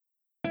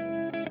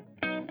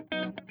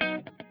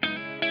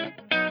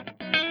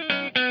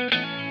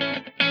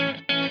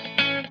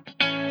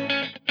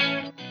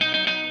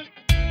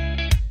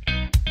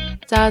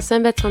За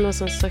сайн байцгаана уу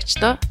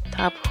сонсогчдоо.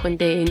 Та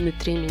бүхэндээ энэ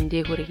өдрийн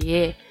мэндийг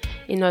хүргье.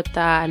 Энэ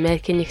удаа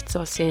Америкийн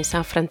нэгдсэн улсын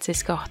Сан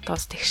Франциско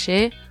хотоос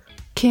тэгшээ.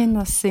 Кен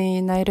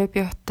улсын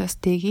Найроби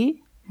хотоос тэги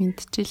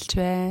мэдчилж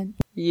байна.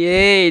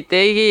 Yay,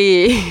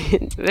 тэги.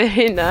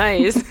 Very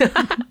nice.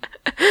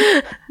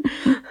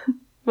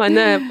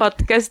 Манай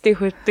подкастын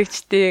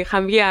хөтлөгчдийн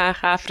хамгийн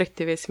анх Африк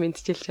ТV-с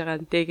мэдчилж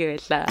байгаа нь тэги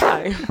байлаа.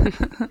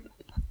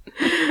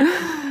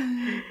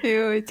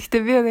 Йоо,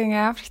 тэгтээ би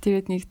ингээ Африк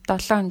ТV-д нэг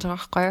 7 онж байгаа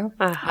байхгүй юу?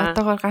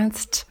 Одоогоор ганц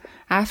ч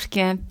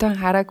Африкийн амтан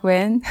хараг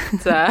байна.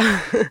 За.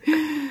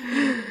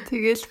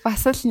 Тэгэл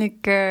бас л нэг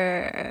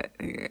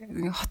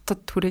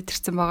хотод түрээд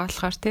ирсэн байгаа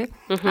болохоор тий.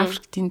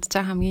 Африк тэнд ч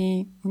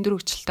хамгийн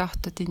өндөр хөгжилтэй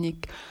хотуудын нэг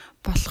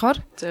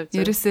болохоор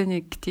ерөөсөө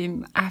нэг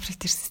тийм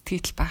Африкт ирсэн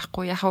сэтгэл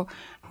байхгүй. Яг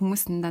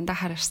хүмүүс нь дандаа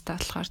хараарстай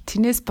болохоор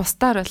тэрнээс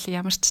бусдаар бол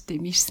ямар ч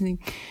тийм ирсэн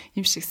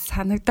юм шиг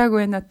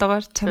санагдаагүй байна.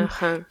 Одоогоор чам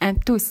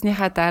амтан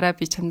үснийхаа дараа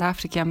би чамд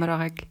Африк ямар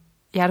байгааг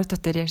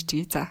яруудаар ярьж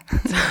гээ за.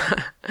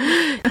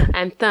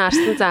 Амтан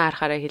арсан зан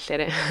харахаараа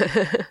хэлээрэй.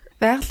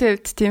 Байгалийн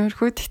хувьд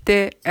тиймэрхүү.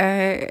 Гэхдээ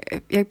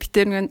яг бид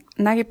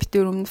наги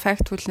битэр өмнө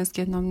fact fullness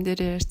гэх ном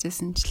дээр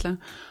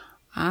ярьжсэнчлэн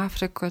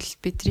Африк бол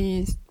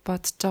бидний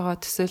бодож байгаа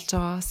төсөөлж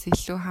байгаагаас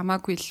илүү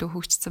хамаагүй илүү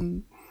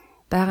хөгжсөн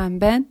байгаа юм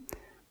байна.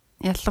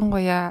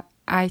 Ялангуяа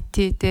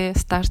IT-д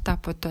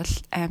стартапууд бол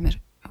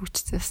амар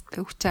хөгжиж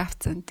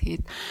авцсан.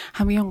 Тэгээд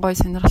хамгийн гой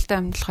сонирхолтой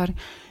юм болохоор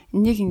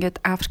энийг ингээд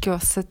Африкийн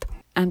улсад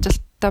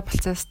амжилттай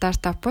болсон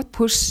стартапууд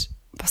хөрш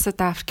бусад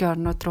Африкийн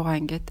орнууд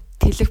руугаа ингээд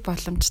тэлэх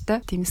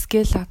боломжтой, тийм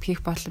scale up хийх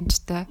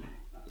боломжтой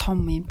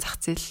том юм зах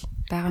зээл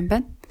байгаа юм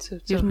байна.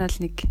 Ер нь л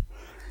нэг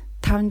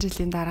 5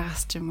 жилийн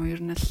дараагаас ч юм уу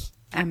ер нь л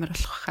амар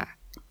болох хаа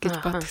гэж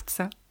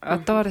бодогдсон.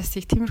 Одоогоос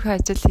их тиймэрхүү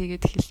ажил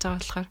хийгээд эхэлж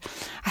байгаа болохоор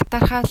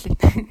атархаал юм.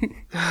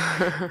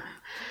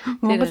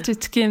 Монгол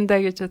жижиг юм да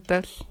гэж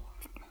бодвол.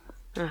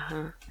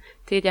 Аха.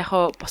 Тэгээд яг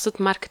хоо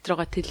бусад маркет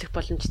руугаа тэлэх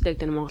боломжтой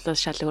гэдэг нь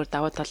Монголоос шал өөр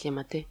давуу тал юм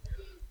а тий.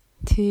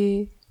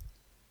 Тий.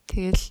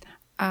 Тэгэл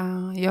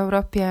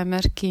Европын,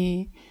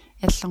 Америкийн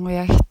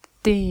ялангуяа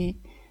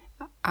Хятадын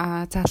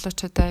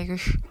залуучууд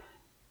аягүйх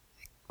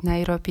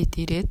Найробид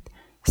ирээд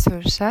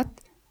сууршаад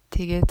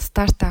тэгээд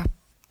стартап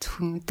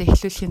зөвхөн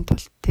эхлүүлэхийн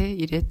тулд те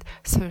ирээд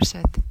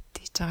сууршаад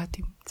тийж байгаа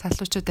тийм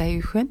залуучууд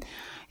аягүйх байна.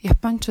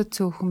 Япончууд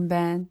зөвхөн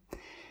байна.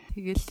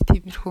 Тэгэл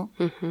тиймэрхүү.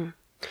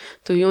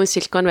 Тэг юун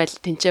Силикон Валли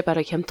тэнцээ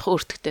бараг хямдхан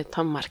өртөгтэй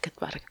том маркет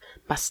бараг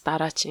бас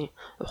дараачийн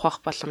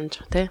ухаах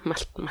боломж тий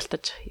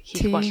малтаж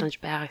хийх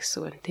боломж байгаа гэсэн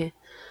үг тий.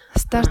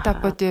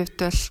 Стартапуудын хувьд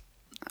бол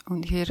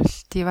үнэхээр л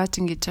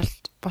диважин гэж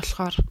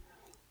болохоор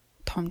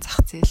том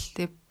зах зээл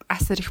тий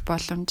асар их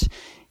боломж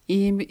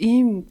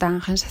ийм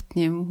данхан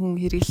шатны юм хүн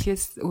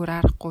хэрэглэхээс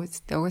өөр аргагүй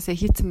зү. Угаасаа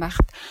хийцэн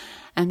байхад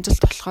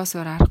амжилт болохоос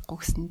өөр аргагүй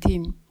гэсэн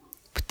тийм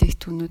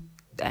бүтээгтүүнүүд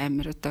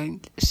амар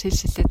одоо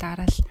шилжлээ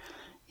дараал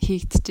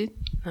хийгдэж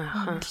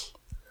байна.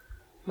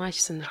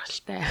 Маш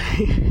сонирхолтой.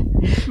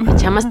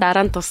 Чамаас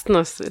дараа нь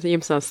тусна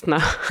юм сонсноо.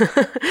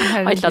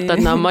 Хоёул одоо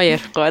номоо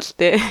ярихгүй бол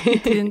тий.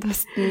 Тийм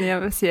тусна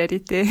ямаас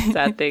яри тий.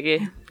 За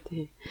тэгээ.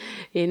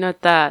 Энэ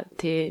удаа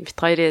тий бит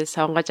хоёрын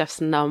сонгож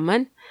авсан ном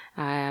маань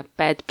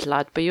Bad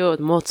Blood буюу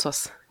мууц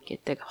ус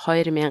гэдэг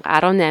 2018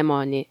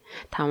 оны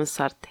 5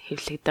 сард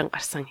хэвлэгдэн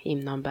гарсан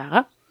ийм ном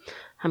байгаа.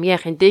 Хамгийн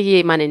анхын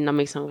дэги маань энэ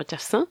номыг сонгож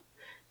авсан.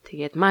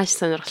 Тэгээд маш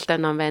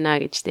сонирхолтой ном байна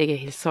гэж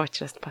дэгээ хэлсэн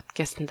учраас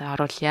подкастэнд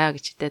оруулъя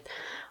гэж хэдэд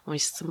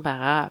уншсан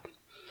байгаа.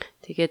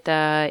 Тэгээд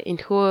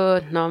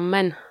энэхүү ном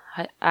маань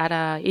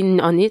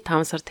энэ оны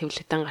 5 сард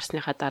хэвлэгдэн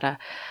гарсныхаа дараа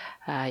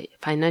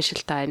Financial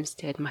Times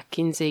тэгээд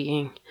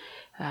McKinsey-гийн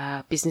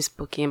бизнес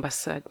бүкийн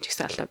бас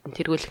жигсаалтууд нь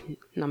тэргүүлэх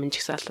номын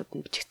жигсаалтууд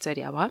нь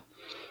бичигцээр яваа.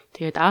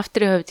 Тэгээд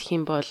авторын хувьд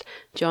хэм бол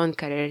John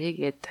Carreyrou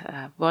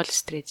гэдэг Wall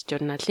Street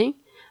Journal-ийн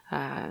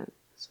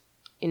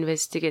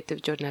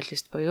investigative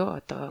journalist буюу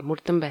одоо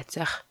мөрдөн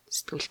байцаах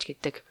сэтгүүлч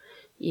гэдэг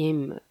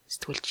ийм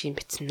сэтгүүлчийн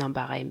бичсэн ном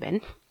байгаа юм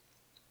байна.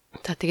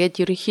 За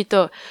тэгээд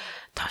ерөнхийдөө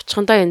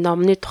товчхондоо энэ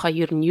номны тухай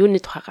ер нь юуны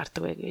тухай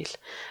гардаг вэ гэвэл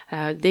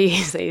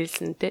дээс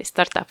хэлсэн те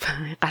стартап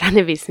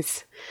гарааны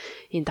бизнес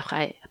энэ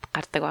тухай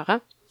гардаг байгаа.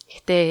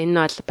 Гэхдээ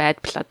энэ бол Bad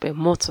Blood буюу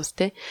мууц ус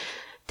те.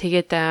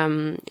 Тэгээд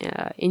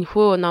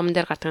энэхүү номон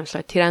дээр гардаг нь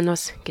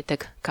Theranos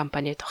гэдэг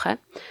компани тухай.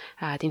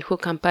 Энэхүү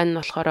компани нь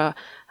болохоор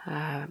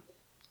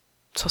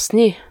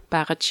цусны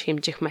багаж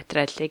хэмжих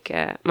материалыг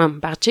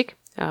багажийг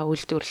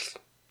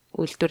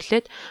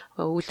үйлдвэрлээд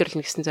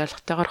үйлдвэрлэнэ гэсэн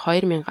зорилготойгоор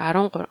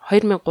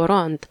 2003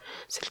 онд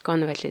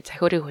Silicon Valley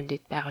захиурын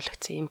хөндөд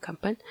байгуулагдсан ийм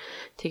компани.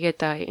 Тэгээд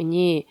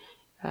энэний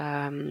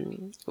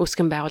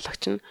үүсгэн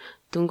байгуулагч нь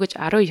дөнгөж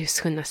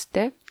 19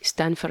 настай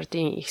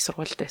Stanford-ийн их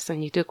сургуульд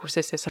байсан 1-р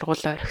курсээс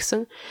сургуулаа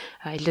орхисон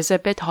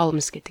Elizabeth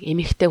Holmes гэдэг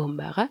эмэгтэй хүн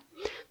байгаа.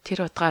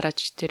 Тэр утгаараа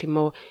ч тэр юм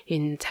уу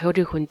энэ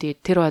захиурын хөндөд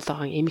тэр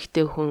болгон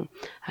эмэгтэй хүн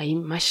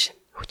маш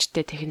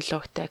хүчтэй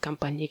технологитой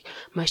компанийг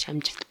маш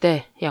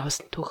амжилттай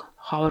явуулсан түүх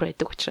ховор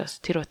байдаг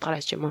учраас тэр утгаараа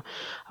ч юм уу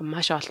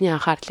маш олонний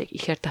анхаарлыг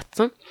ихээр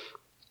татсан.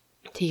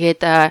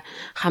 Тэгээд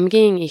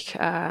хамгийн их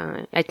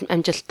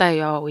амжилттай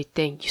яваа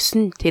үедээ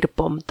 9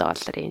 тэрбум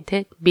долларын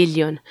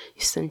биллион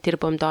 9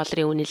 тэрбум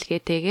долларын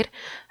үнэлгээтэйгээр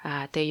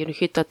тэгээ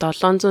ерөнхийдөө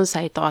 700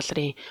 сая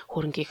долларын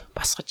хөрөнгийг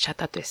босгож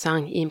чадаад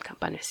байсан ийм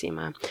компани байсан юм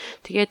аа.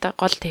 Тэгээд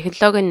гол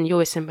технологи нь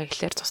юу байсан бэ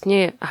гэхээр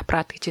цусны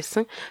аппарат гэж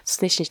хэлсэн.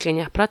 Цусны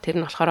шинжилгээний аппарат тэр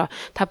нь болохоор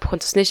та бүхэн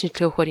цусны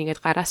шинжилгээ өгөхөөр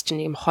ингээд гараас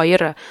чинь ийм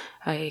 2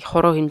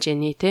 хуруу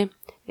хэмжээний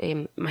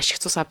маш их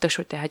цус авдаг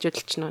шүү дээ.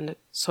 Хажуудалч нь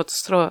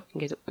судас руу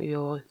ингээд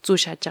зүү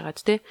шааж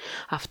агаад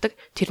авдаг.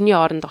 Тэрний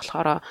оронд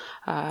болохоор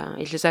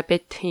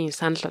Элизабетийн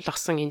санал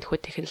болгосон энэхүү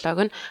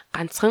технологи нь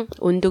ганцхан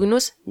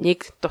өндөгнөөс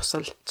нэг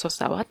тусал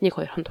цус аваад, нэг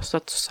хоёрхан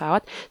тусал цус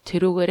аваад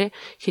тэрүүгээрээ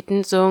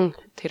хэдэн зуун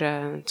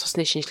тэр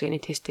цусны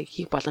шинжилгээний тестийг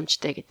хийх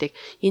боломжтой гэдэг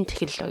энэ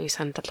технологиг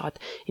санал болгоод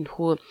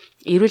энэхүү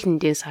эрүүл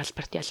мэндийн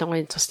салбарт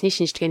ялангуяа цусны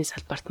шинжилгээний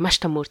салбарт маш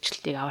том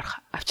өөрчлөлтийг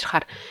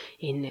авчрахаар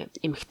энэ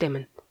эмэгтэй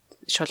минь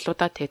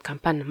шулуудаа тэгээд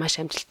компани маш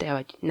амжилттай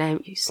яваад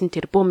 9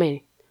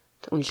 тэрбумын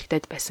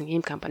үнэлгээтэй байсан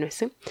ийм компани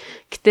байсан.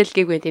 Гэтэл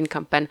гэгвэнд энэ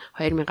компани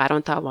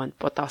 2015 онд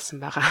будаа болсон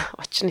байгаа.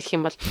 Учир нь гэх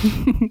юм бол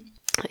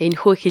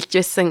энэхүү хэлж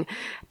байсан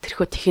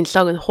тэрхүү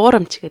технологи нь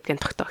хуурамч гэдгийг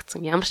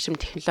тогтоогдсон. Ямар ч юм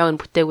технологи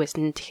нь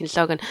бүтээгүйсэн,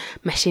 технологи нь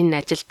машин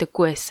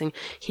ажилдаггүй байсан.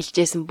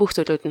 Хэлжсэн бүх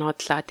зүйлүүд нь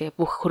худлаа. Тэгээд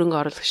бүх хөрөнгө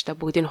оруулагчтай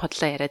бүгдийг нь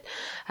худлаа яриад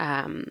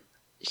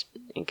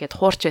ингээд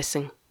хуурч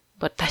байсан.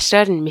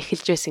 Ташраар нь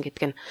мэхэлж байсан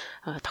гэдг нь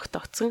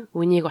тогтоогдсон.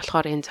 Үнийг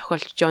болохоор энэ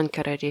зохиолч Джон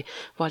Керри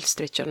Wall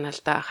Street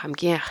Journal-да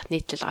хамгийн анх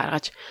нийтлэл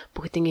гаргаж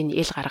бүгднийг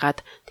ил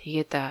гаргаад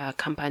тэгээд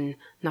компани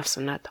навс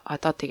унаад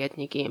одоо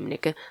тэгээд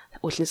нэг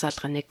үлэн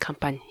салгын нэг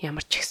компани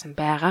ямар ч ихсэн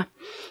байгаа.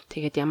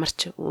 Тэгээд ямар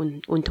ч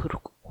үнд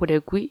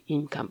хүрээгүй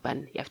энэ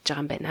компани явж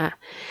байгаа юм байна.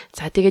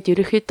 За тэгээд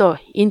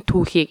ерөнхийдөө энэ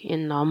түүхийг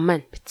энэ ном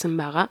маань бичсэн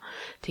байгаа.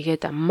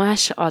 Тэгээд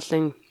маш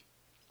олон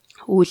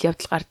үйл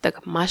явдал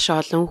гардаг, маш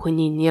олон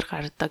хүний нэр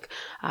гардаг.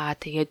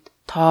 Тэгээд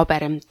тоо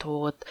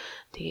баримтууд,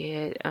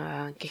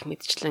 тэгээ гих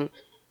мэдчлэн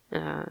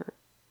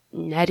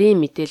нарийн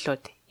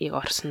мэдээллүүдийг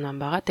орсон ном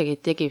байгаа.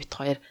 Тэгээд бит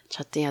хоёр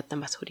чадсан ядан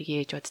бас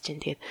хүрийгээ гэж бодож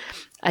байна. Тэгээд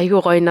айгүй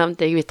гоё ном.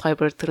 Тэгээд бит хоёр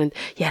бүр түрүүнд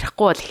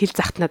ярихгүй бол хил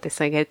захтнаад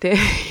байсан гэ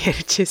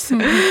ярьж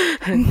ирсэн.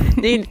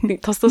 Нэг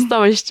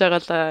тус-тусдаа уншиж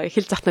байгаа л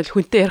хил захтнаад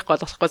хүнтэй ярихгүй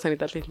болохгүй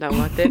санагдал энэ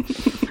ном аа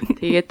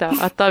Тэгээд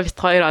одоо бит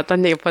хоёр одоо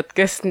нэг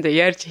подкастэнд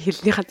ярьж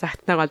хэлнийхээ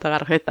загтнаагаа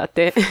гаргах юм да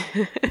тий.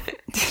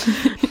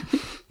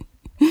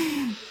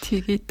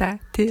 Тэгээ та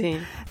тий.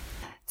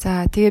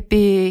 За тэгээ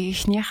би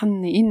эхнийх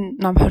нь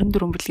энэ ном 24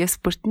 бүлгээс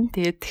бүрдэн.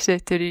 Тэгээд тэгшээ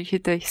тэр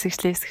ихэд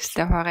хэсэгчлээ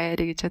хаагаа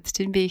яриа гэж бодож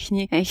байна. Би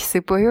эхний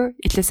хэсэг буюу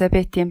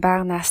Элизабетийн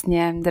бага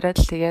насны амьдрал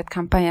тэгээд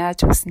компани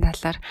яаж өгсөн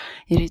талаар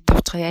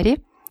товчхон яриа.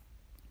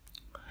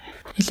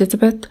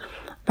 Элизабет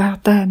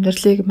багада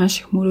амьдралыг маш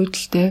их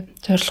мөрөөдөлтэй,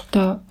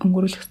 зорилготой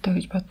өнгөрүүлэх ёстой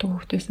гэж боддог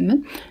хүүхдээсэн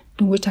байна.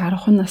 Дөнгөж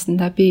 10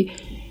 наснда би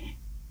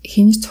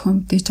хэний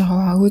зохион бүтээж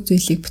байгаа агуу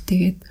зүйлийг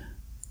бүтээгээд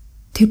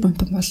тэр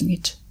бомтон болно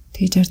гэж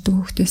тэгж ярьдаг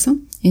хүүхдээсэн.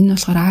 Энэ нь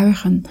болохоор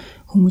аавынх нь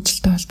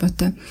хүмүүжлэлтэй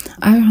холбоотой.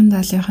 Аавынх нь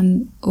даалгынх нь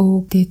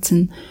өвөг дээдс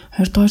нь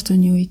 20 дугаар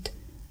зууны үед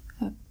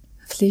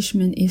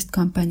Fleischmann East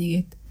Company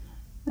гэдэг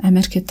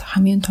Америкт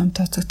хамгийн том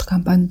тооцогдох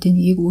компаниудын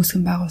нэгийг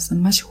үүсгэн байгуулсан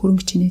маш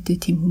хөрөнгө чинээтэй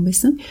тийм хүн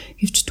байсан.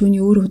 Гэвч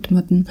түүний өөр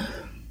удмууд нь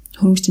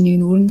хөрөнгө чинийг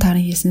нь өрн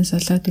таран хийснээс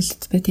болоод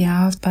Элизабетийн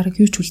аав бараг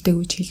юу ч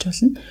үлдээгүй гэж хэлж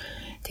болно.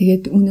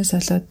 Тэгээд үүнээс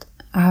болоод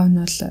аав нь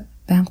бол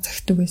байнга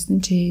захидаг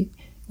байсан. Чи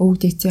өвөг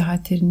дээдсийнхаа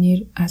тэр нэр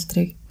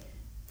алдрыг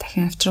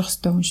дахин авчрах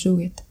ёстой хүн шүү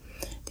гэд.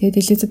 Тэгээд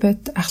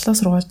Элизабет ахлах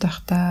сургуульд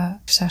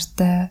байхдаа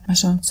шаартай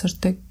маш онц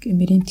сурдаг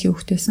эмэрэнтгийн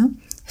хүүхдээсэн.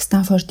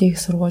 Станфордын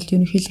их сургуульд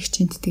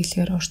ерөнхийлөгчийн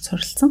тэтгэлгээр орж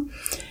суралцсан.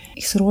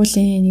 Их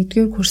сургуулийн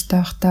 1-р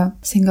курстай байхдаа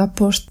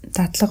Сингапурт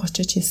дадлага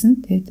очиж исэн.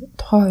 Тэгээд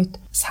тухайн үед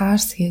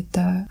SARS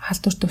гэдэг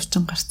халдварт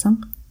өвчин гарсан.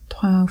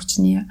 Тухайн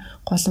өвчний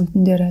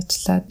голомтон дээр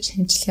ажиллаад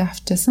шинжилгээ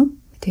авчихсан.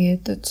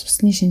 Тэгээд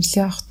цусны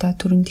шинжилгээ авахдаа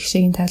төрөн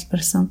тэгшээгийн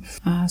тайлбарсан.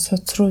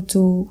 Суц руу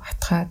зүү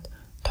хатгаад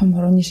том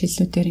хурууны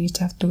шилнүүдээр ингэж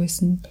авдаг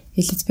байсан.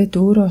 Элизабет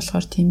өөрөө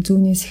болохоор тийм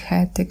зүүнээс их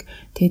хайдаг.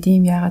 Тэгээд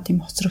ийм яагаад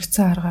ийм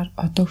хоцрогдсон аргаар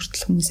одоо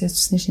хүртэл хүмүүсээс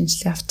цусны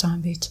шинжилгээ авч байгаа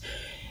юм биш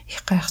их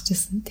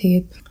гайхажсэн.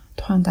 Тэгээд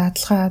тухайн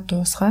дадлага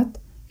дуусгаад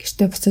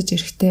гэртээ буцаж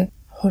ирэхдээ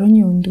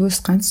хурууны өндгөөс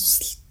ганц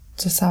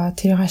цус аваад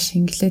тэрийг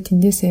шингэлээ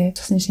тэндээсээ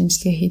цусны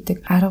шинжилгээ хийдэг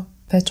арга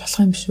байж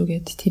болох юм шүү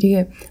гэд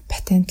тэрийг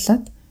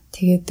патентлаад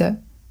тэгээд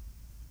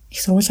их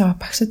сургуулийн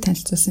багшд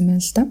танилцуулсан юм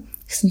байна л да.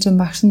 Гэсэн чинь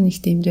багш нь нэг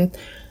дэмжээд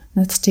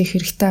над чи их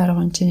хэрэгтэй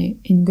арга юм чи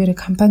энэгээр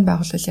компани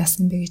байгуулвал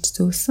яасан бэ гэж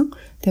зөвлөсөн.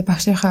 Тэгээд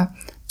багшийнхаа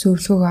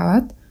зөвлөгөөг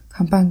аваад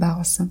компани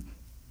байгуулсан.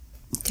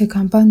 Тэгээ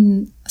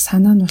компани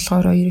санаа нь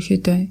болохоор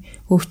ерөөхдөө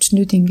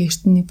өвчнүүдийн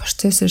гэртэн нэг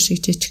процессор шиг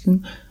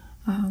жижигхэн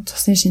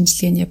цусны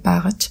шинжилгээний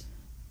багаж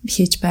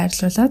хийж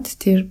байрлуулад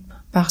тэр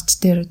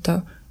багаж дээр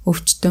одоо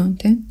өвчтөн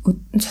тийм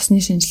цусны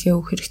шинжилгээ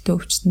өгөх хэрэгтэй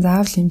өвчтөн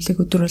заавал эмнэлэг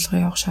өдөр болгоо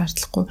явах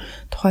шаардлагагүй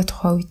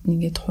тухай үед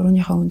нэгээд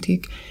хурууныхаа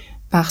өндгийг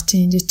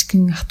багажийн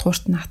жижигхэн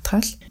атгуурт нь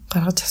атгаал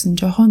гаргаж авсан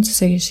жоохон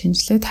цусыг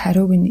шинжилээд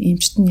хариуг нь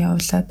эмчт нь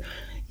явуулаад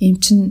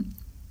эмч нь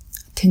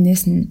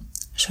тэрнээс нь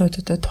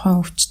шууд одоо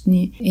тухайн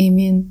өвчтний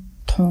эмийн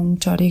тун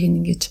жорыг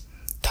ингэж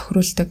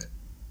тохируулдаг.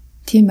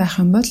 Тийм байх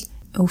юм бол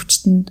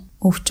өвчтөнд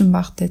өвчин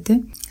багтай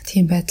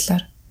тийм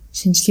байдлаар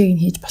шинжилгээг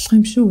нь хийж болох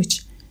юм шүү гэж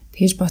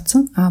тэгж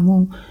бодсон.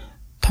 Мөн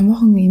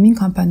томоохон эмийн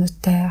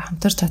компаниудтай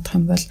хамтарч чадах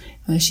юм бол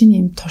шинэ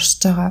юм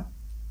туршиж байгаа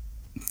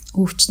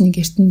өвчнийг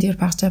эрдэн дээр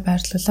багжаа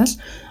байрлуулаад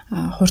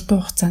хурдан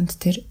хугацаанд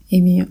тэр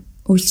эмийн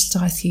үйлчилж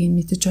байгаа эсхийг нь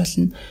мэдэж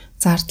болно.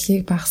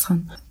 Зардлыг багасгах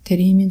нь тэр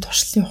эмийн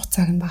туршлын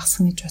хугацааг нь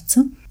багасгах гэж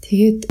бодсон.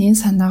 Тэгээд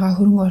энэ санаагаа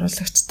хөрөнгө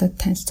оруулагчдад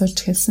танилцуулж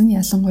эхэлсэн.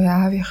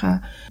 Ялангуяа аавынхаа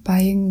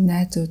баян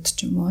найзууд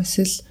ч юм уу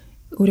эсвэл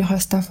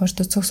өөрийнхөө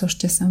Стаффордд цуг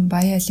сурч байсан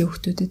баян айлын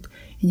хүүхдүүдэд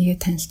энийгээ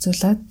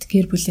танилцуулаад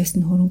гэр бүлээс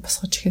нь хөрөнгө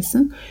босгож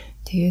эхэлсэн.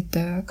 Тэгээд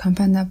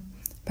компани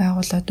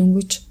байгуулаад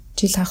өнгөж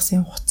жил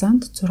хагасын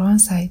хугацаанд 6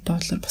 сая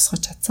доллар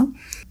босгож чадсан.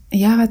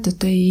 Яагаад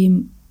одоо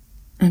ийм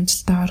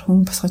амжилттайгаар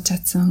хүн босгож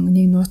чадсан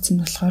нэг нууц нь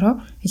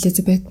болохоор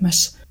Элизабет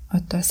маш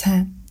одоо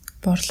сайн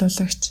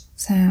борлуулагч,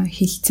 сайн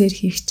хилцээр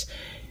хийгч,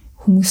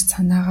 хүмүүс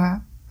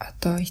санаагаа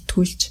одоо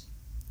итгүүлж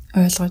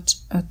ойлгож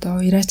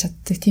одоо ираач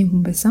чаддаг тийм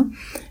хүн байсан.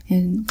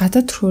 Энэ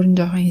гадаад төрхөөр нь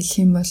жоохон хэлэх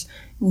юм бол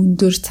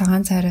өндөр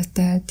цагаан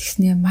царайтай,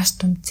 тэгснээ маш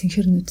том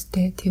цэнхэр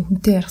нүдтэй, тэг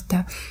хүнтэй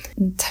ярихтаа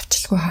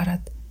завчлгүй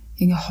хараад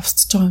ингээ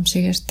ховсдож байгаа юм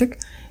шиг ярьдаг.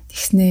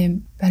 Тэгснээ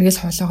баргил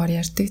хоолоогоор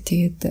ярьдаг.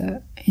 Тэгээд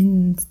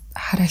энэ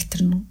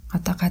характер нь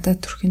одоо гадаад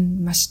төрх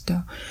нь маш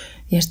одоо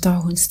ярьж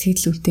байгаа хүн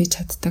сэтгэл үлдээж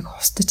чаддаг,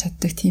 ховсдож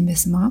чаддаг тийм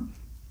байсан маа.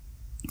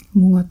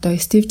 Мөн одоо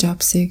Стив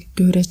Джобсыг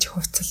дуурайж их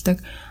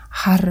хувцалдаг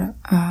хар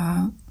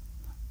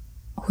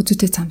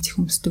хүзүүтэй цамц их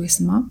өмсдөг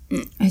байсан маа.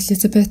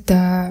 Элизабет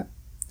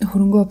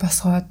хөрөнгөө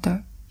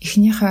босгоод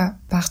эхнийхээ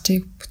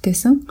багжийг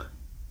бүтээсэн.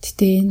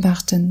 Гэтэ энэ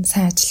багж нь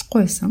сайн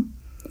ажиллахгүй байсан.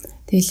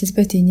 Тэгээ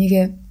Элизабет энийг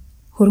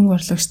хөрөнгө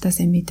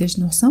оруулагчдаас мэдээж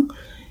нуусан.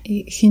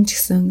 Хин ч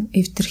гэсэн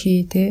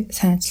эвдэрхий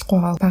сайн ажиллахгүй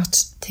байгаа багж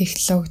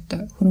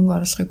технологид хөрөнгө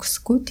оруулахыг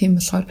хүсэхгүй. Тийм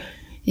болохоор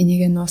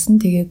энийг нуусан.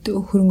 Тэгээд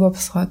хөрөнгөө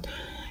босгоод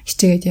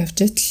хичээгээд явж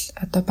итэл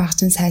одоо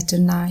багж нь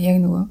сайжирнаа. Яг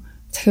нөгөө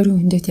захирын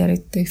хөндөд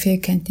яригддаг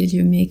fake until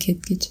you make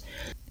it гэж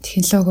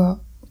технологи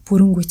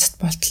бүрэн гүйцэд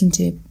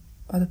болтолнжээ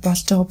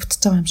болж байгаа бүтэж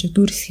байгаа юм шиг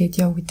дүүрсгээд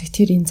яв гэдэг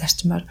тэр энэ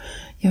зарчмаар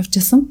явж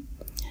исэн.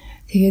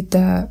 Тэгээд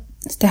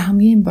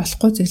хамгийн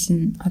болохгүй зүйл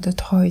нь одоо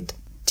тухайн үед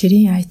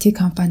жирийн IT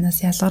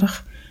компаниас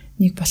ялгарах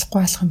нэг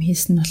болохгүй алхам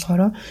хийсэн нь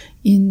болохоор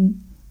энэ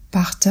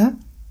багцаа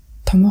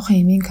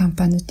томоохон эмийн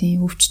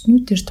компаниудын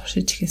өвчтнүүдээр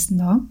туршиж эхэлсэн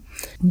даа.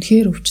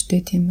 Үнэхээр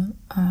өвчтэй тийм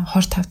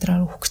хор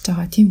тавдраар өөх гэж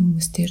байгаа тийм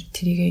хүмүүстээр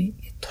тэрийг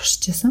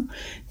туршиж байсан.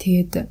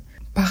 Тэгээд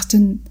багц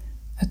нь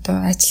одоо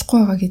ажиллахгүй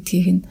байгаа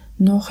гэдгийг нь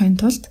нуухын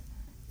тулд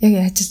яг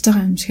ажиллаж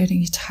байгаа юм шигээр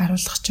ингэж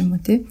харуулах ч юм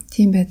уу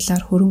тийм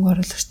байдлаар хөрөнгө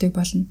оруулагчдыг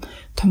болон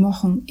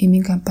томоохон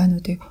эмийн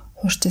компаниудыг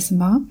хуурчсан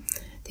байгаа.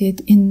 Тэгээд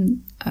энэ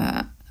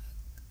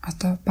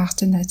одоо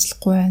багц нь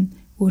ажиллахгүй байна,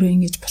 өөрөө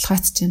ингэж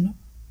булхаац чинь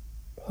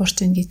хуурч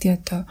ийн гэдгийг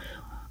одоо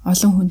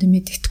олон хүнд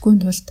мэддэхгүй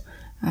тулд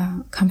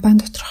компани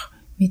доторх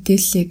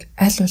мэдээллийг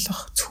аль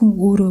болох зөвхөн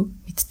өөрөө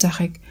мэдж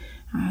байгааг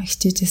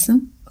хичээжсэн.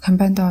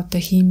 Компанид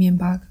одоо химийн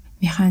баг,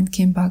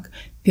 механикийн баг,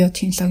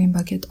 биотехнологийн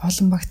баг гэд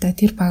олон багтай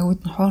тэр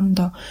багууд нь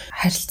хоорондоо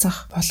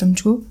харилцах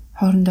боломжгүй,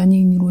 хоорондоо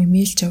нэг рүү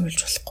мэйлж явуулж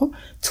болохгүй.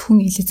 Зөвхөн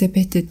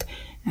Элизабетэд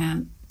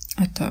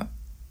одоо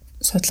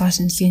судалгаа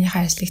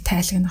шинжилгээнийхээ ажлыг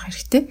тайлагнах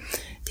хэрэгтэй.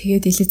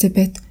 Тэгээд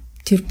Элизабет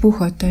тэр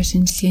бүх одоо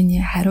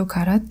шинжилгээний хариуг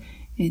хараад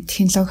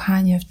технологи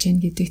хаана явж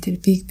гин гэдэг тэр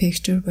big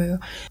picture буюу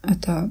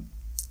одоо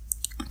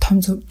том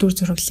дүр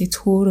зураглалыг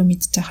зөвхөн өөрөө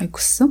мэдж байгааг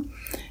хүссэн.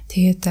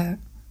 Тэгээд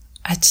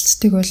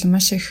ажилчдыг бол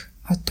маш их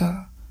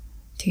одоо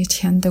тэгж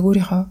хяндаг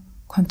өөрийнхөө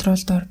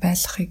контрол доор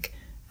байлгахыг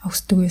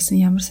хүсдэг байсан.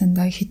 Ямар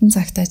сандаа хідэн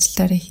цагт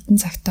ажиллаараа хідэн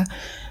цагта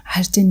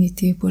харж ийн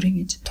гэдгийг бүр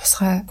ингэж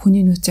тусгай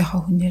хүний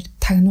нөөцийнхаа хүнээр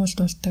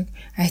тагнуулдуулдаг.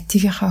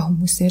 IT-гийнхаа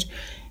хүмүүсээр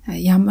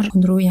ямар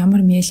хүн рүү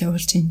ямар мэйл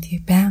явуулж ийн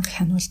гэдгийг байнга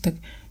хянуулдаг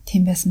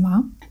тийм байсан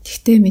баа.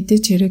 Гэхдээ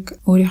мэдээж хэрэг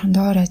өөрийнх нь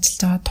доор ажиллаж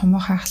байгаа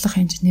томоохон ахлах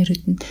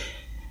инженерүүд нь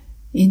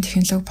энэ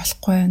технологи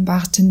болохгүй байх,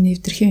 багж нь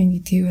нэвтрэх юм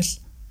гэдгийг бол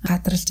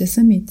гадралж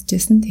байсан,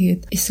 мэдчихсэн.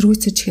 Тэгээд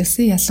эсрүүцэж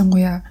эхэлсэн.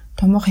 Ялангуяа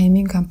томоохон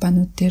эмийн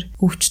компаниуд дээр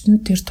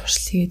өвчтнүүд дээр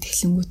туршил хийгээд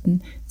эхлэнгүүт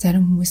нь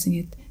зарим хүмүүс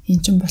ингэдэг эн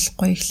чинь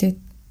болохгүй эхлээд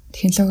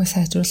технологи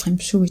сайжруулах юм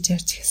шүү гэж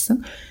ярьж эхэлсэн.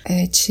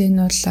 Жишээ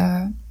нь бол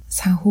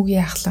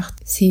санхүүгийн ахлах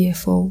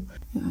CFO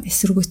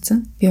эсэргүүцсэн.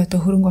 Би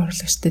одоо хөрөнгө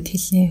оруулагчдад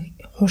хэлнэ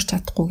хуурч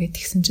чадахгүй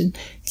гэдгийгсэн чинь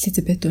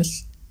Элизабет бол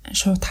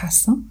шууд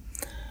хаасан.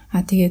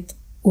 Тэгээд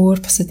өөр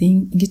бусад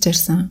ингэж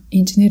ярьсан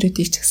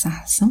инженерүүдийг ч гэсэн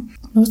хаасан.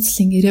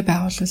 Нууцлын гэрээ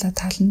байгуулуулаад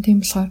таална.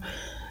 Тийм болохоор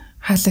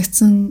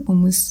халагдсан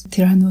хүмүүс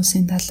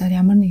Тираносын талаар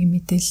ямар нэгэн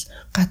мэдээлэл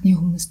гадны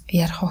хүмүүс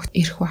ярих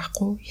ирэх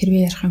байхгүй.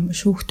 Хэрвээ ярих юм бол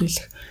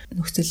шүүхтүүлэх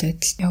нөхцөл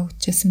байдал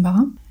явагдчихсан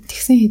байгаа.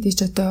 Тэгсэн хэдий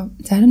ч одоо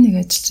зарим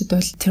нэг ажилчид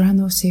бол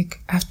Тираносыг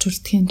авч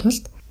үлдэхийн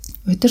тулд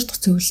удирдах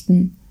зөвлөлт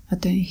нь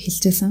одоо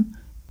хэлжсэн.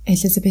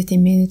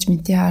 Элизабетийн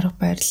менежментийн арга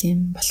барил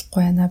юм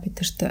болохгүй байна.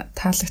 Бидэрт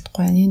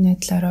таалагдахгүй байна. Энэ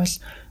байдлаар бол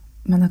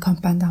манай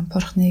компанид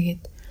ампуурах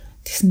нэ гэд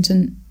тэгсэн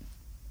чинь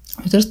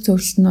удирдах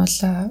зөвлөлт нь бол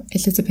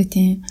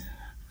Элизабетийн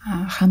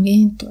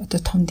хамгийн одоо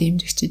том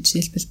дэмжигч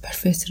жишээлбэл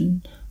профессор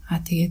нь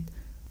тэгээд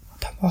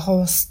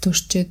томоохон улс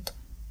төрчид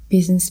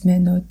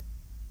бизнесмэнүүд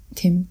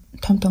тийм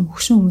том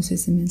хөгшин хүмүүс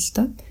байсан юм л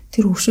да.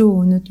 тэр өшөө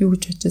өнөд юу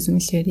гэж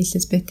бодсон мэлээр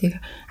Элизабетийг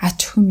ач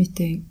өхөн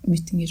митинг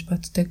гэж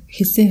боддог.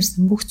 Хэлсэн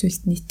ярьсан бүх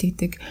зүйлд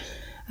нийтгдэг.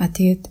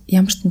 Тэгээд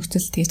ямар ч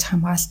нөхцөл тэгж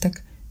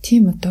хамгаалдаг.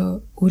 Тийм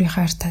одоо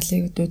өөрийнхөө ард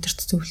талыг өдөрт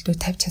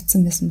зөвлөлтөд тавьж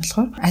чадсан байсан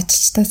болохоор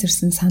ажилчдаас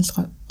ирсэн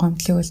санал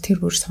гомдлыг бол тэр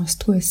бүр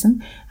сонсдгүй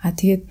байсан.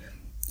 Тэгээд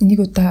нэг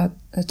удаа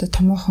одоо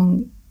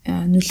томоохон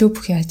нөлөө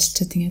бүхий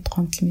ажилчид ингэж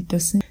гомдол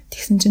мэдүүлсэн.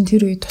 Тэгсэн чинь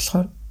тэр үед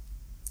болохоор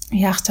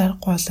яах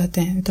чаргагүй болоод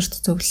өдөрт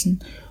зөвлөл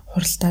нь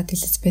хуралдаад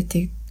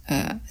Элизабетийг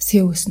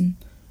CEO-с нь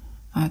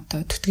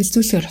одоо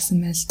төтгөлзүүлэхээр болсон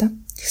байл л да.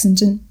 Тэгсэн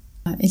чинь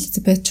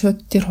Элизабет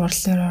шууд тэр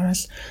хурлаар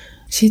ороод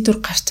шийдвэр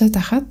гарчаад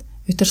байхад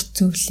өдөрт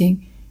зөвлөлийн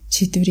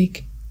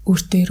шийдвэрийг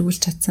өөртөө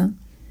эргүүлж чадсан.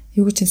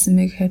 Юу гэж хэлсэн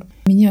бэ гэхээр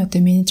миний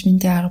одоо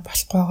менежментийн арга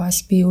болохгүй байгаа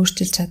л би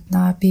өөрчилж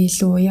чаднаа. Би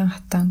илүү уян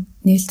хатан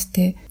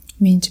нээлттэй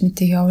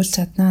менежментийг явуулж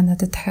чаднаа.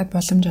 Надад дахиад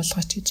боломж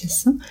олгооч гэж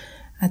хэлсэн.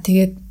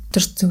 Тэгээд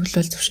өдөрт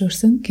зөвлөл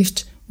зөвшөөрсөн. Гэвч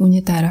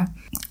үүний дараа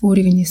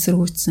өөрийг нь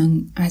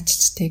эсэргүүцсэн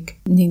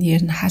ажилчдыг нэг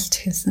нэгээр нь хаалж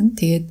эхэлсэн.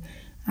 Тэгээд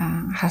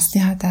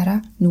хаасныхаа дараа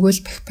нөгөө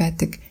л бэх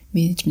байдаг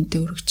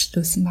менежментээ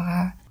өргөжлүүлсэн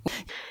байгаа.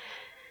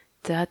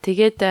 За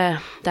тэгээд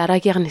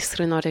дараагийн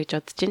хэсрэг нь орё гэж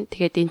бодож байна.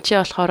 Тэгээд энэ ч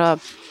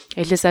болохоор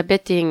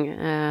Элизабетийн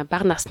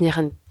бага насных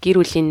нь гэр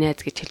бүлийн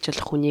найз гэж хэлж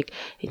болох хүнийг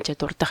энэ ч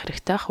дурдах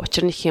хэрэгтэй баг.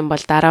 Учир нь их юм бол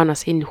дараа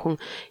нас энэ хүн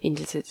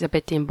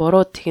Элизабетийн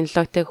буруу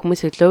технологитой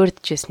хүмүүсийг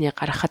луурдж ирснийг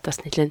гаргахад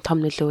бас нэлээд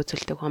том нөлөө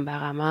үзүүлдэг хүн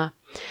байгаамаа.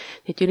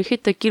 Тэгээд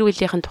ерөнхийдөө гэр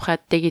бүлийнхэн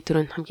тухайд дэги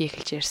түрүүнд хамгийн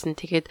эхэлж ярьсан.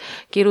 Тэгээд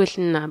гэр бүл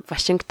нь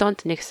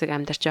Вашингтонд нэг хэсэг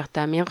амьдарч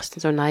байхдаа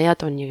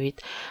 1980-аад оны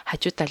үед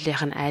хажуу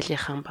талынх нь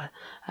айлынхан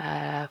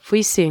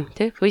Фуйсин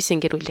гэр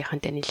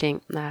бүлийнхэнтэй нэлийн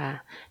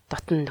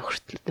дотн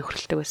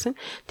нөхрөлдөг байсан.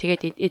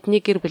 Тэгээд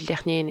эдний гэр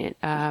бүлийнхний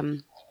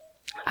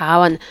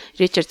аав нь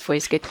Ричард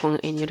Фуйс гэдэг хүн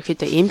энэ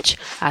ерөнхийдөө эмч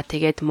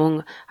тэгээд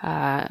мөн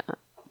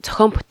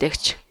зохион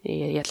бүтээгч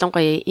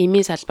ялангуяа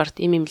эмийн салбарт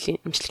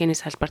эмчилгээний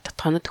салбарт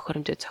тоног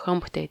төхөөрөмжөд зохион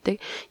бүтээдэг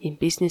ийм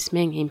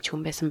бизнесмен эмч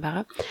хүн байсан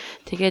байгаа.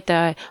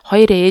 Тэгээд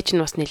хоёр ээж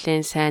нь бас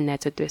нэлээд сайн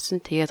найзууд байсан.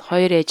 Тэгээд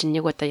хоёр ээж нь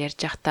нэг удаа ярьж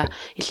байхдаа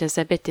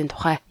Элизабетийн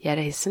тухай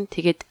яриа хэлсэн.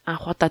 Тэгээд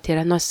анх удаа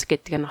Theranos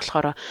гэдэг нь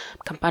болохоор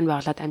компани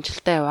байгуулад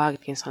амжилттай яваа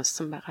гэдгийг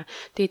сонссон байгаа.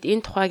 Тэгээд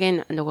энэ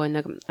тухайг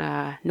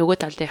нөгөө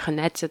талынх нь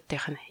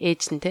найзуудынх нь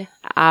ээж нь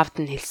аавд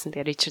нь хэлсэн.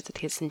 Тэгээд Ричардд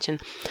хэлсэн чинь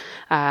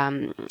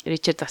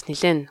Ричард бас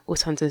нэлээд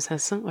үс хонцон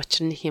сонсон.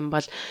 Учир нь юм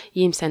бол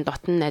ийм сайн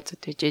дотн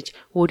найзууд bijж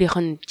өөрийнх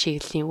нь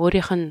чиглэлийн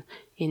өөрийнх нь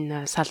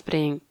энэ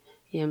салбарын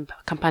ийм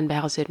компани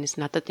байгуулсан ернэс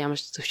надад ямар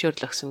ч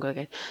зөвшөөрөл өгсөнгөө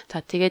гэдэг. За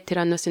тэгээд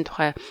Theranos-ын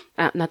тухай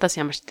надаас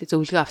ямар ч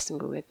зөвлөгөө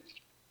авсангөө гэдэг.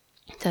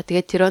 За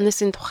тэгээд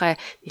Theranos-ын тухай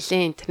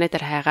нэлээд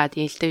интернетээр хайгаад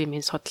ээлтэй юм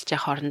судалж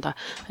явах орондоо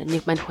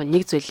нэг мань хүн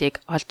нэг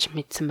зүйлийг олж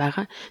мэдсэн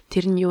байгаа.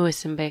 Тэр нь юу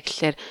байсан бэ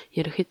гэхээр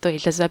ерөнхийдөө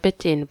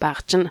Элизабетийн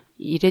баг чинь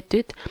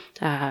ирээдүйд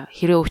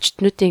хэрэг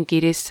өвчтнүүдийн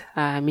гэрээс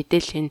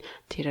мэдээлэл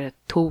тэр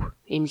төв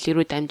эмнэлэг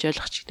рүү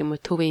дамжуулах ч гэдэг юм уу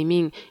төв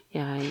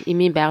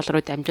эмийн байгууллага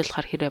руу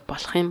дамжуулахар хэрэг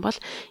болох юм бол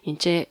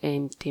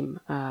энэ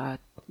тийм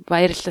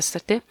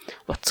вайрлалсаар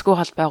утасгүй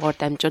холбоогоор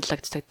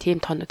дамжуулагддаг тийм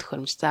тоног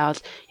төхөөрөмж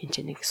заавал энэ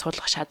ч нэг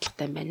суулгах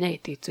шаардлагатай байна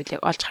гэдэг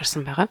зүйлийг олж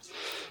харсан байгаа.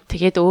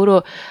 Тэгээд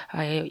өөрөө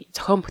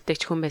зохион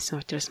бүтээгч хүн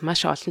байсан учраас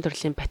маш олон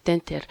төрлийн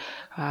патенттэй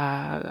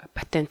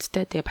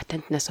тэгээ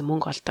патентнаас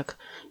мөнгө олдог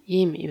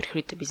ийм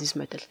ерөнхийдөө бизнес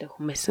модельтэй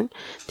хүн байсан.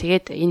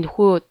 Тэгээд энэ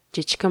хүү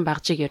жижигхэн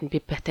багжийг ер нь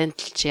би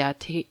патентлчиа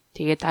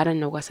тэгээд дараа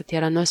нь угаасаа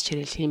Theranos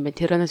хэрэглэх юм байна.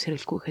 Theranos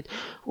хэрэглэхгүй гэхэд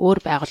өөр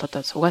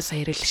байгууллагуудаас угаасаа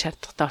хэрэглэх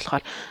шаардлагатай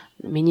болохоор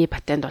миний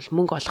патент бол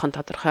мөнгө олох нь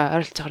тодорхой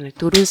ойролцоогоор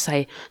 $4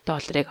 сая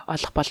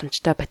олох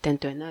боломжтой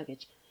патент байна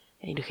гэж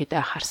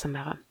ерөнхийдөө харсан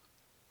байгаа.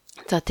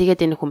 За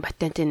тэгээд энэ хүн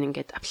патентыг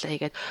ингээд аплай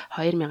хийгээд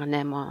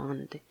 2008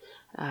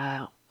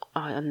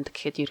 онд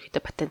гэхэд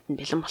ерөнхийдөө патент нь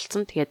бэлэн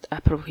болсон. Тэгээд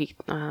аппрув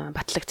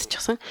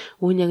батлагдчихсан.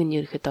 Үүнийг нь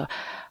ерөнхийдөө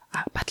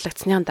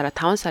батлагдсны дараа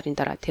 5 сарын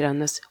дараа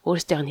Theranos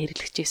өөрсдийнх нь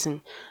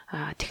хэрэглэгчсэн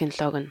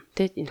технологи нь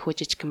энэ хүү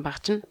жижигхэн баг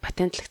чинь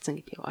патентлагдсан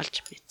гэдгийг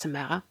олж мэдсэн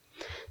байгаа.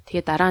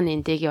 Тэгээд дараа нь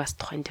эндээгийн бас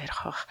тухайд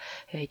ярих бах.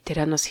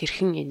 Theranos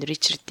хэрхэн энэ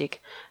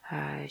Ричардыг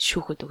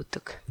шүүхэд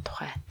өгдөг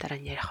тухай дараа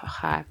нь ярих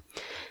баха.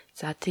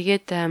 За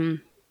тэгээд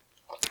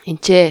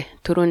энэчээ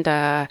түрүүнд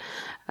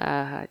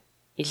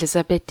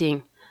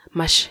Элизабетийн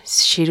маш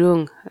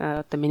ширүүн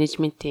одоо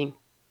менежментийн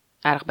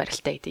арга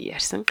барилтай гэдэг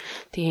ярьсан.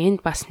 Тэгээ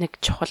энд бас нэг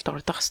чухал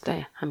дурдах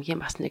хэвээр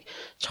хамгийн бас нэг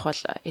чухал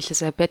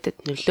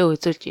Элизабетэд нөлөө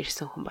үзүүлж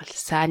ирсэн хүн бол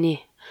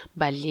Сани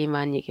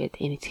Балимани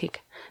гэдэг энэ эцгийг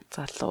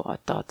залуу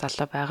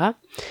байгаа.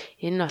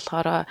 Энэ нь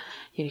болохоор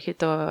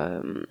ерөнхийдөө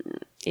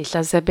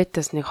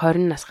Элизабетээс нэг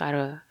 20 нас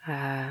гаруй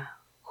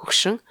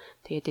хөгшин.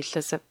 Тэгээд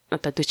Элизабет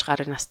одоо 40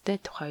 гаруй настай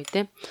тухай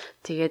үедээ.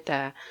 Тэгээд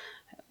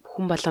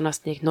хүн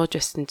болгоноос нэг нууж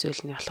байсан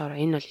зүйл нь болохоор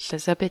энэ бол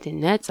Элизабетийн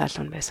найз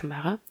залуу байсан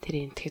байгаа. Тэр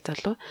энтхий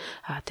залуу.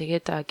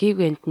 Тэгээд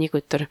гівэнд нэг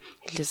өдөр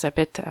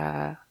Элизабет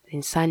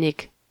энэ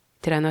Саниг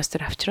Theranos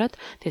дээр авчираад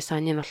тэгээд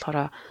Сани нь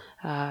болохоор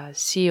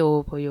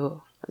CEO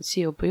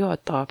буюу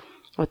одоо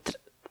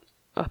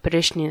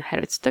операшны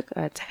хариуцдаг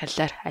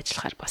захиалаар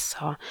ажиллахаар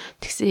болсон.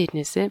 Тэгсэн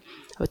хэрнээсээ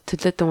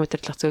төлөөдөн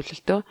удирдлага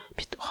зөвлөлтөө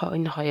бид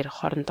энэ хоёр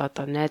хоорондоо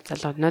одоо найз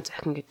залуу найз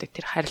охин гэдэг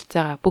тэр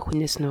харилцаагаа бүх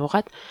хүнээс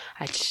нуугаад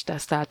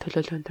ажилчдаасаа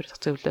төлөөлөл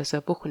удирдлага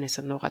зөвлөлөөсөө бүх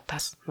хүнээс нуугаад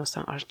тас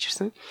нуусан орж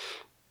ирсэн.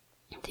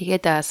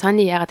 Тэгээд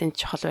Сани яагаад энэ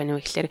чухал байна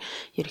вэ гэхээр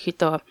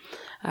ерөөхдөө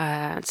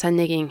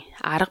Санигийн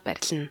арга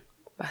барил нь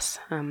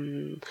бас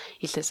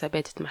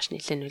Элизабетд маш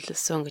нэлээд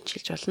нөлөөлсөн гэж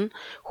хэлж болно.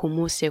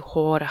 Хүмүүсийг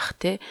хуурах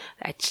те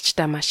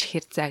ажилчдаа маш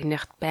их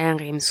загнахт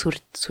байнга юм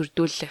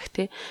сүрдүүлэх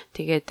те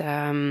тэгээд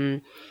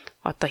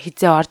одоо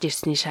хизээ орж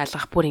ирсний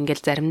шалгах бүр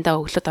ингээл заримдаа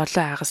өглөөд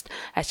олон хагаст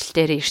ажил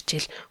дээр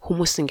ирчихэл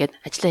хүмүүс ингээд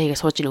ажиллаа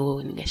хийгээ сууж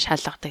өгөө ингээд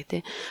шалгадаг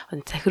те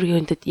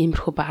захиргийндэд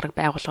иймэрхүү бараг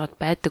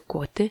байгууллагууд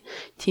байдаггүй те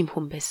тийм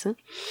хүн байсан.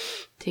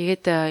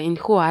 Тэгээд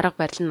энэхүү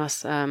арга барил нь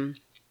бас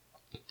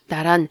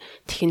дараа нь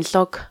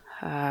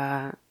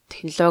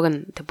технологи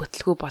нь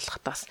бүтлгүй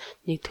болохдоос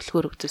нэг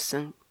төлхөөр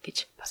өгдүүлсэн гэж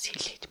бас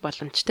хэлэх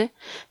боломжтой.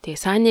 Тэгээ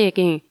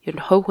Санигийн ер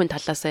нь хувь хүн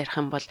талаас ярих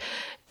юм бол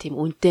тийм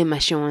үнэтэй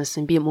машин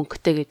унсан би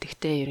мөнгөтэй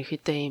гэдэгтэй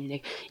ерөнхийдөө юм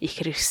нэг их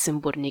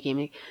хэрэгсэн бүр нэг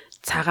юм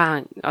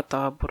цагаан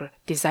одоо бүр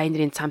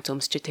дизайнерын цамц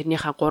өмсч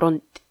тэрнийхээ 3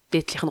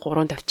 дээдлийнх нь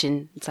 3 тавчин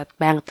зад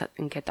байнга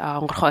ингээд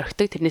онгорхоо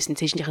орхидаг тэрнээс нь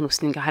цэжнийх нь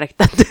үс нь ингээд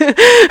харагдаад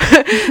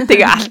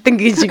тэгээ алтан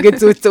гинж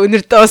ингээд зүүц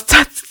өнөрдөө ус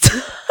цацсан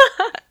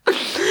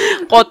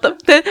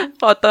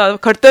одоо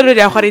коридороор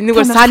явахаар энийг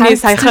бас Саны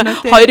саяхан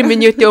 2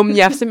 минутын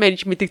өмнө явсан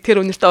байж мэдэг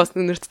тэр өнөртөө ус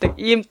өнөрддөг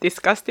ийм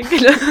disgusting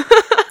гэлээ.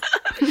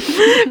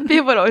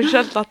 Би бүр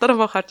уушаал дотор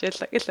мөн харж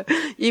ялла гэлээ.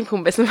 Ийм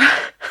хүн байсан ба.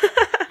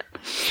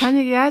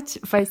 Санийг яаж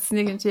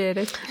баясныг юм чи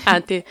яриад.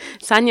 Тий.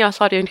 Сани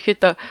болохоор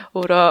ерөнхийдөө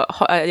өөрөө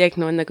яг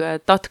нэг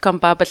 .com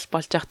bubble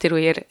болж явах тэр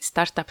үеэр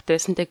стартапт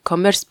байсан. Тэг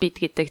Commerce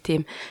Beat гэдэг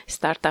тийм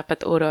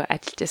стартапад өөрөө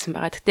ажиллаж байсан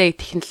байгаа. Гэтэ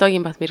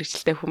технологийн бас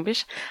мэргэжилтэй хүн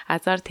биш.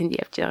 Азар тэнд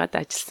явж байгаад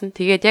ажилласан.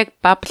 Тэгээд яг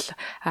bubble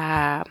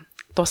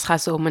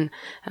дуусахаас өмнө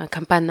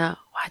компани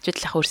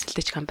хажуудлах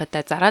өрсөлдөж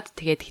компанитай зараад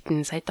тэгээд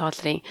хэдэн сая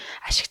долларын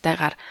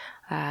ашигтайгаар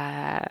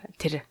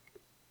тэр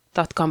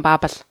 .com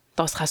bubble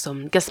дуусахаас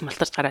өмнө гэс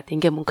мултарч гараад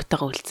ингээ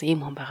мөнгөтэйгээ үлдсэн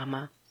юм хүн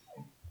байгаамаа.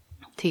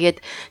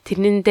 Тэгээд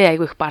тэрнэндээ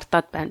айгүй их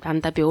бартаад байна.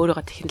 Дандаа би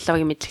өөрийгөө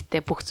технологийн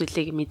мэдлэгтэй бүх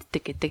зүйлийг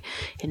мэддэг гэдэг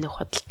энэ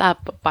худалдаа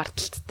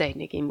барталттай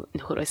нэг юм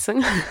нөхөр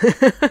байсан.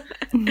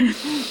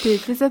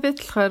 Тэгээд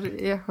Элизабет болохоор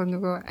яг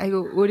нөгөө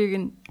айгүй өөрийг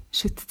нь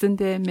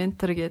шүтцэндээ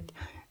ментор гээд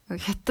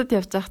хятад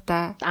явж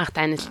байхдаа анх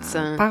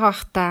танилцсан. Бага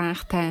байхдаа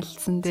анх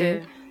танилцсан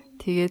дээ.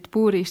 Тэгээд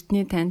бүр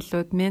эртний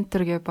танилуд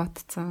ментор гэж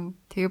ботцсон.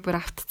 Тэгээ бүр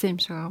автцсан юм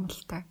шиг байгаа юм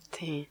л та.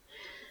 Тийм.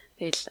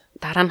 Тэгэл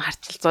дараа нь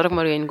харчил зураг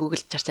мөрөг энэ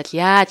Google чарчаал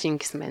яаж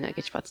ингэсэн байна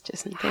гэж бодож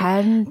байсан тийм.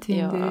 Харин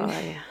тийм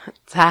дээ.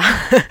 За.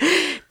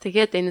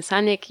 Тэгээд энэ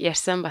Саниг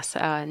ярьсан бас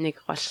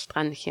нэг гол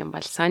шалтгаан гэх юм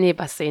бол Сани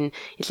бас энэ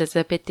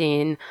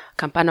Элизабетийн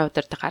компани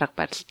удирдах арга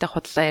барилтай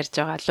худлаа ярьж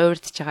байгаа,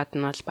 луурдж байгаад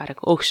нь бол баг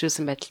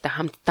өөгшүүлсэн байдалтай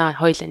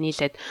хамтдаа хоёулаа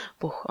нийлээд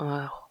бүх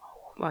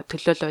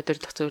төлөөлөл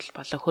удирдах зөвлөл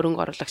болон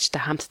хөрөнгө оруулагчтай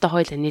хамтдаа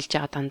хоёулаа нийлж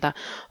байгаа дандаа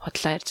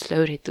худлаа ярьж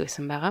луур хийдэг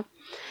гэсэн байгаа.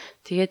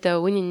 Тэгээд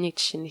үүний нэг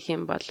жишээ нөх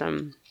юм бол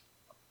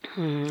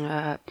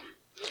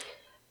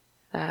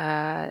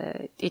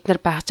эдгээр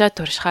багжаа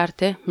туршихаар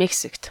те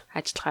Мексикт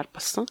ажиллахаар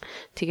болсон.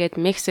 Тэгээд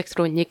Мексик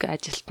руу нэг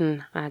ажилт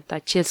нь одоо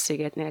Челси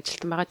гэдэг нэг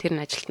ажилтан байгаа. Тэр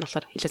нь ажилт нь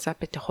болохоор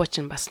Элизабетийн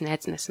хуучин бас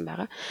найз насан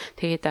байгаа.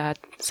 Тэгээд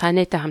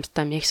Санитай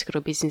хамтдаа Мексик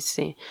руу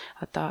бизнесийн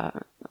одоо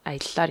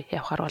аяллаар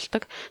явхаар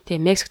болдог.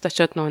 Тэгээд Мексикт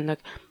очиод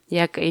нэг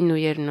яг энэ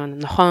үеэр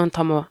нохон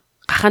том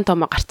гахаан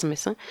томоо гарцсан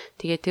байсан.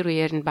 Тэгээд тэр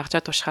үеэр нь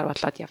багжаа туушхаар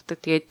болоод явдаг.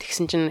 Тэгээд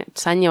тэгсэн чинь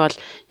Сани бол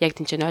яг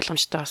тэнцэн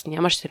ойлгомжтой болсон.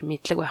 Ямар ч тэр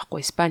мэдлэг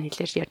байхгүй, Испани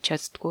хэлээр ярьж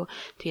чаддгүй.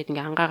 Тэгээд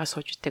ингээ ангаагаа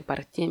сууж идэг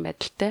бараг тийм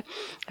байдалтай.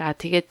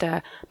 Тэгээд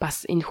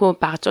бас энэхүү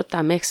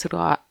багжуудаа Мексик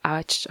руу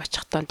аваач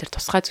очихдоо тэр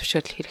тусгай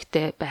зөвшөөрөл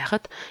хэрэгтэй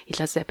байхад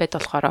Элизабет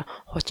болохоор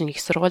хуучин их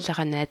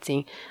сургуулийнхаа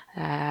найзын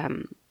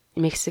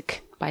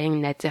Мексик баян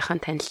найзынхаа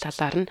танил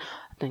талаар нь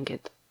одоо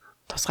ингээд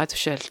тусгай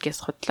зөвшөөрлгээс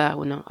худлаа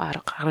үнэн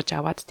гаргаж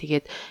аваад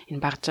тэгээд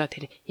энэ багжаа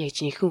тэр яг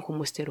жинхэнэ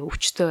хүмүүс дээр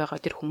өвчтөй байгаа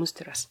тэр хүмүүс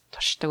дээр бас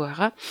туршдаг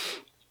байгаа.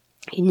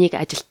 Энийг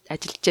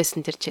ажиллаж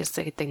байсан тэр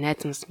Челси гэдэг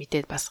найз нас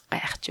мэдээд бас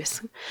гайхаж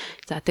байсан.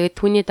 За тэгээд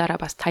түүний дараа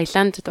бас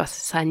Таиландд бас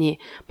Сани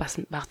бас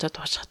багжаа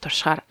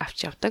туршихаар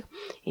авч явдаг.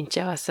 Энд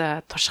ч бас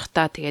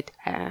туршихтаа тэгээд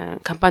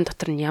компани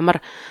дотор нь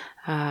ямар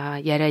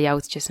яриа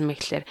явагдчихсан бэ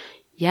гэхээр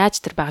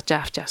яаж тэр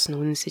багжаа авч авсан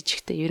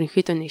үнэнсэж ихтэй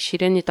ерөнхийдөө нэг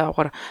ширээний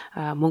доогоор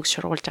мөнгө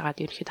шургуулж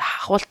агаад ерөнхийдөө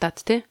хахуултаад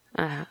тий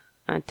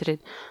тэр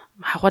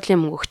хахуулын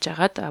мөнгө өгч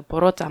агаад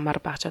буруу замаар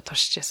багжаа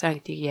туршиж ясаа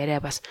гэдгийг яриа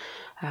бас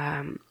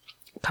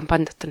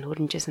компани дотор нь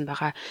хөрнжсэн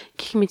байгаа.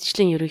 Гэх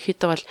мэтчлэн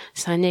ерөнхийдөө бол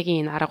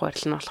Санигийн энэ арга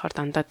барил нь болохоор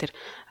дандаа тэр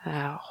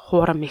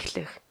хуурам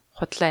эхлэх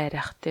худлаа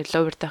ярих тэр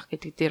ловертах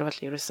гэдэг дээр бол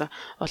ерөөсө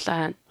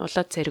улаа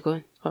зэрэгөө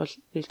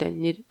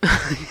нэр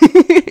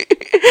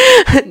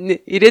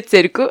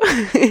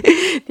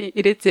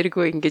ирээд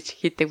зэрэгөө ингэж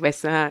хийдэг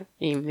байсан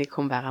ийм нэг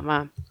хүн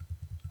байгаамаа.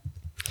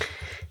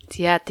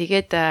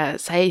 Тэгээд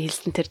сая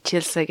хэлсэн тэр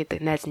Челси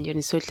гэдэг найз нь ер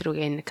нь сүүл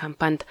рүүгээ энэ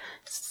компанид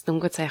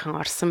дөнгөж саяхан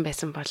орсон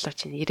байсан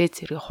боловч ирээд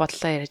зэрэг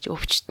худлаа ярьж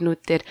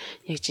өвчтнүүдээр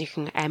яг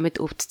жинхэнэ амьд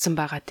өвдсөн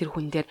байгаа тэр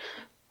хүн дээр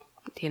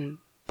тийм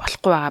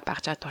болохгүй байгаа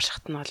багжаа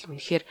туршихт нь бол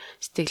үнэхээр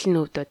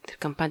сэтгэлийн өвдөд тэр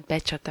компанид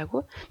байж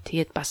чадаагүй.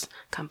 Тэгээд бас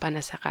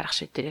компаниасаа гарах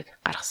шийдвэрийг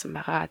гаргасан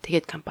байгаа.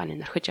 Тэгээд компани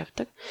орхиж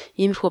явдаг.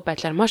 Иймэрхүү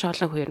байдлаар маш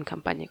олон хувийн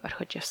компаниг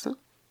орхиж явсан.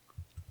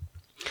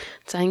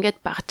 За ингээд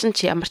багчин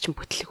чи ямар ч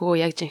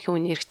бүтлгөө яг жинхэнэ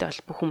үний эрэхтэй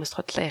бол бүх хүмүүс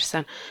худлаа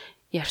ярьсан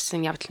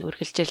явдал нь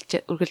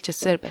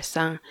үргэлжилсээр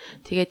байсан.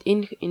 Тэгээд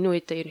энэ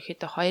үед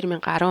ерөнхийдөө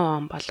 2010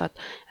 он болоод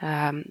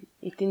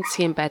эдийн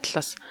засгийн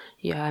байдал бас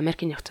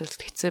Америкийн нөхцөл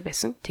хэцүү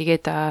байсан.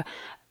 Тэгээд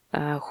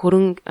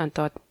хөрөнгө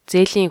одоо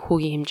зээлийн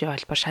хүүгийн хэмжээ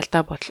олбор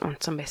шалдаа бодол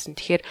унтсан байсан.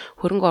 Тэгэхээр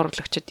хөрөнгө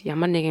оруулагчид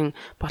ямар нэгэн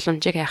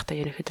боломжийг хайхтаа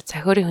ерөнхийдөө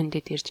цахиурын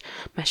хөндөд ирж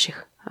маш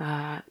их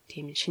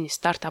тийм шинэ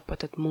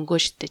стартапуудад мөнгөө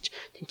шидэж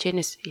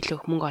тэнцэнээс илүү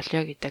их мөнгө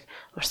олё гэдэг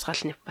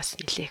урсгал нь бас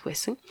нэлээх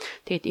байсан.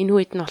 Тэгээд энэ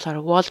үед нь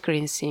болохоор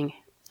Walgreens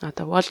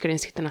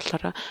гэдэг нь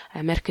болохоор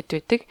Америкт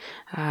байдаг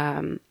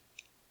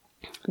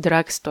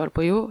drug store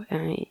буюу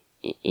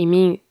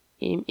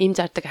им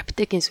зардаг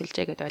аптекийн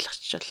сүлжээ гэдээ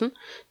ойлгочих болно.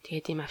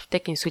 Тэгээд ийм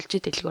аптекийн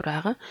сүлжээ дэлгүүр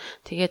байгаа.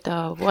 Тэгээд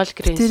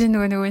Walgreens тэр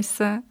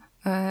нөгөөсөн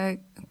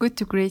good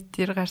to great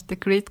тэр гардаг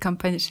great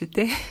company шүү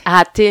дээ.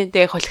 Тийм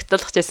тэгээд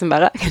хөлөгтөлөх гэсэн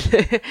байгаа.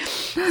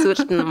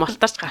 Сүүлд нь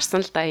мултарч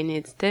гарсан л да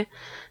энэ тий.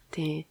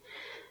 Тийм.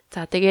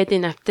 За тэгээд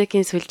энэ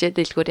аптекийн сүлжээ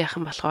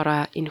дэлгүүрийнхэн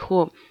болохоор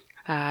энэхүү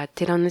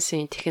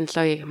Tyrannosin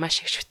технологиг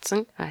маш их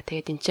шүтсэн.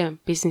 Тэгээд энэ чинь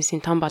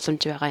бизнесийн том боломж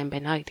байгаа юм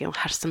байна гэдгийг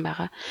харсан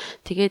байгаа.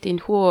 Тэгээд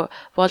энэхүү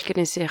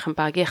Walgreens-ийн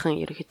багийнхан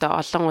ерөнхийдөө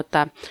олон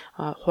удаа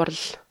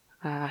хурал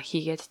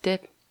хийгээд те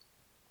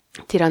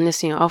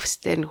Tyrannosin офис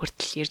дээр нь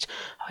хүртэл ирж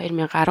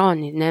 2010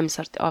 оны 8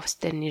 сард офис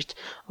дээр нь ирж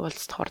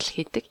уулзалт хурал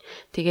хийдэг.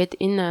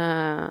 Тэгээд энэ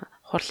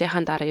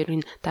хурлынхаа дараа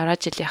ерөн дараа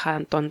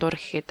жилийнхаа дундуур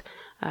гэхэд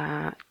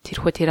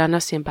тэрхүү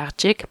Tyrannosin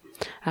багжийг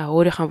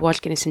өөрийнхөө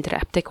Walgreens-ийн тэр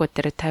аптекууд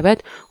дээр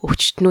тавиад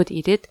өвчтнүүд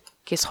ирээд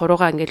гэс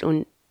хуруугаа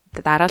ингээл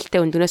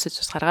дараалтын өндөнөөс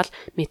цус гаргаад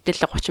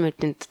мэдээлэл 30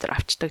 минутын дотор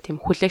авчдаг тийм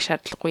хүлээх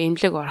шаардлагагүй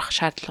эмнэлэг орох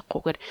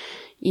шаардлагагүйгээр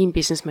ийм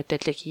бизнес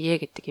модельийг хийе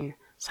гэдэг юм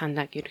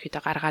санааг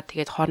ерөөхдөө гаргаад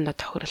тэгээд хоорондоо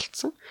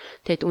тохиролцсон.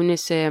 Тэгээд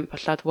үүнээсээ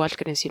болоод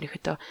Walgreens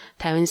ерөөхдөө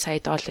 50 сая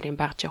долларын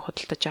багжийг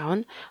худалдаж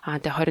авна.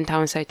 Тэгээд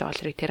 25 сая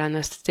долларыг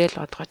Tyrannos зээл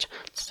олгож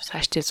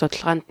цаашдын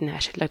судалгаанд нь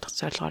ашиглагдах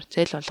зорилгоор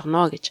зээл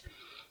олгоно гэж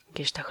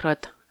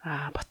тохироод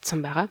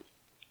ботсон байгаа.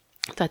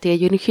 За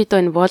тэгээд ерөнхийдөө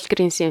энэ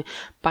Walgreens-ийн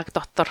баг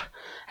дотор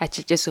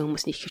ажиллаж байсан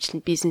хүмүүс нь ихэвчлэн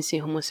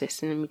бизнесийн хүмүүс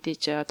байсан.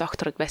 Мэдээж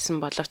докторууд байсан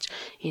боловч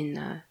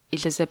энэ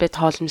Elizabeth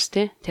Holmes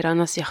те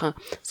Tyrannos-ийн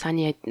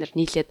саны эднэр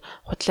нийлээд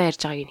худлаа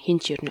ярьж байгааг хин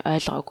ч ер нь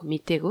ойлгоогүй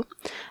мэдээгүй.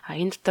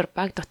 Энэ дотор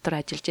баг дотор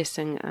ажиллаж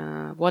байсан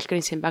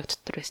Walgreens-ийн баг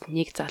дотор байсан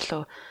нэг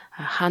залуу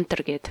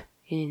Hunter гээд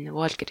энэ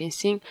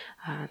Walgreens-ийн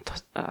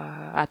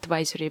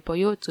advisory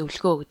буюу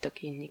зөвлөгөө өгдөг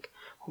энэ нэг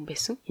хүн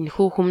байсан.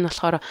 Энэхүү хүн нь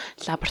болохоор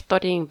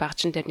лабораторийн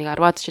багжин дээр нэг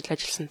 10-аад жил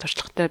ажилласан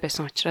туршлагатай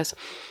байсан учраас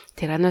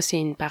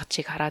Tyrannosin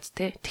багжийг хараад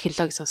те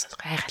технологи сонсох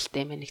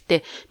гайхалтай юм байна. Гэтэ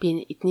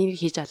би эднийг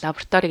хийж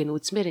лабораторийг нь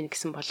үзмээр байна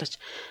гэсэн боловч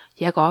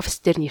яг офис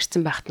дээр нь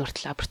ирсэн байхад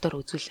нүртэл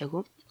лаборатори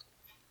үзүүлээгүй.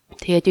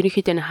 Тэгээд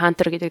ерөнхийдөө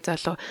Hunter гэдэг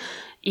залуу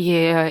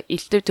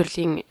элдв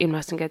төрлийн юм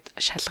бас ингээд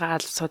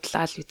шалгаал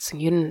судлаал үзсэн.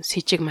 Ер нь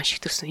сэжиг маш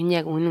их төрсөн.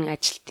 Энэ яг үнэн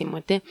ажилт юм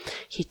уу те?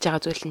 Хийж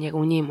байгаа зүйл нь яг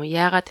үнэн юм уу?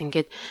 Яагаад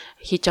ингээд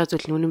хийж байгаа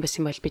зүйл нь үнэн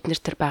байсан бол бид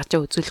нар тэр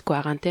багжаа үзүүлэхгүй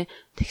байгаа юм те?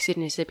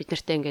 Тэгсэрнээсээ бид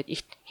нартай ингээд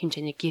их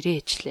хэмжээний гэрээ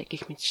хийчлээ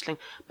гэх мэтчлэн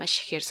маш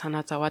ихээр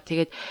санаа зовоод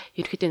тэгээд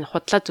ерөнхийдөө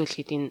худлаа зүйл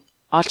гэдэг нь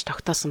олж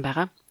тогтоосон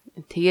байгаа.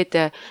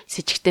 Тэгээд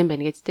сэжигтэй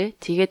байна гэд те.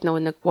 Тэгээд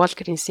нөгөө нэг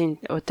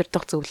Walgreens-ийн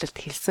удирдах зөвлөлд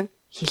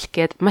хэлэх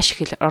гээд маш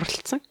их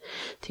оролцсон.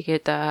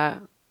 Тэгээд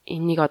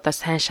энийг одоо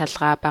сайн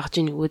шалгаа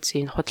багжийн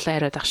үүсийн худлаа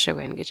яриад ах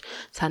шиг байна гэж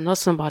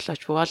сануулсан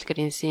боловч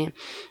Walgreens-ийн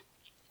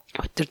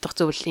удирдах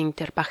зөвлөлийн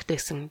тэр багт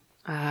гэсэн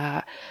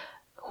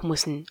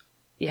хүмүүс нь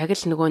яг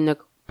л нөгөө нэг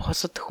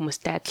бусад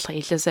хүмүүстэй адилхан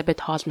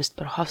Elizabeth Holmes-д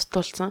бүр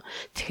ховстуулсан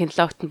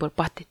технологид нь бүр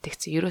бат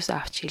итгэцэн ерөөсөө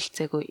авч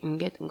хилцээгүй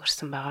ингээд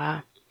өнгөрсөн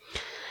байгаа.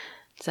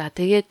 За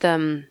тэгээд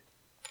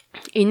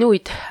энэ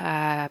үед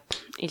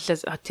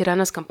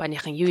Tyrannos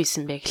компанийн юу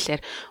исэн бэ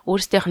гэхээр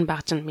өөрсдийнх нь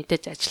багж нь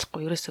мэдээж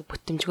ажиллахгүй ерөөсөө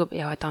бүтэмжгүй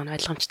яваад байгаа нь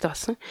ойлгомжтой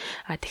болсон.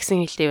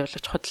 Тэгсэн хэлтэй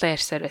боловч худлаа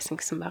ярьсаар байсан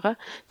гэсэн байгаа.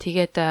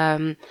 Тэгээд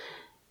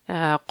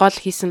гол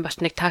хийсэн бас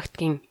нэг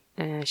тактикийн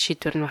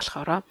шийдвэр нь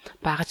болохоор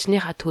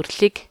багжныхаа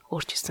төрлийг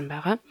өөрчилсөн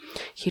байгаа.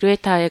 Хэрвээ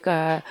та яг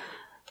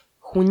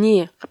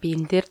хүний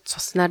биен дээр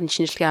цуснаар нь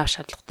шинжилгээ авах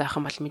шаардлагатай байх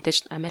юм бол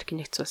мэдээж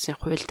Америкийн нэгдсэн улсын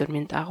хууль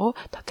дүрмийн дагуу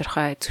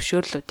тодорхой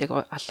зөвшөөрлүүдийг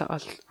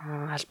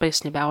албан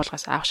ёсны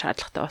байгууллагаас авах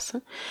шаардлагатай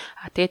болсон.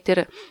 Тэгээд тэр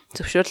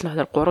зөвшөөрөл нь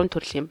 3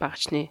 төрлийн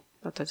багжны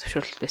одоо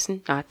зөвшөөрлөлт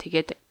байсан.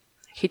 Тэгээд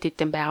хэд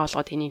хэдэн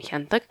байгууллагууд энийг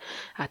хяндаг.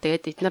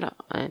 Тэгээд эдгээр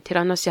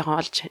Tyrannos-ийн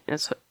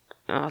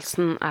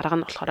олсон арга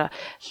нь болохоор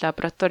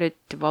laboratory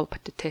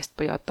developed test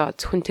буюу одоо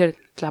зөвхөн тэр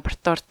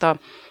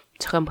лабораторидоо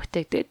зохион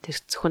бүтээгдээд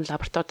зөвхөн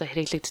лабораторид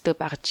хэрэглэгддэг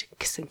багж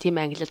гэсэн тийм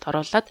ангилалд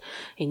оруулаад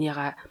энийг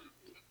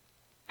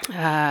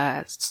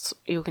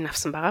юуг нь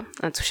авсан байгаа.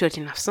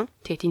 Зөвшөөрлийг авсан.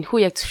 Тэгээд энэхүү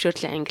яг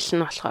зөвшөөрлийн ангил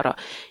нь болохоор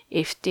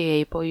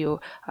FDA буюу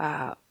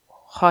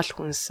хоол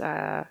хүнс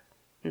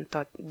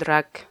одоо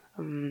drug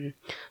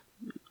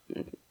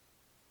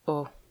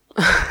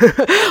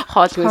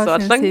хоол хүнс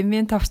болон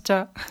эмийн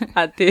товчоо.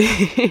 Тий.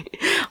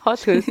 Хоол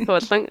хүнс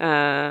болон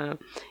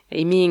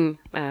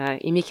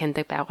эмийг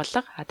хяндаг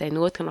байгууллага. Одоо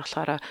нөгөөх нь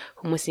болохоор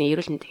хүмүүсийн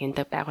эрүүл мэндийг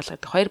хяндаг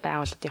байгууллага. Хоёр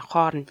байгууллагын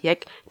хооронд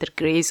яг тэр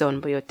грей зон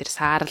буюу тэр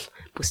саарл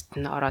бүст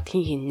нь ороод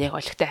хин нэг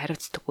олигтой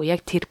хариуцдаггүй.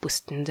 Яг тэр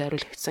бүстэн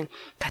зориулагдсан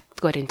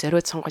категорийн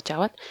зориуд сонгож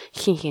аваад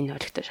хин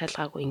олигтой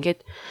шалгаагүй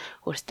ингээд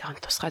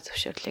өөрсдийнх нь тусгай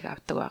зөвшөөрлийг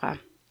авдаг байгаа.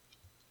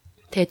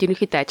 Тэгээд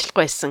ерөнхийдөө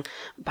ажиллахгүй байсан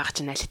баг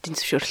чинь аль хэдийн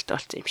зөвшөөрөлтөй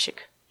болсон юм шиг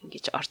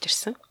ингэж орж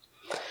ирсэн.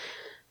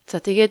 За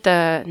тэгээд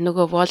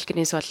нөгөө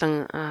Walgreens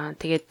болон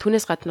тэгээд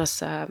түүнээс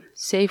гаднаас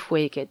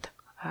Safeway гэдэг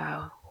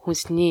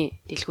хүнсний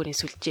дэлгүүрийн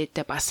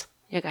сүлжээтэй бас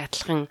яг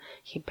адилхан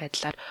хэм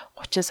байдлаар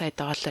 30 сая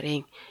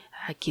долларын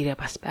гэрээ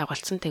бас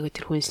байгуулсан. Тэгээд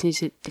тэр хүнсний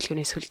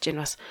дэлгүүрийн сүлжээ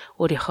нь бас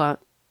өөрийнхөө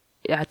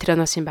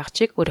Tyrannosin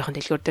багчийг өөрийнхөө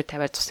дэлгүүр дээр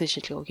тавиад цусны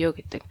шинжилгээ өгөө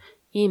гэдэг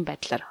ийм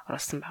байдлаар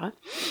оруулсан байгаа.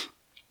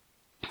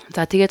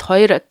 За тэгээд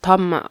хоёр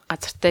том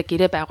газартай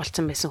гэрээ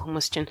байгуулсан байсан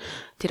хүмүүс чинь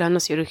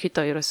Tyrannos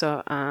ерөнхийдөө ерөөсөө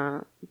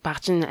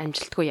багжин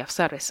амжилтгүй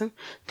явсаар байсан.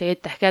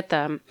 Тэгээд дахиад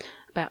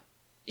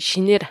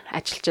шинээр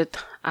ажилчид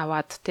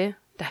аваад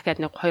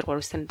дахиад нэг 2-3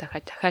 сарын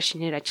дахиад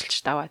шинээр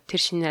ажилчид аваад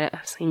тэр шинээр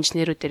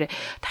инженерүүдээр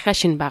дахиад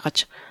шинэ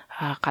багаж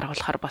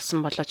гаргуулахар болсон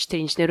болооч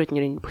тэр инженерүүд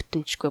нэрийн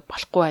бүтэнчгүй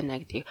болохгүй байна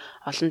гэдгийг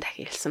олон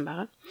дахин хэлсэн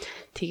байгаа.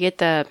 Тэгээд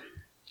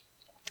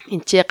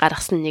энэ ч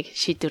гаргасан нэг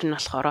шийдвэр нь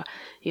болохоор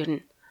ер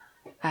нь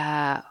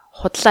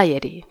худлаа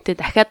яри.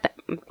 Тэгээ дахиад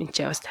энэ ч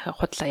бас дахиад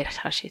худлаа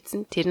ярихаар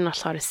шийдсэн. Тэр нь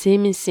болохоор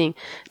Siemens-ийн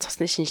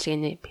цусны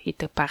шинжилгээний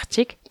хийдэг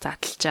багчийг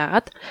задлж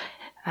агаад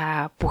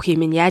бүх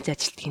юм нь яаж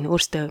ажилтгийг нь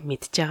өөртөө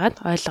мэдж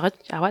агаад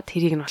ойлгож аваад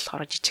тэрийг нь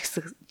болохоор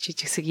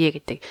жижигсэгье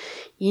гэдэг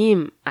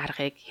ийм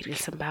аргыг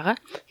хэрэгэлсэн байгаа.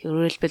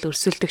 Өөрөөр хэлбэл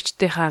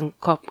өрсөлдөгчдийнхаа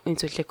энэ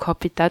зүйлийг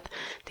копидад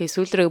тэгээ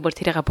сүүлрээ бүр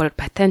тэрийг бүр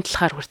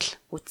патентлахаар хүртэл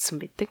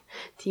үтсэн байдаг.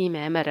 Тийм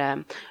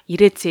амар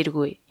ирээд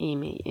зэргүй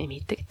ийм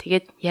хийдэг.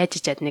 Тэгээд яаж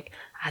ичээд нэг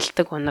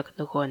алдаг унаг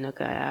нөгөө нэг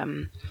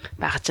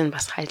багч нь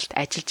бас ажиллаж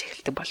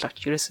эхэлдэг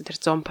боловч ерөөсөө тэр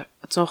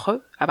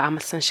 100%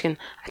 амлсан шиг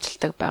нь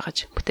ажилдаг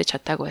байгаж бүтээж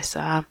чадаагүй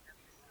байсан.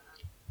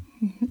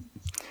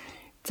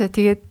 За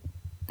тэгээд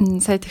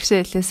сая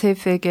тэгшээ хэлээ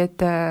Safeway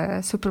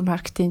гэдэг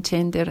супермаркетын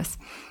чейн дээр бас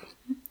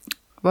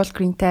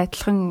Walgreens-тэй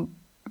адилхан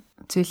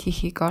зүйл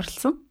хийхийг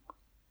оролцсон.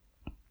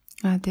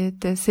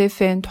 Тэгээд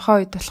Safeway-ийн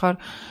тухайн үед болохоор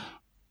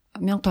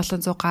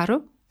 1700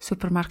 гаруй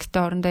супермаркеттэй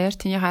орондоо яар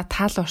тэнийхээ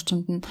таал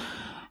орчинд нь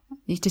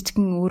нэг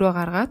жижигэн өрөө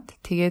гаргаад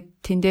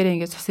тэгээд тэн дээр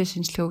ингээд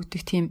цусын шинжилгээ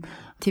өгдөг тийм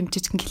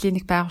жижигэн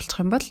клиник байгуулчих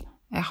юм бол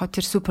яг хөө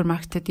тэр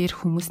супермаркетад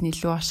ирэх хүмүүс нь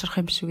илүү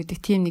ашрах юм шүү гэдэг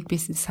тийм нэг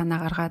бизнес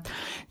санаа гаргаад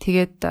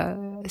тэгээд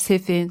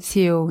Safeway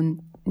CEO нь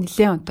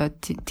нэлээд одоо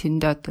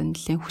тэнд одоо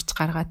нэлээд хүч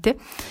гаргаад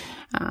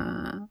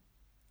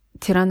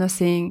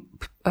Tyrannosin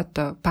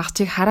одоо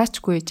багцыг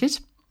хараачгүй ээжж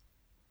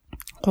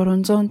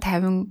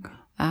 350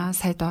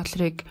 сая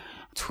долларыг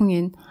зөвхөн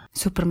энэ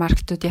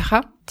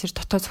супермаркетуудынхаа тэр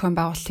дотоод зохион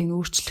байгуулалтын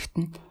өөрчлөлтөд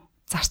нь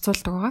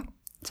зарцуулдаг байгаа.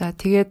 За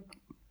тэгээд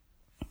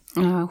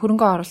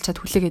хөрөнгө оруулчаад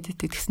хүлээгээд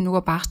идэв гэсэн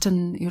нөгөө багч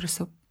нь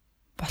ерөөсөө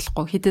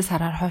болохгүй хэдэн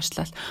сараар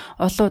хойшлол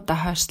олон удаа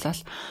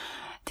хойшлол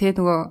тэгээд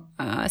нөгөө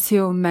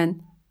CEO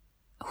маань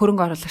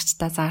хөрөнгө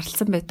оруулагчдаа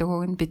зарлсан байдаг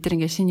үг нь бид нар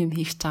ингээ шинэ юм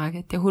хийх гэж байгаа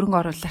гэдэг. Хөрөнгө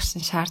оруулагч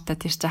нь шаардаа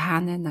тэр чинь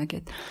хаана байна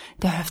гэд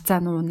тэг хувьцаа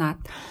нуунаад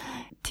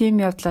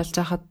тим явдал болж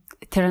хахад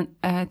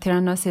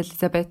Tyrannos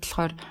Elizabeth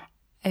болохоор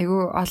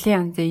айгүй олон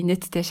янзын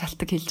инээдтэй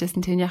шалтгаан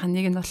хэлжсэн. Тэрнийх нь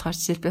нэг нь болохоор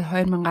жишээлбэл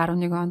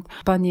 2011 онд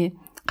Японы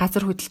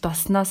газар хөдлөлт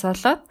болсноос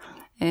болоод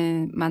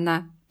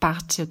манай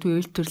багч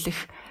үйлдвэрлэх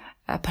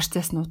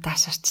процесснуудаа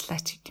шаарчлаа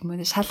ч гэдэг юм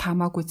уу. Шал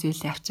хамаагүй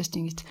зүйл явчихж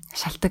ингэж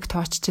шалтгаан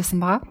тооччихсан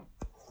байгаа.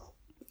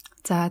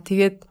 За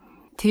тэгээд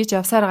тэгж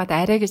явсаар гад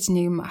арай гэж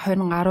нэг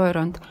 2012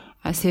 онд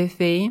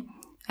Safeway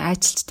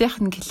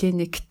ажилчдын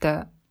клиникт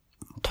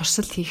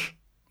туршилт хийх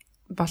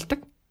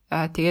болдог.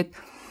 Тэгээд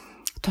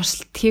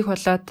туршилт хийх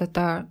болоод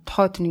одоо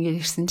тухайд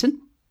нэгээр ирсэн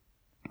чинь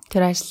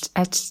тэр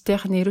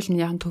ажилчдын эрүүл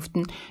мэндийн төвд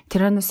нь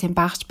Tyrannosin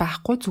багч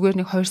байхгүй зүгээр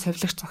нэг 2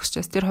 совилогч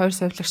зогсчихсон. Тэр 2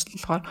 совилогч нь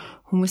болохоор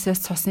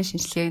хүмүүсээс цусны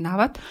шинжилгээг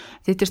аваад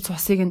тэгээд тэр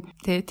цусыг нь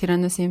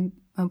Tyrannosin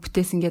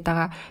бүтээсэн гэдэг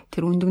байгаа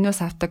тэр өндөгнөөс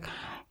авдаг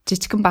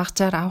жижигхэн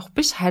багчаар авах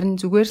биш харин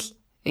зүгээр л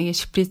ингээд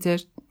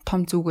шприцээр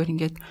том зүгээр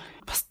ингээд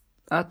бас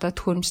одоо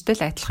төхөөрөмжтэй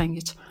л адилхан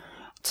ингэж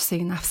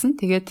цусыг нь авсан.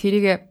 Тэгээд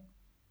тэрийг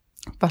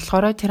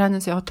болохоор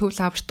Tyrannosin төв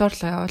лаборатори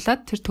руу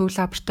явуулаад тэр төв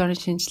лабораторийн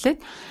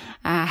шинжилээд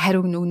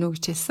хариуг нөгнө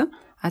гэж хэлсэн.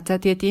 За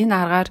тэгээд энэ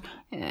аргаар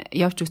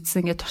явж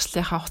үтсэн ингээд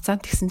туршлынхаа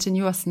хугацаанд тэгсэн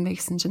чинь юу болсон бэ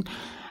гэсэн чинь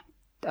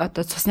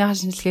одоо цусныхаа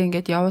шинжилгээ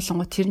ингээд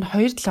явуулангууд тэр нь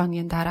 2-7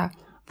 хоногийн дараа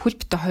бүл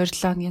бүтэ 2-7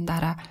 хоногийн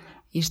дараа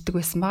ирдэг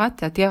байсан байгаа.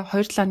 За тэгээ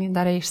 2-7 хоногийн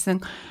дараа ирсэн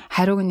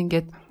хариуг нь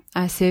ингээд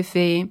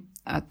Safeway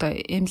одоо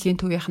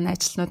эмнэлгийн төвийнх нь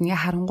ажилтнууд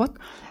ингээ харангууд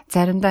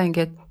заримдаа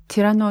ингээд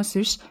Tyrannos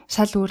биш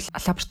шал өөр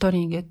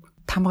лабораторийн ингээд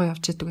тамга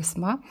явж идэг байсан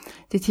байгаа.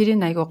 Тэгээ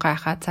тэрийг айгуу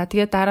гайхаа. За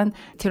тэгээ дараа нь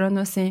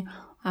Tyrannosin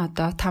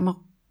одоо тамга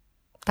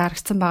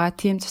дарагдсан байгаа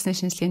тийм цусны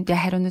шинжилгээний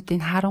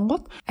хариунуудыг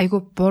харангууд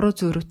айгуу буруу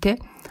зөрүүтэй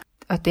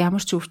одоо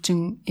ямар ч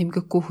өвчин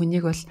эмгэггүй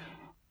хүнийг бол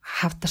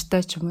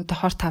хавдартай ч юм уу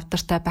хорт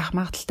хавдартай байх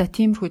магадaltaй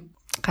тиймэрхүү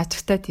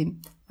гажигтай тийм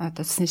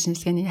одоо цусны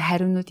шинжилгээний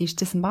хариунууд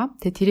иржсэн баг.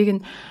 Тэгээ тэрийг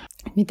нь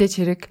мэдээж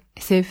хэрэг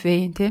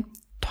Safeway тий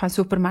тухайн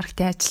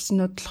супермаркетын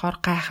ажилчнууд болохоор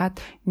гайхаад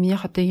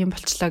минийх одоо ийм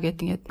болчлоо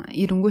гэд ингээд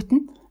эренгүүт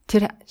нь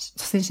тэр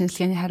цусны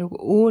шинжилгээний хариуг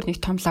өөр нэг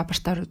том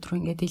лаборатори руу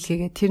ингээд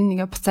илгээгээд тэр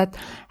нэгээ буцаад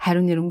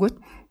хариу нэрэнгүүт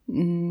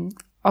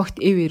огт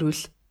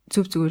ирвэл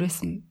зүв зүгээрээс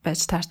байж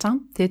таарч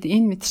байгаа. Тэгэд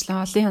энэ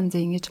мэтчлэн олон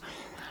янзын ингэж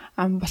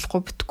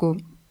болохгүй бүтггүй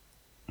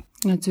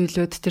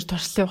зүйлүүд тэр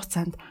туршлагын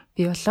хугацаанд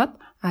бий болоод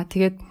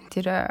тэгээд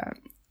тэр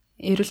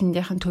эрүүл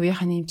мэндийн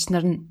төвийн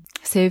эмчнэр нь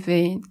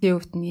Safeway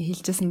CEO-т нь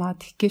хэлжсэн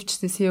маад гэвч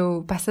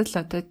CEO бас л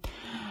одоо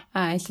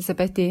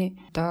Элизабетийн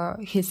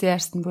одоо хийсэн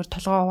ярьсан бүр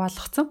толгоо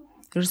хуваалгацсан.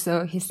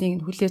 Ерөөсө хийснийг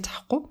нь хүлээж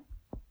авахгүй.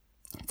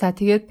 За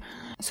тэгээд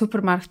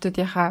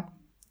супермаркетуудынхаа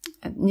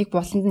нэг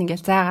болонд нь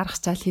ингээд зай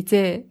гаргачаал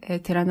хизээ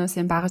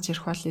Тираносын багаж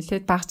ирэх бол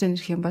лээ. Багаж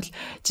ирэх юм бол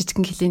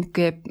жижигхэн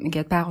клиникээ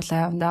ингээд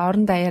байгуулаа явна.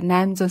 Орон даяар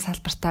 800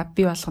 салбартаа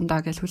бий болгондоо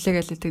гэж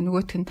хүлээгээл өгдөг.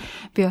 Нөгөөх нь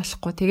бий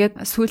болохгүй. Тэгээд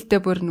сүүлдээ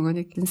бүр нөгөө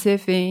нэг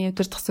Safeway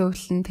өдөр тгсэн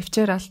хөлн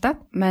төвчээр алдаад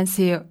Man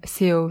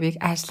CEO-ийг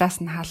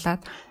ажлаас нь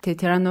халаад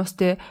тэгээд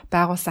Тираносттэй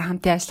байгуулсан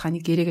хамтын ажиллагааны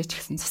гэрээгээ ч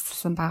гэсэн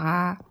цуцсан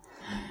байгаа.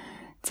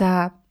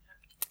 За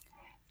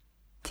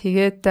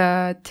тэгээд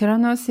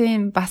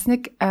Тираносын бас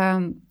нэг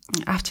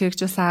авч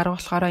хэрэгжүүлсэн арга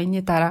болохоор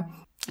энэний дараа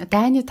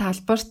дайны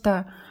талбарт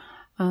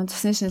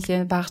цусны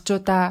шинжилгээний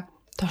багжуудаа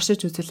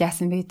туршиж үзүүл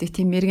яасан бэ гэдэг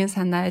тийм мэрэгэн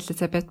санаа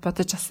Элизабет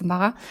бодож авсан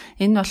байгаа.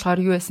 Энэ нь болохоор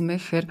юу байсан бэ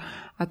гэхээр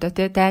одоо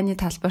тэ дайны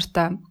талбарт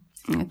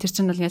тэр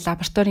чинь бол ингээд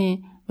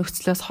лабораторийн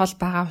нөхцлөөс хол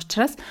байгаа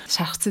учраас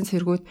шархсан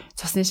цэргүүд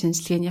цусны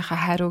шинжилгээнийхээ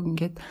хариуг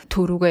ингээд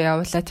төв рүүгээ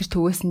явуулаад тэр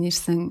төвөөс нь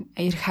ирсэн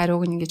эрх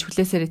хариуг нь ингээд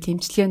хүлээсээрээ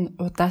тэмцлэгээ нь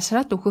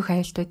удаашраад өгөх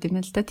аюултай юм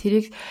л да.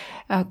 Тэрийг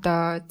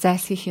одоо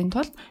зайлсхийхийн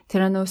тулд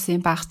Тираносын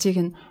багцыг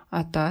нь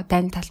одоо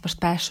дайны талбарт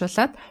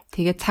байршуулад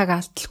тэгээд цаг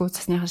алдалгүй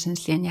цусныхаа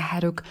шинжилгээний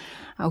хариуг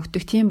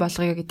өгдөг тийм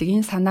болгоё гэдэг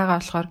энэ санаагаа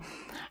болохоор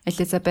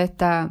Элизабет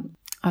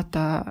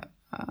одоо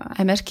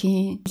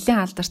Америкийн нэлийн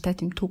алдартай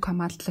тийм төв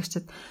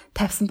командлагчид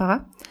тавьсан байгаа.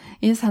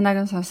 Энэ санааг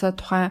нь сонсоод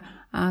тухайн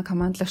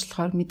командлагч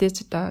болохоор мэдээж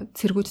одоо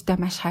цэргүүдтэй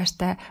маш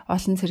хайртай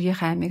олон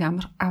цэргийнхээ аймыг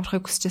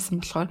аврахыг хүсэжсэн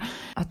болохоор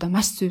одоо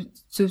маш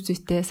зүв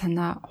зүйтэй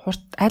санаа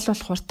аль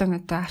болох хурдан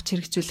одоо авч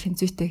хэрэгжүүлэхин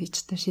зүйтэй гэж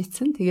одоо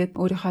шийдсэн. Тэгээд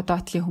өөрийнхөө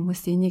доотлын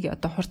хүмүүс энийг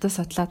одоо хурдан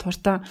судлаад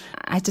хурдан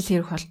ажил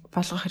хэрэг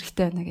болгох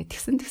хэрэгтэй байна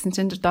гэдгсэн. Тэгсэн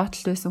чинь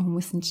доотлол байсан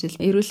хүмүүс нь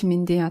жишээл эрүүл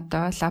мэндийн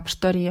одоо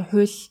лабораторийн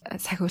хууль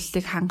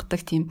сахиуллыг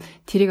хангадаг тийм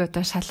тэрийг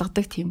одоо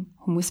шалгадаг тийм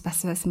хүмүүс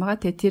бас байсан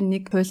байгаа. Тэгээ тэр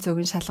нэг хууль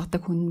зүйн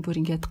шалгадаг хүн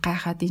бүр ингээд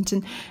гайхаад эн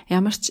чинь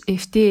ямар ч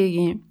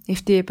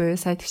FDA буюу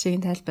сайд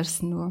гişгийн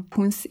тайлбарсан нөгөө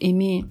хүнс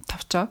эми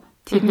товчоо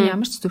тэрний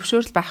ямар ч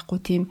зөвшөөрөл байхгүй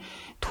тийм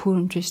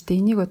төхөөрөмж биш.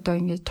 Энийг одоо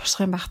ингээд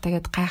турших юм байхтаа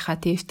гэд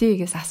гайхаад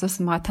FDA-гээс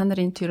асуусан байгаа. Та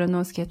нарын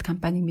Tyrannos гэдэг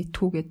компаниг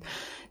мэдтгүү гэд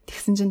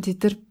тэгсэн чинь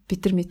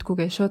бид нар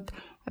мэдгүйгээ шууд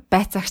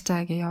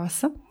байцаагчаа гэж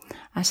явуулсан.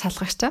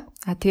 Шалгагчаа.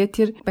 Тэгээд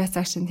тэр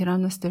байцаагч нь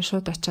Tyrannos дээр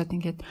шууд очиод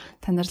ингээд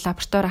та нар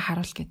лабораторио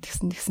харуул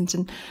гэдгсэн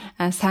чинь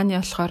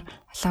сааны болохоор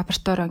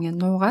лабораторио ингээд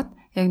нуугаад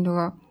яг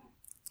нөгөө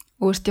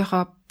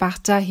өөртөөхөө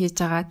багжаа хийж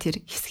байгаа тэр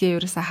хэсгээ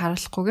ерөөсө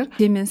харуулахгүйгээр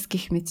Siemens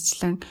гих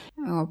мэтчлэн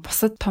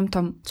бусад том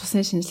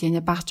цусны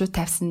шинжилгээний багжууд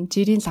тавьсан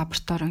жирийн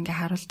лаборатори ингээ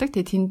харуулдаг.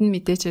 Тэгээд тэнд нь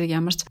мэдээж хэрэг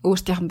ямар ч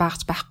өөртөөх нь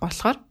багж байхгүй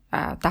болохоор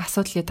одоо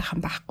асуудал гэдэг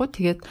юм байхгүй.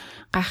 Тэгээд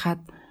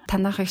гайхаад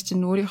танахыг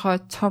чинь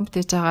өөрийнхөө цомт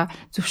ээж байгаа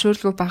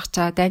зөвшөөрлгүй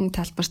багчаа дайны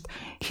талбарт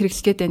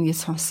хэрэглэх гээд байна гэж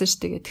сонссон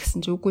шүү дээ гэдгсэн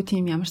чинь үгүй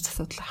тийм ямар ч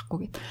асуудал байхгүй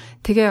гэд.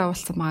 Тэгээ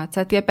явуулсан байгаа.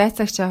 За тэгээ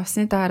байцаагч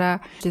авсны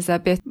дараа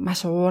Элизабет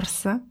маш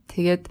уурсан.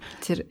 Тэгээд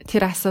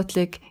тэр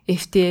асуудлыг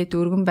FDA-д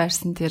өргөн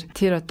байрсан тэр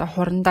одоо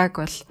хурандааг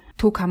бол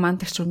төв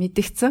командагч руу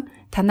мэдгдсэн.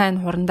 Танаа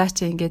энэ хурандаа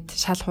чи ингээд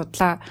шал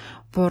худлаа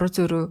буруу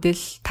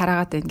зөрүүдэл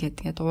тараагаад байна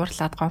гэдгээд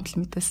уурлаад гомдол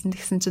мэдүүлсэн.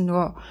 Тэгсэн чинь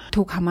нөгөө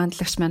төв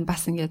командлагч маань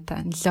бас ингээд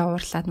нэлээ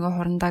уурлаад нөгөө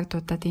хурандааг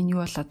дуудаад энэ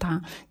юу болоод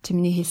байгаа чи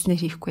миний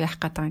хэлснээр хийхгүй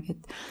яах гээд байгаа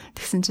гэд.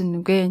 Тэгсэн чинь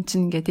нүгэ эн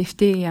чинь ингээд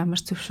FDA ямар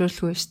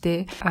зөвшөөрлгүй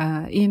штэ.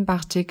 Ийм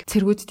багжийг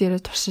цэргүүд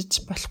дээрээ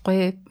туршиж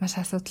болохгүй маш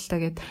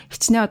асуудалтай гэд.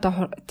 Хичнээн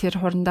одоо тэр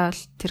хурандаа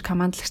тэр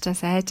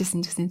командлагчаас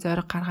айжсэн гэсэн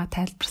зориг гаргаад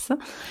тайлбарсан.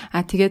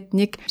 Тэгээд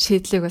нэг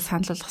шийдлийг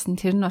санал болгосон.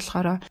 Тэр нь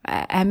болохоор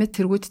амьд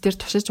цэргүүд дээр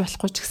туршиж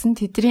болохгүй ч гэсэн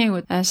тэдний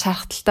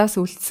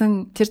шархталтаас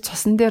үлдсэн тэр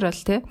цусан дээр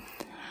бол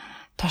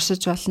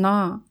туршиж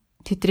болно.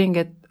 Тэдний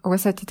ингээд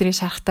угаасаа тэдний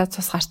шархтаа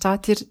цус гарч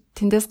байгаа.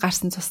 Тэндээс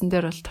гарсан цусан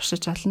дээр бол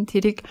туршиж болно.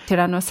 Тэрийг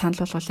Tyrannos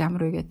санал болгол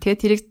ямар вэ гэх.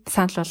 Тэгээд тэрийг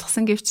санал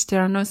болгосон гэвч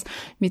Tyrannos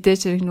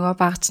мэдээж хэрэг нөгөө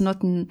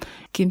багцнууд нь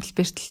гимтэл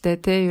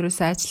бэртэлтэй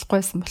ерөөсөө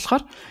ажиллахгүйсэн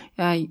болохоор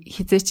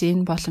хизээч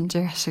энэ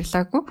боломжийг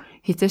ашиглаагүй.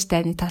 Хизээч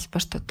дайны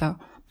талбарт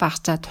одоо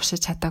багцаа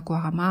туршиж чадаагүй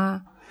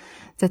байгаамаа.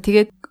 За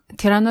тэгээд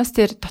Tyrannos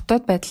дээр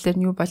дотоод байдал дээр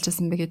нь юу болж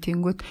байсан бэ гэх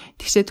тэнгүүд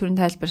тэгшээ түрэн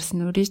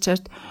тайлбарсан нь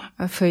Ричард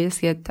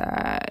Фойс гээд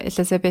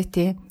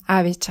Элизабетийн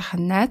аав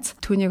ээжийнхэн найз.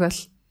 Түүнийг бол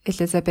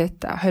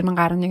Элизабет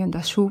 2011 онд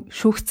бас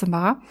шүүгдсэн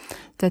байгаа.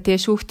 За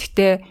тэгээд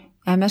шүүгдэхдээ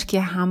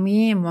Америкийн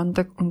хамгийн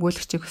мундаг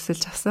өмгөөлөгчийг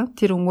өсөлж авсан.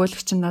 Тэр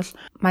өмгөөлөгч нь бол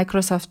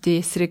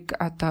Microsoft-ийн эсрэг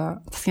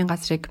одоо засгийн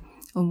газрыг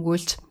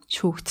өмгөөлж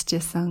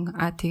шүүгдэжсэн.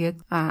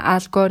 Тэгээд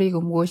Algor-ыг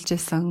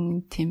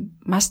өмгөөлжсэн тийм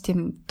маш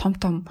тийм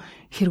том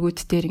хэрэгүүд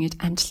дээр ингэж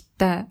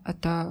амжилттай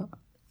одоо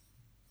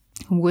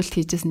өмгөөлт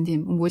хийжсэн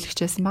тийм өмгөөлөгч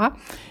байсан байгаа.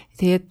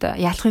 Тэгээд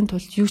яалахын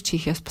тулд юу ч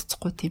хийхээс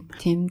буцахгүй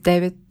тийм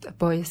David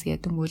Boyes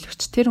гэдэг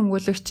өмгөөлөгч. Тэр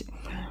өмгөөлөгч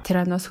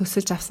Tyrannos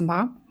хөсөлж авсан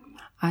байгаа.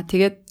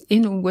 Тэгээд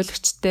энэ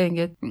өмгөөлөгчтэй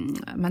ингээд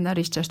манай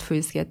Richard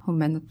Fuiz гэдэг хүн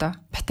маань одоо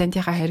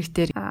патентийнхаа хэрэг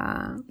дээр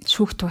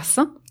шүүхт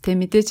болсон.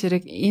 Тэгээд мэдээж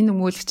хэрэг энэ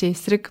өмгөөлөгчийн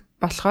эсрэг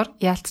болохоор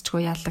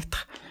яалтчгүй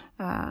ялагдах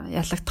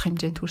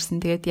хэмжээнд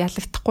хүрсэн. Тэгээд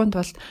ялагдахгүй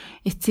тул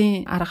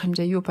эцсийн арга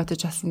хэмжээ юу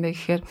бодож авсан бэ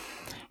гэхээр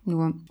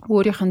нөгөө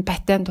өөрийнх нь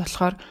патент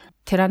болохоор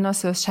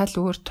Tyrannos-оос шал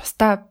өөр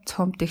тусдаа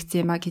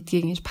цомтэгцсэн юм а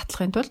гэдгийг ингэж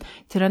батлахын тулд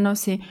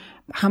Tyrannos-ийн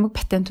хамаг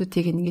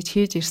патентуудыг ингэж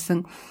хийж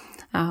ирсэн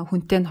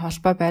хүнтэй нь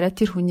холбоо бариад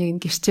тэр хүнийг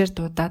нь гэрчээр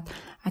дуудаад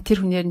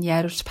тэр хүнээр нь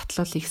яаруулж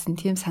батлуулъя гэсэн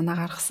тийм санаа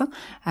гаргасан.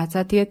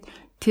 За тэгээд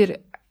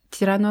тэр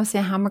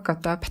Tyrannos-ийн хамаг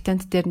одоо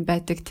патент дээр нь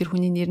байдаг тэр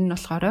хүний нэр нь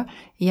болохоор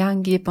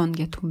Ian Gibbon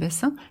гэдэг хүн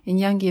байсан.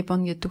 Энэ Ian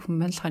Gibbon гэдэг хүн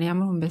болохоор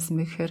ямар хүн байсан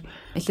бэ гэхээр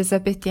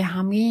Elizabeth-ийн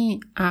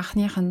хамгийн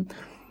анхных нь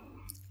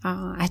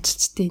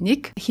ажилчдын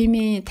нэг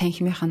химийн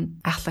танхимын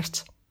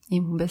ахлагч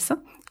ийм хүн байсан.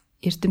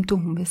 Эрдэмтэн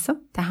хүн байсан.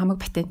 Тэгээ хамаг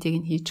патентыг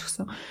нь хийж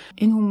өгсөн.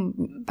 Энэ хүн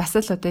бас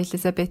л одоо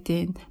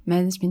Elizabeth-ийн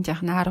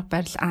менежментийн арга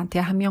барил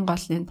тэгээ хамгийн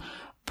гол нь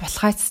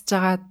булхайцж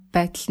байгаа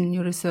байдал нь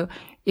ерөөсөө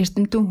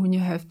эрдэмтэн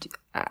хүний хувьд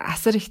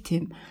асар их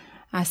тийм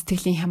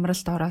сэтгэлийн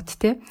хямралд ороод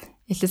те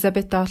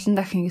Elizabeth олон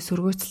дахин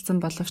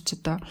сөргөөцөлсөн боловч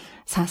одоо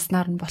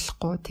санснаар нь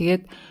болохгүй.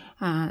 Тэгээд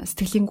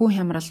сэтгэлийн гүн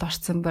хямралд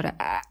орсон бүр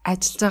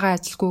ажиллаж байгаа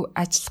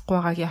ажиллахгүй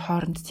байгаагийн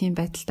хооронд тийм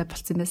байдалтай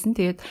болсон байсан.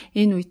 Тэгээд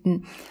энэ үед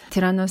нь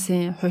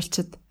Tyrannos-ийн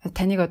хуульчид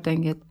таныг одоо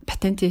ингээд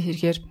патентын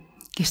хэрэгээр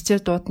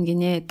гэрчээр дуудана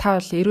гинэ. Та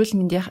бол эрүүл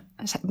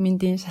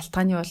мэндийн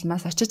шалтгааны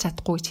улмаас очиж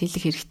чадахгүй гэж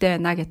хэлэх хэрэгтэй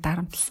байна гэдээ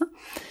дарамтлсан.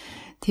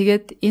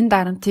 Тэгээд энэ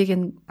дарамтыг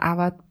нь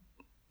аваад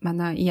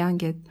манай Ian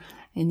гэд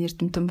энэ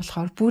эрдэмтэн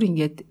болохоор бүр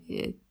ингээд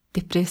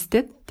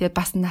депресстэй. Тэгээд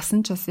бас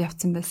насан ч бас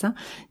явцсан байсан.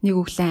 Нэг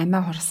өглөө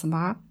амиа хорсон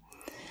байгаа.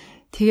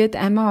 Тэгээд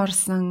амиа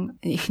орсон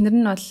эхнэр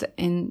нь бол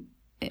энэ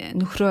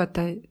нөхрөө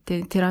одоо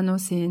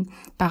Tyrannos-ийн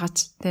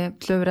багаж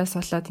плуураас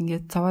болоод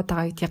ингээд зовоод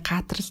байгаа гэдгийг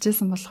гадарлаж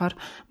байсан болохоор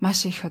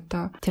маш их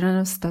одоо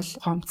Tyrannos-д бол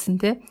гомдсон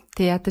те.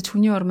 Тэгээд ядаж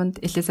хүний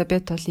урманд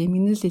Elizabeth бол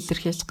эмгэнэл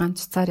илэрхийлж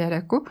ганц цаар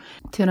яриаггүй.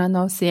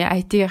 Tyrannos-ийн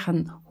IT-ийнх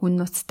нь хүн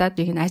нуцтаад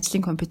яг нь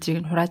ажлын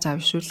компьютерийг нь хурааж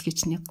авшуул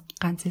гэж нэг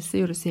ганц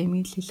хэлсэн. Ерөөсөө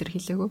эмгэнэл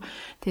илэрхийлээгүй.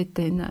 Тэгээд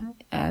энэ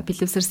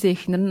бэлэвсэрсэн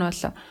эхнэр нь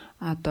бол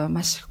одоо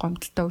маш их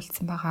гомдолтой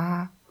үлдсэн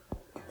байгаа.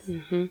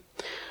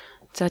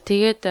 За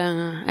тэгээд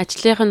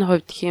ажлынх нь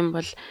хувьд гэх юм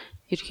бол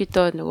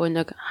ерөөхдөө нөгөө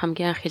нэг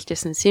хамгийн анх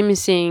хэлжсэн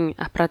Siemens-ийн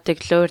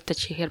аппаратыг лоурдаж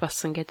хийхээр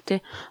болсон гэдэг тий.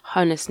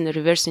 Хойноос нь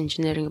reverse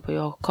engineering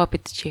буюу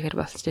copy-д хийхээр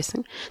болж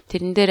байсан.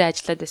 Тэрэн дээр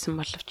ажиллаад байсан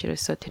боловч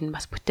ерөөсөө тэр нь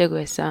бас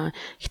бүтээгүй байсан.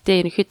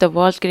 Гэтэ ерөөхдөө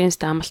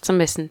Walgreens-д амлцсан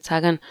байсан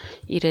цаг нь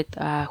ирээд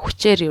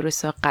хүчээр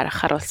ерөөсөө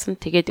гаргахаар болсон.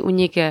 Тэгээд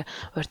үнийг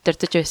урддаж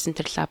байсан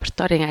тэр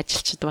лабораторийн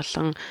ажилчид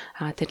болон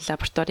тэр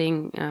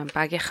лабораторийн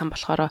багийнхан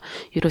болохоор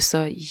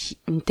ерөөсөө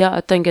энтэй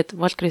одоо ингээд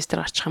Walgreens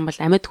дээр очих юм бол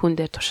амьд хүн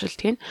дээр туршилт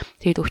гин.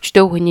 Тэгээд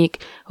өвчтөө хүнийг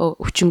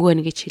өвчнгүй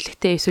байна гэж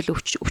хэлэхдээ эсвэл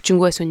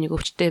өвчнгүйс үнийг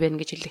өвчтэй байна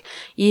гэж хэлэх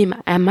ийм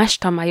маш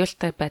том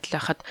аюултай байдал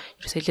байхад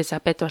ерөөсөө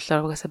Elizabeth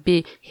болоор угаасаа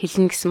би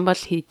хэлнэ гэсэн бол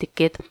хийдэг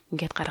гэд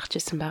ингээд гаргаж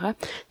ирсэн байгаа.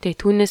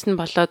 Тэгээ түүнээс нь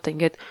болоод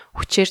ингээд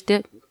хүчээртэй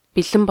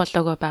бэлэн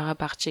болоогоо байгаа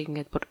багчийг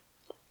ингээд бүр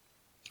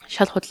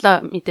шал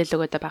худлаа мэдээлэл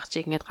өгöd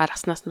багчийг ингээд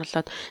гаргаснаас нь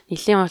болоод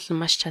нэлийн олон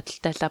маш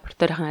чадaltaй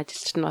лабораторийн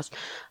ажилчид нь бас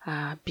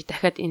би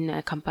дахиад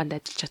энэ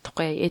компанид ажиллаж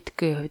чадахгүй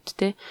эдикийн хувьд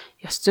те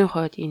ёс зүйн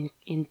хувьд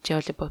энэ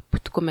жол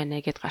бүтэхгүй байна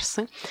гэд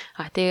гарсан.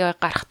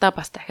 Тэгээ гарахтаа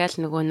бас дахиад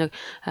нөгөө нэг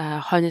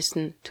хойноос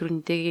нь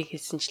төрөндөгийг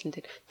хэлсэнчлэн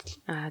тэр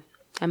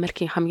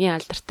Америкийн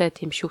хамгийн алдартай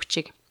тийм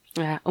шүүгчийг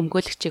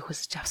өмгөөлөгчийг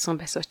хүсэж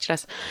авсан байсан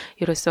учраас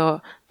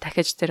ерөөсөө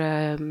дахиж тэр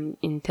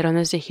энэ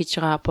Tyrannos-ийн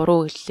хийж байгаа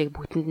буруу үйлдэлийг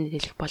бүгдэнд нь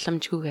хэлэх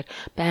боломжгүйгээр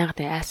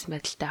байнга айсан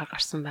байдалтай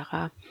гарсан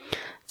байгаа.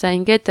 За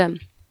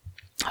ингээд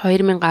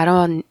 2013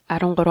 он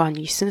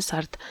 9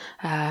 сард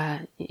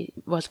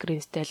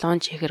Walgreens-тэй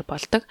лонч хийгэр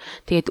болдог.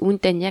 Тэгээд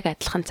үүнтэй яг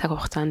адилхан цаг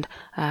хугацаанд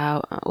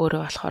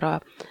өөрөө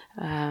болохоор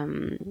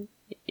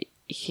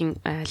ихэн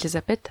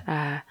Elizabeth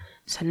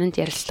сонинд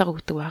ярилцлага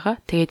өгдөг байгаа.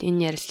 Тэгээд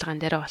энэ ярилцлаган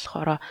дээр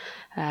болохоор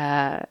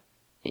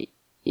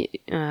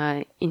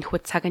энэ хүү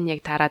цаг нь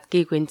яг тараад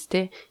гиг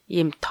вэнтэй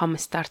ийм том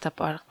стартап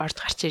орж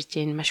гарч ирж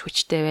байна, маш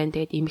хүчтэй байна.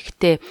 Тэгээд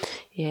эмэгтэй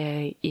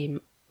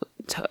ийм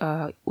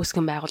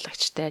үүсгэн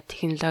байгуулагчтай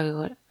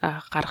технологи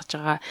гаргаж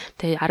байгаа.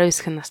 Тэгээ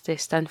 19 настай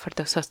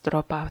Stanford-оос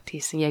drop out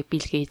хийсэн яг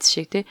Bill Gates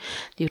шиг тий.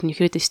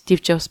 Ерөнхийдөө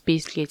Steve Jobs,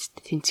 Bill Gates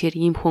тэнцээр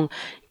ийм хүн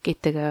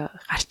гэдэг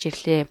гарч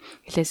ирлээ.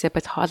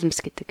 Elizabeth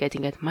Holmes гэдэг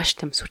ингээд маш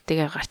том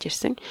сүртэйгээр гарч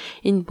ирсэн.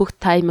 Энэ бүх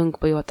тайминг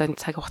буюу одоо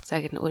цаг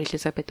хугацааг нь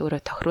Elizabeth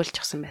өөрөө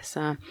тохируулчихсан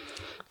байсан.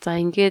 За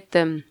ингээд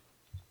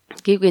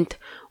гигвент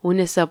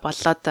үнээсээ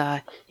болоод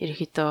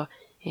ерөнхийдөө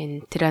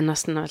энэ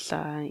Tyrannos нь бол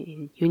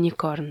энэ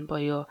unicorn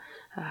буюу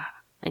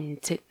энэ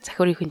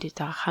захирын хөндөд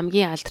байгаа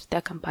хамгийн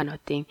алдартай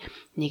компаниудын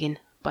нэг нь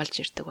болж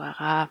ирдэг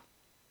байгаа.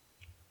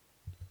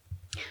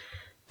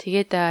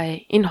 Тэгээд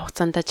энэ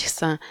хугацаанд ч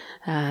гэсэн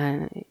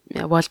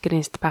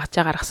Walgreens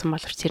багажаа гаргасан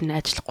боловч тэр нь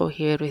ажиллахгүй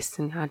хэвээр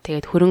байсан.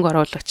 Тэгээд хөрөнгө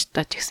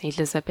оруулагчтай ч гэсэн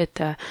Элизабет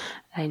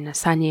энэ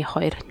Сани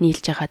хоёр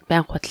нийлж ягаад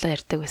байн худлаа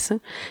ярьдаг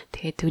байсан.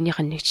 Тэгээд түүнийх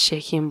нь нэг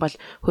жишээ хэм бол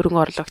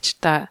хөрөнгө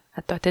оруулагчтай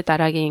одоо тэ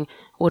дараагийн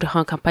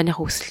өөрийнхөө компанийн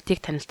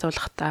өсөлтийг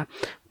танилцуулахдаа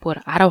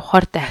бүр 10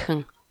 20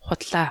 дахин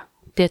худлаа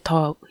тэ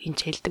тоо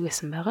хинчээлдэг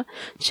байсан байгаа.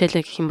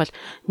 Жишээлбэл гэх юм бол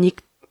 1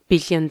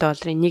 billion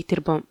долларын 1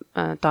 тэрбум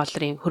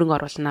долларын хөрөнгө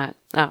оруулнаа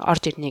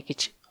орж ирнэ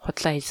гэж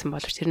худлаа хэлсэн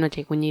боловч тэрнүүд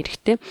яг үний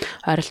эрэхтэй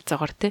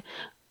ойролцоогоор те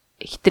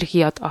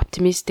хитрхи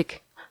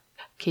оптимистик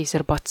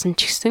кейсэр ботсон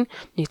ч гэсэн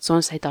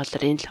 100 сая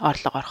долларын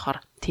орлого орохоор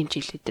тийм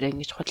чиглэлээр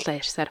ингэж худлаа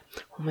ярьсаар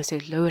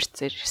хүмүүсийг ловерц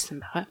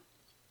ирсэн байгаа.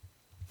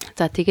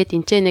 За тэгээд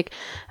энэ нэг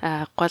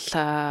гол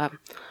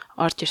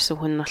орж ирсэн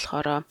хүн нь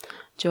болохоор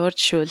Жорж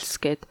Шульц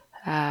гээд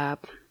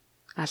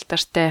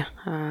алдартай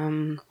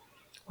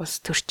улс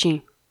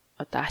төрчийн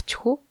одоо ач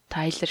хүү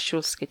Тайлер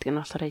Шульц гэдэг нь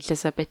болохоор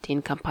Элизабетийн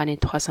компани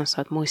тухай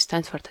сонсоод мөн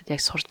Стэнфордод яг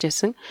сурч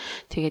байсан.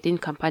 Тэгээд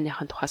энэ компанийн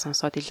тухай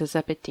сонсоод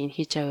Элизабетийн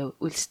хийж байгаа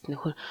үйлсэд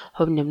нөхөр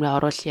хувь нэмрээ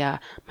оруулъя,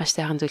 маш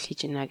сайхан зүйл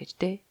хийж байна гэж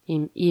те.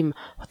 Ийм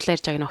худлаа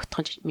ярьж байгааг нь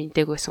огтхон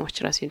мэдээгүй байсан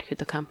учраас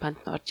ерөнхийдөө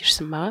компанид нь орж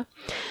ирсэн байгаа.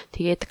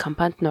 Тэгээд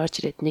компанид нь орж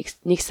ирээд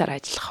нэг сар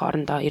ажиллах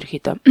хоорондоо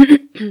ерөнхийдөө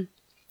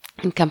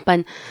энэ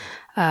компани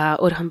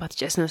өөрийнх нь бодож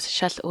яснаас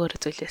шал өөр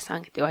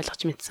зүйлээсэн гэдгийг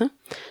ойлгож мэдсэн.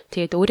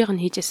 Тэгээд өөрийнх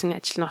нь хийжсэн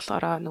ажил нь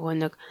болохоор нөгөө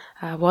нэг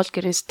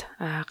Walgreens-т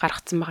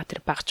гаргацсан байгаа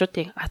тэр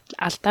багчуудын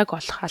алдааг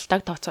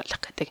тооцоолох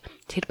гэдэг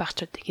тэр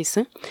багчуудыг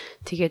хийсэн.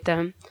 Тэгээд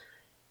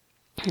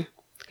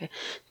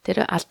тэр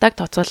алдааг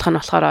тооцоолох нь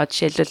болохоор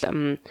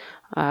жишээлбэл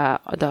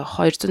одоо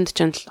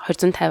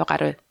 250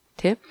 гаруй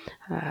тий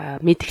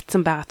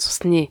мэдгдсэн байгаа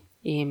цусны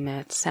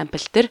ийм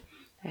сампл төр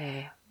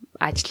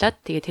ажиллаад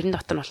тэгээд тэрэн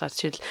дотор нь болохоор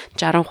жишээл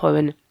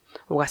 60% нь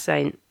угаасаа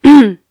энэ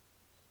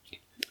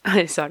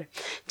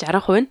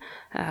 60% нь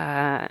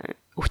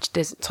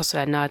өвчтэй цус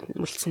байна,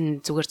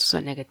 үлдсэн зүгээр цус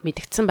байна гэд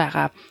мэдгдсэн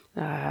байгаа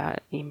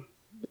ийм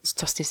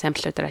цусны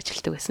самплуудаар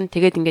ажилладаг байсан.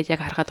 Тэгээд ингээд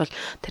яг харахад бол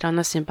тэр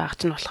оносын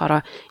багч нь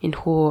болохоор энэ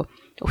хүү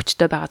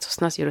өвчтэй байгаа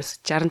цуснаас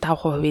ерөөс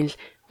 65% л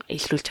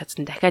илрүүлж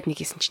чадсан. Дахиад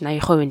нэг хийсэн чинь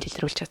 80%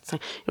 илрүүлж чадсан.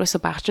 Ерөөсө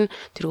багч нь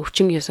тэр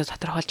өвчин юусоо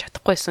тодорхойлж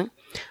чадахгүйсэн.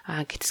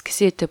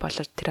 Гэсэд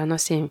болоод тэр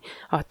оносын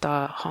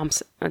одоо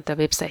Homes одоо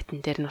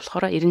вебсайтн дээр нь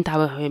болохоор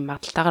 95%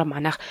 магадaltaгаар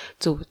манайх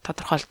зөв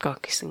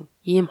тодорхойлгоо гэсэн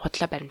ийм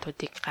худлаа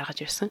баримтуудыг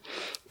гаргаж ирсэн.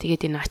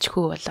 Тэгээд энэ ач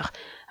хүү болох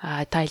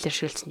Тайлер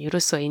Шульц нь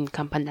ерөөсөө энэ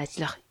компанид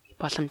ажиллах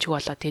боломжгүй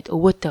болоод тэгээд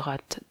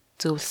өвөөтэйгээ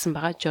зөвлөсөн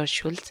байгаа Жорж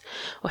Шульц.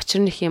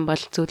 Учир нь их юм бол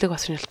зөвлөг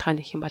болсон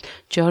шалтгаан их юм бол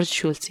Жорж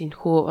Шульц энэ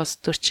хүү улс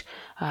төрч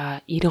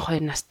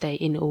 92 настай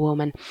энэ өвөө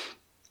маань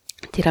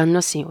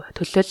Тираносын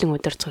төлөөллийн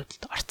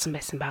удирдлагад орцсон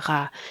байсан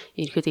байгаа.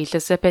 Ерөнхийдөө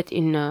Элизабет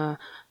энэ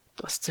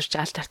улс төрч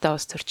алдартай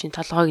улс төрчийн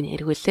толгойг нь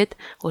эргүүлээд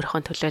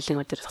өөрийнхөө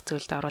төлөөллийн удирдах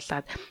зүйлд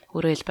оруулаад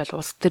өөрөөр хэлбэл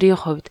улс төрийн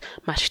хувьд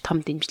маш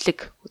том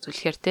дэмжлэг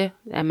үзүүлэхээр те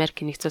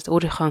Америк нэгдсэн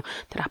өөрийнхөө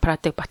тэр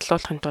аппаратыг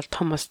батлуулахын тулд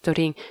том улс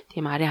төрийн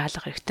тийм арын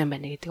хаалга хэрэгтэй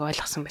байна гэдгийг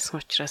ойлгосон байсан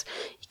учраас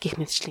гих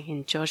мэтчлэн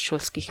энэ Жорж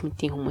Шульц гих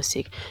мэтийн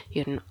хүмүүсийг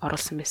ер нь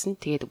оруулсан байсан.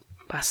 Тэгээд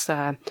бас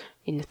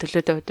энэ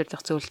төлөөдөө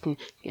удирдах зөвлөлд нь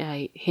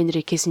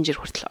Хенри Киссинжер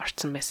хүртэл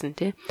орцсон байсан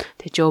тий.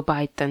 Тэгээ Жо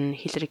Байден,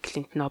 Хиллари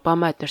Клинтон,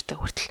 Обама эднэртэй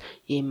хүртэл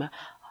ийм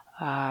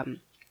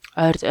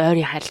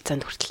ойрын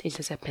харилцаанд хүртэл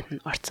Элизабет нь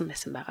орцсон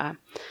байсан байгаа.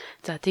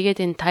 За тэгээд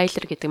энэ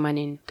Тайлер гэдэг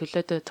маань энэ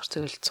төлөөдөө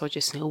зорцоолт сууж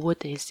исэн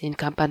өвөөдөө хэлсэн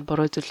энэ компани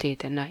буруу зүйл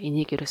хийгээд байна.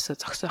 Энийг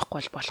ерөөсөө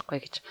зогсоохгүй болохгүй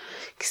гэж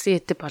гисэн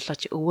хэдэ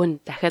болооч өвөө нь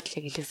дахиад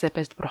л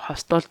Элизабет руу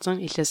хостуулсан.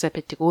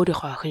 Элизабетийг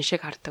өөрийнхөө охин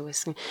шиг хардаг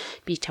байсан.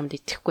 Би чамд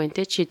итгэхгүй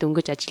нэ чи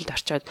дөнгөж ажилд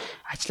орчоод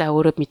ажлаа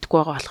өөрөө мэдгүй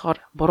байгаа болохоор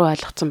буруу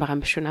ойлгоцсон байгаа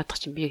юм биш үү? Наадах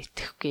чинь би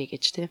итгэхгүй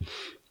гэж тий.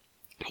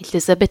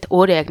 Элизабет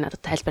өөрөө яг надад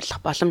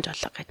тайлбарлах боломж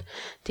олго гэд.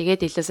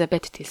 Тэгээд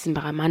Элизабет хэлсэн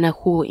байгаа манай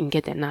хүү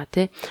ингэж байна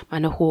тий.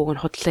 Манай хүү уг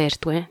нь худлаа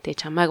ярьдгүй.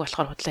 Тэгээд чамайг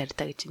болохоор худлаа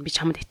ярьдаа гэж би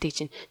чамд итгэж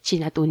чинь чи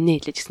над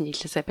үннээ хэлж гэсэн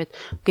Элизабет.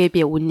 Үгүй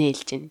би үннээ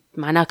хэлж чинь.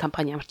 Манай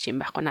компани ямар ч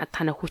юм байхгүй. Над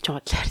танаа хүү чинь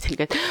худлаа ярьд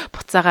ингээд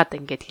буцаагаад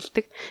ингээд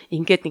хэлдэг.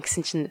 Ингээд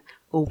нэгсэн чинь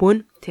өвөө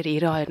нь тэр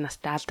 92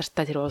 настай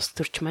алдартай тэр улс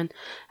төрч маань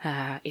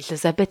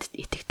Элизабетэд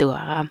итгэдэг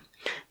байгаа.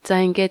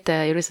 За ингээд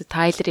ерөөсө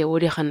Тайлерийн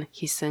өөрийнх нь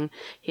хийсэн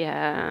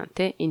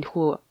тий энэ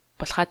хүү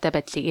булхаатай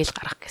байдлыг ил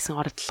гаргах гэсэн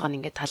оролдлого нь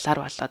ингээд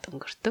талаар болоод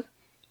өнгөрдөг.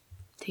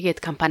 Тэгээд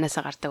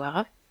компаниасаа гардаг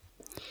байгаа.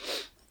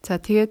 За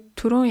тэгээд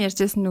түрүүн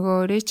ярьжсэн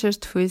нөгөө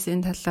Ричард Фуйс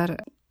энэ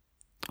талаар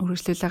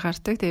үргэлжлүүлээ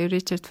гардаг. Тэгээд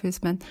Ричард Фуйс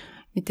маань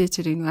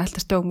мэдээж хэрэг нэг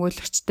алдартай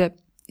өмгөөлөгчтэй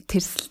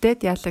тэрсэлтэд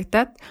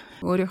ялагдаад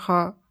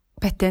өөрийнхөө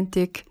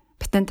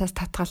патентаас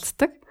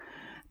татгалздаг,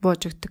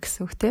 бууж өгдөг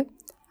гэсэн үг тийм.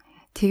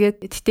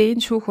 Тэгээд гэтээ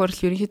энэ шүүх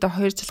хурал ерөнхийдөө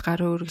 2 жил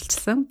гаруй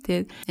үргэлжилсэн.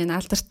 Тэгээд энэ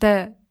алдартай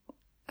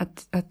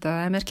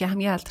одоо Америкийн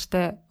хамгийн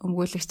алдартай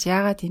өмгөөлөгч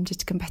яагаад энэ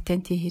жижигхэн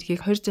патентын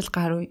хэргийг 2 жил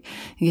гаруй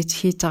ингэж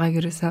хийж байгааг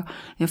ерөөсөө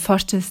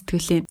Fortune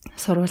сэтгүүлийн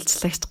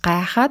сурвалжлагч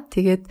гайхаад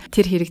тэгээд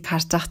тэр хэрэгт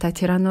харж байхдаа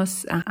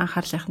Тиранос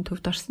анхаарлынхын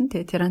төвд орсон.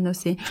 Тэгээд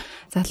Тираносын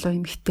залуу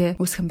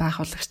эмэгтэй үүсгэн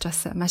байгуулагч бас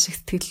маш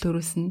их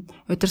сэтгэл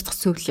төрүүлсэн. Удирдах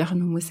зөвлөлийнх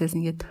нь хүмүүсээс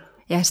ингэж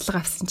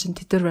яачлага авсан чинь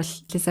тэд нар бол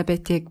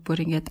Элизабетийг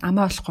бүр ингэж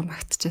амаа болохгүй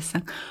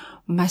магтчихсан.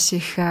 маш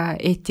их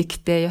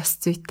этиктэй, ёс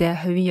зүйтэй,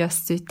 хувийн ёс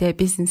зүйтэй,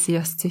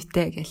 бизнесийн ёс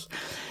зүйтэй гэл.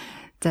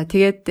 За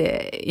тэгээд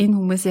энэ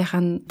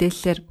хүмүүсийн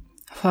дээлээр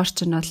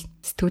Fortune бол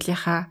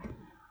сэтгүүлийнхаа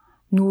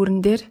нүүрэн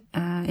дээр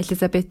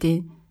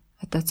Элизабетийн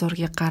одоо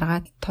зургийг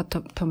гаргаад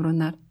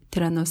томруунаар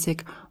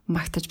Тираносыг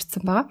магтаж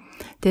бичсэн байгаа.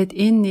 Тэгэд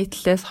энэ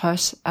нийтлэлээс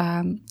хойш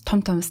том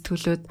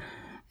сэтгүүлүүд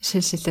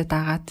шилжүүлээд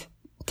дагаад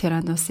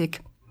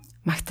Тираносыг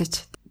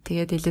магтаж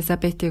тэгээд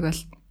Элизабетийг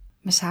бол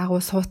маш агуу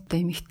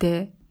суутай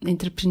эмэгтэй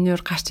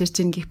энтерпренeur гарч ирж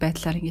байгаа гэх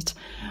байдлаар ингэж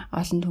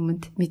олон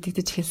түмэнд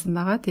мэдэгдэж эхэлсэн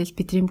байгаа. Тэгэл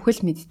бидний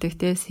бүхэл мэддэг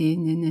те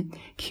CNN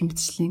гэх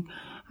мэтчлийн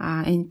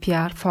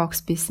NPR,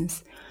 Fox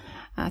Business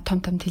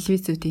том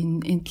телевизүүд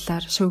энэ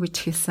талаар шоу гэж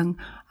хэлсэн.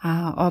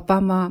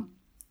 Обама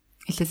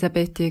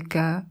Элизабетийг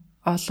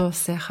олон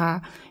улсынхаа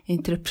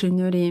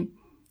энтерпренеурийн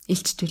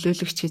элч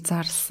төлөөлөгч гэж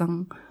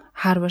зарласан.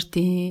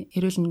 Харвардын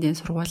эрүүл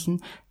мэндийн сургууль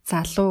нь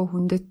залуу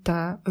хүндэт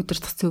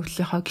удирдах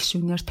зөвлөлийнхөө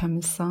гишүүнээр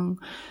томилсон.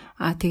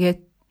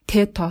 Тэгээд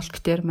TED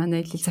Talk дээр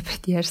манай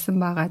Элизабет ярьсан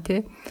байгаа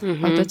тий.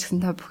 Одоо ч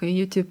гэсэн та бүхэн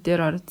YouTube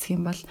дээр орцох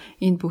юм бол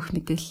энэ бүх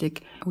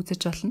мэдээллийг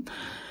үзэж болно.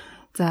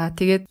 За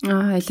тэгээд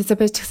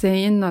Элизабет ч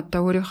гэсэн энэ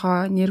одоо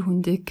өөрийнхөө нэр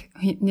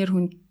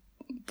хүндэд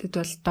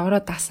бол доороо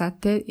дасаа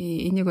тий.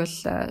 Энийг бол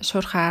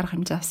шуурхай арга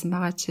хэмжээ авсан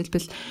байгаа.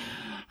 Жишээлбэл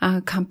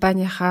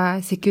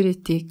компанийнхаа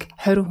security-г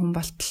 20 хүн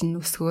болтол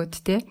нь өсгөөд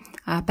тий.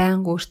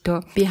 Байнга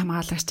өөртөө бие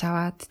хамгаалагч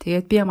аваад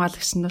тэгээд бие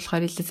хамгаалагч нь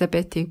болохоор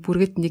Элизабетийг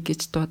бүргэд 1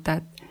 гэж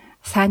дуудаад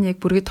Санийг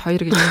бүргэд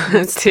 2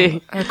 гэж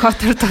тий.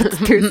 Котор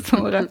татдаг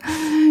гэсэн байгаа.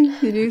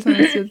 Тэрийг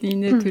сонсоод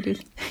инээ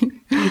төрөл.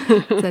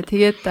 За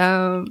тэгээд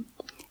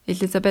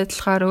Элизабет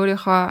болохоор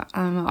өөрийнхөө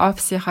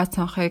офисынхаа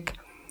цонхыг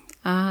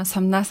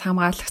сумнаас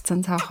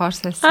хамгаалагдсан цавхаар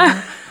сольсон.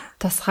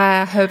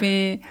 Тусгай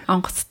хувийн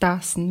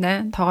онгоцтой болсон,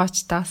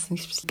 тоогоочтой болсон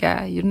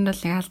гэвчлээ. Ер нь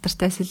бол нэг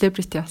алдартай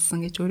селебрити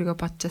болсон гэж өөрийгөө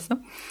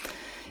бодчихсон.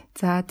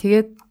 За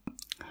тэгээд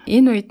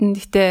энэ үед нь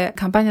гэхдээ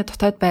компани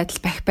дотоод байдал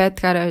бах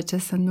байдгаараа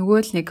байжсэн нөгөө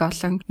л нэг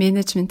олон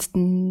менежментэд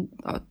нь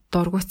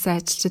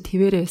дургуутсан ажилчид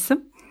хэвээрээ байсан.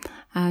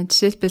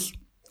 Жишээлбэл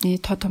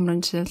тод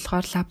томрон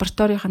жишээлбэл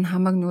лабораторийнх нь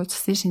хамаг нөгөө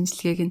цэсийн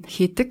шинжилгээг нь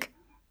хийдэг.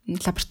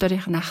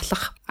 Лабораторийнх нь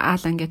ахлах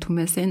Аалан гэдэг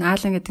хүмүүс. Энэ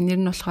Аалан гэдэг нэр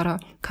нь болохоор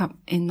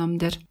энэ ном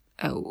дээр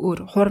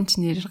өөр хуурамч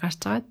нэрээр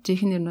гарч байгаа.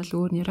 Жинхэнэ нэр нь бол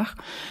өөр нэр ах.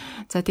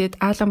 За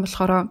тэгээд Аалан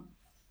болохоор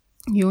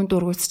юунд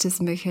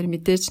дургуутчихсан бэ гэхээр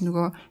мэдээж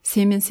нөгөө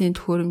Siemens-ийн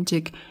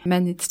төхөөрөмжийг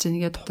манайд чинь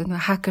ингээд нөгөө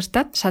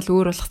хакертаад шал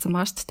өөр болгоцсон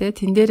байгаа шүү дээ.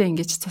 Тэн дээрээ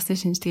ингэж цусны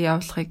шинжилгээ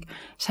явуулахыг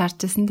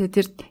шаардчихсан. Тэгээд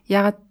тэр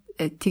ягаад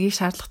тгийг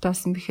шаардлагатай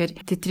болсон бэхээр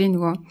тэдний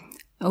нөгөө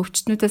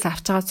өвчтнүүдээс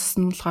авч байгаа цус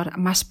нь болохоор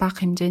маш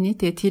бага хэмжээний.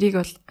 Тэгээд тэрийг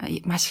бол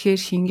маш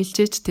ихээр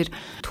шингэлжээж тэр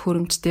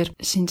төхөөрөмж дээр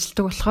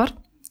шинжилдэг болохоор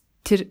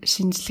тэр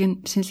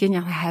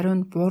шинжилгээний хариу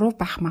нь буруу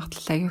бах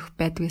магадлал агих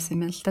байдаг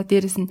гэсэн юм л да.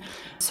 Дээрэс нь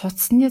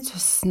судасны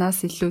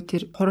цуснаас илүү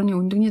тэр хурууны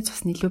өндөгний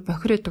цус нь илүү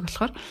бохир байдаг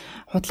болохоор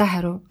худлаа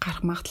хариу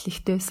гарах магадлал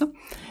ихтэй байсан.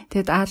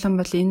 Тэгэд Аалан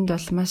бол энд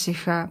бол маш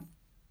их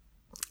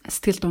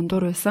сэтгэл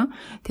дундуур байсан.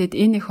 Тэгэд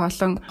энэ их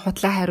олон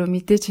худлаа хариу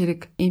мэдээж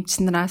хэрэг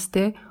эмчнараас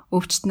те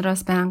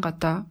өвчтнөөс байнга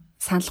одоо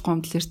санал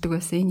гомдол ирдэг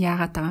байсан. Энэ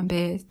яагаад байгаа юм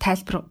бэ?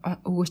 Тайлбар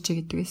өгөөч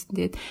гэдэг байсан.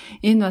 Тэгээд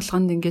энэ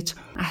болгонд ингэж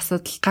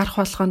асуудал гарах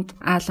болгонд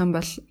Аалан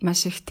бол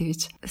маш их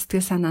тэгж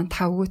сэтгэл санаа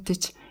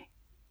тавгуутж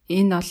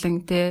энэ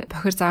олон тэ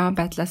бохир заван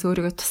байдлаас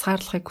өөрийгөө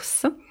тусгаарлахыг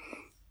хүссэн.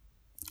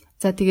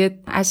 За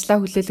тэгээд ажлаа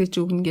хүлээлгэж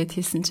өгнө гэд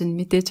хэлсэн чинь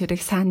мэдээж хэрэг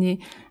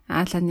Сааны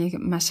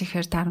Ааланыг маш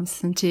ихээр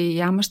тарамссан чи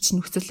ямар ч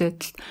нөхцөл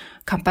байдалд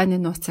компани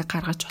нууцыг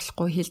гаргаж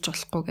болохгүй, хийж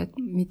болохгүй гэд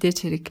мэдээж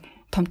хэрэг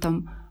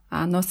том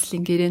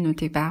нууцлын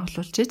гэрээнүүдийг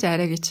байгуулуулж иж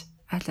арай гэж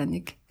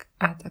Ааланыг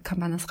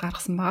компаниас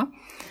гаргасан байгаа.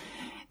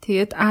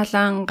 Тэгээд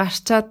Аалан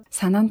гарчаад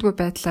санаандгүй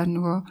байдлаар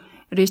нөгөө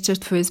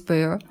Ричард Фейс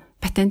буюу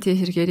патентын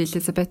хэрэгээр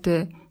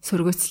Элизабет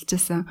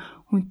сөргөөцөлжсэн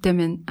хүнтэй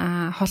минь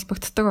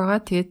холбогддог байгаа.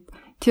 Тэгээд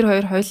тэр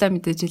хоёр хоёулаа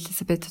мэдээж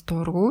Элизабет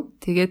дуургүй.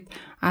 Тэгээд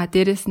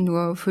дээрэс нь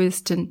нөгөө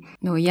Фейс чинь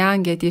нөгөө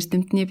Ян гэдэг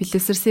эрдэмтний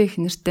бэлэвсэрсэн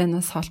их нэртэй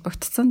нас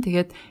холбогдсон.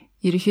 Тэгээд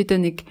ерөнхийдөө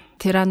нэг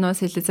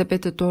Тиранос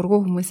Элизабет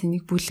дуургүй хүмүүсийн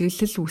нэг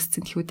бүлэглэл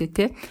үүссэн гэхүүдээ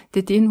тий.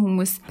 Тэгэд энэ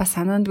хүмүүс бас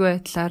санаандгүй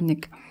байдлаар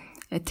нэг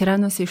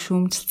Тираносыг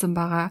шүүмжилсэн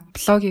байгаа.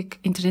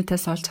 Блогийг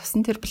интернетээс олж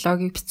авсан. Тэр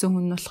блогийг бичсэн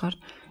хүн нь болохоор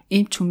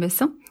эмч хүн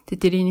байсан.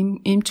 Тэгээд тэр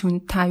эмч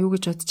хүн та юу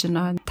гэж бодож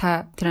байна?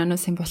 Та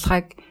Тираносын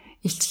булхайг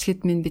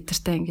илчлэхэд минь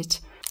бидэртэй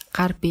ингэж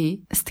гар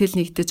бие сэтгэл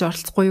нэгдэж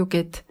оролцохгүй юу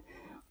гэд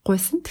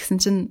гуйсан. Тэгсэн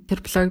чинь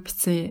тэр блог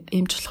бичсэн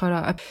эмч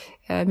болохоор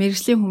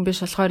мэргэжлийн хүн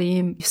биш болохоор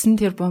ийм 9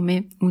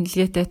 тэрбумын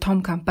үнэлгээтэй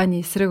том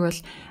компани эсрэг бол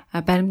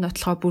баримт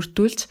нотлохоо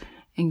бүрдүүлж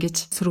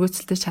ингэж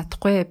сөргөөцөлдөж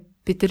чадахгүй.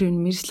 Бид нар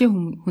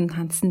мэргэжлийн хүн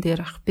хандсан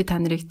дээр ах би та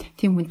нарыг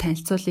тийм хүн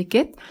танилцуулъя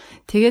гэд.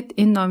 Тэгээд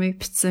энэ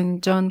номыг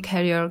бичсэн John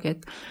Carrier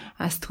гэд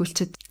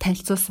сэтгүүлчид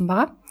танилцуулсан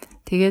байгаа.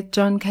 Тэгээд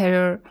John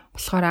Carrier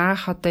болохоор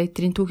анх одоо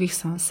эдрийн түүхийг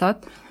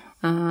сонсоод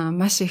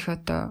маш их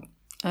одоо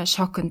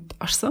шоконд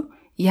орсон.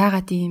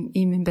 Яагаад ийм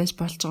юм байж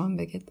болж байгаа юм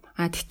бэ гэд.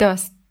 Тэгтээ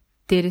бас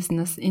дээрэс нь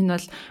бас энэ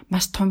бол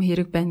маш том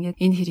хэрэг байна гэд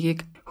энэ хэргийг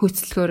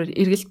хөөцөлгөөр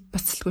эргэл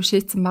буцалтгүй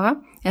шийдсэн байгаа.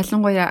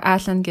 Ялангуяа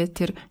Алан гэх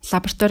тэр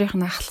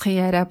лабораторийн ахлахын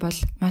яриа бол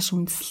маш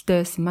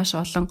үндэслэлтэй байсан. Маш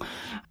олон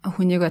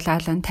хүнийг бол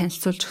Алан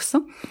танилцуулж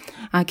өгсөн.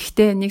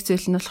 Гэхдээ нэг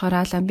зүйл нь болохоор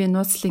Алан би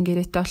нууцлын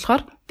гэрээтэй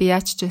болохоор би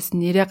яаж ч байсан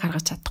нэрээ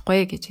гаргаж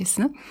чадахгүй гэж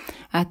хэлсэн.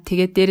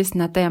 Тэгээд дээрэс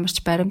надад ямар ч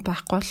баримт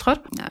байхгүй болохоор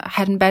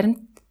харин баримт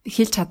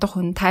хэлж чадах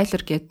хүн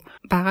Тайлер гэд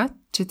байгаа.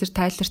 Чи тэр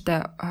Тайлертай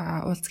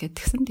уулз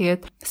гэдгсэн.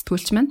 Тэгээд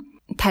сэтгүүлч маань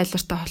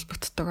Тайлертай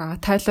холбогддог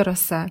байгаа. Тайлер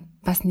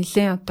бас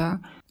нэлээд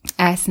одоо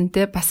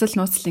айсантэй бас л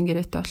нууцлын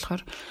гэрээтэй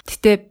болохоор.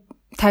 Гэтэ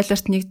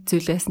Тайлерт нэг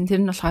зүйл байсан.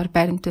 Тэр нь болохоор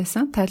баримт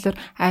байсан. Тайлер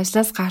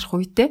ажлаас гарах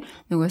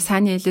үедээ нөгөө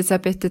Сани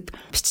Элизабетэд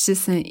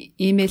биччихсэн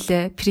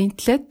имэйлээ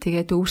принтлээд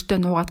тэгээд өөртөө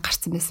нуугаад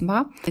гарсан байсан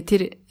байгаа.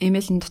 Тэр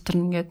имэйлэн дотор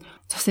нь ингээд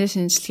цусны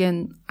шинжилгээ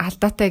нь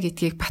алдаатай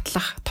гэдгийг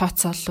батлах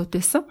тооцооллууд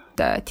байсан.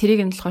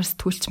 Тэрийг нь болохоор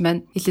сэтгүүлч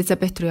маань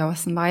Элизабет руу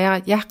явуулсан байгаа.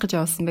 Яах гэж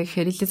явуулсан бэ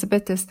гэхээр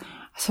Элизабетээс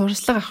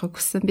сурвалжлага авахыг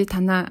хүссэн. Би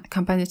танаа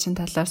компани чинь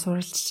талаар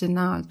сурвалжилж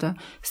байна. Одоо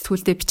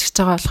сэтгүүлдээ бичих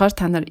байгаа болохоор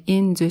та нар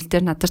энэ зүйл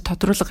дээр надад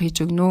тодруулга хийж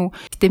өгнө.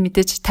 Гэтэ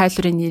мэдээж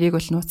Тайлерын нэрийг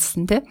бол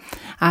нууцсан те.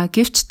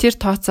 Гэвч тэр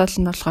тооцоол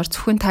нь болохоор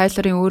зөвхөн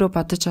Тайлерын өөрөө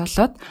бодож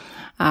олоод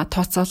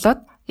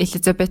тооцоолоод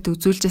Элизабет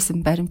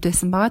үзүүлжсэн баримт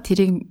байсан байгаа.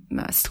 Тэрийг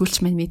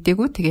сэтгүүлч маань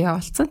мэдээгүй тэгээ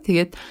явуулсан.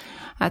 Тэгээд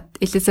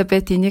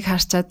Элизабет энийг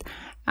харчаад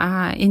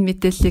энэ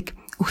мэдээллийг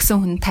өгсөн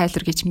хүн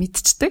Тайлер гэж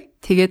мэдчихдэг.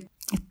 Тэгээд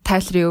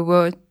Тайлерийн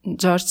өвөө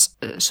Жорж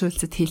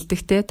Шульцэд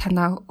хэлдэгтэй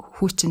танаа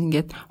хүү чинь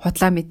ингээд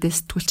худлаа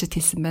мэдээс сэтгүүлчэд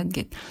хэлсэн байна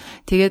гэд.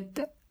 Тэгээд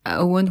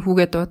өвөө нь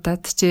хүүгээ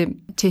дуудаад чи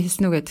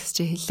хэлсэн үү гэдгс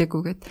чи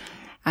хэллээгүй гэд.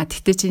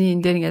 Тэгтээ чиний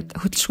энэ дээр ингээд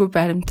хөдөлшгүй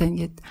баримтаа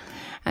ингээд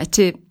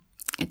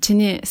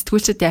чиний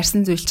сэтгүүлчэд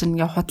ярьсан зүйл чинь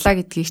ингээд худлаа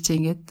гэдгийг чи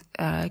ингээд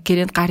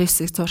гэрээнд гар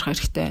ивсийг зурх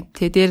хэрэгтэй байна.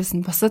 Тэгээд дээрэс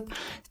нь бусад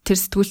тэр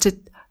сэтгүүлчэд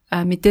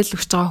мэдээлэл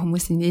өгч байгаа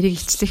хүмүүсийн нэрийг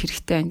илчлэх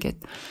хэрэгтэй байна гэд.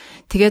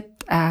 Тэгээд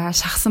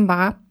шахсан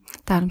байгаа.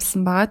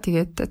 Дарамтсан байгаа.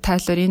 Тэгээд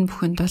Тайлер энэ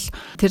бүхэнд бол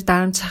тэр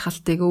дарамт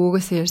шахалтыг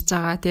өвөөгөөс ярьж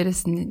байгаа.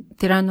 Дээрэс нь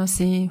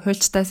Тираносын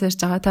хуульчтаас ярьж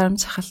байгаа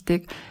дарамт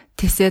шахалтыг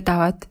тэсээд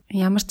аваад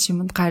ямар ч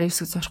юмд гар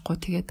ивсэг зурхгүй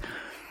тэгээд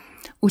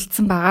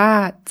үлдсэн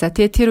байгаа. За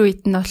тэгээд тэр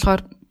үед нь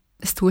болохоор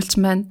сэтгүүлч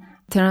маань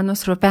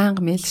Тиранос руу байнга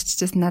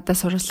мэйлччихсэн надад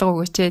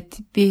сурвалжлага өгөөч.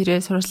 Би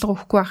хэрэг сурвалжлага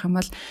өгөхгүй байх юм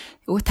бол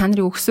та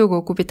нарын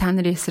өгсөөгөөгүй би та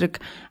нарын эсрэг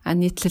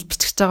нийтлэл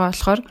бичих байгаа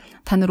болохоор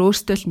та нар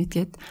өөрсдөө л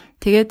мэдгээд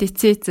тэгээд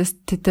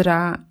эцээс тэд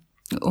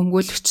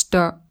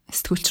өмгөөлөгчдөө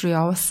сэтгүүлч рүү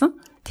явуулсан.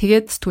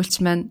 Тэгээд сэтгүүлч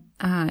маань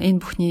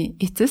энэ бүхний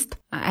эцэст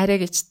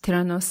арай гэж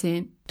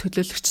Тираносын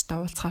төлөөлөгчтэй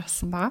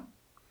уулзгаарсан байгаа.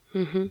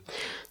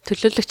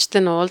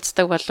 Төлөөлөгчтэй нь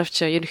уулздаг боловч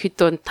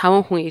ерөнхийдөө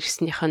 5 хүн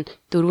ирснийх нь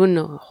 4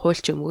 нь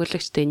хуульч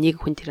өмгөөлөгчтэй 1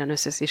 хүн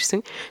Тираносоос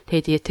ирсэн.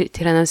 Тэгээд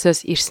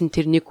Тираносоос ирсэн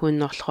тэр 1 хүн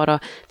нь болохоор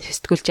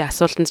сэтгүүлчийн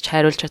асуултанд ч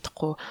хариулж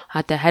чадахгүй.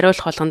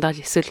 Хариулах болгондоо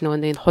эсвэл нөгөө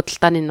нэг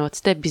худалдааны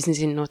нууцтай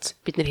бизнесийн нууц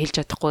бид нэр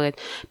хэлж чадахгүй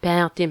гэдэг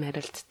байнга тийм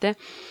хариулттай.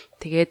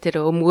 Тэгээд тэр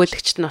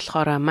өмгөөлөгчт нь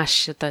болохоор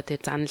маш одоо тэр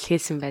занал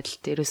хийсэн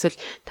байдалд ерөөсөл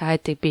та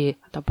хэдийг би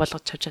одоо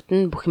болгож чадж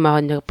чадна бүх юмаа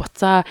нэг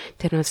буцаа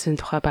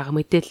тэрнээсийн тухай байгаа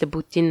мэдээлэл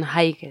бүгдийг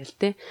хай гээл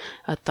те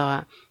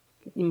одоо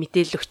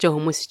мэдээлэл өгчөө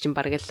хүмүүс чинь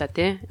бараг л та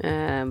те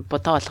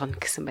бодоо болгоно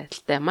гэсэн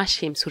байдалтай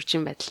маш юм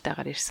сүржин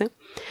байдалтайгаар ирсэн.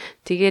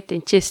 Тэгээд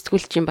энэ ч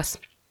сэтгүүлчийн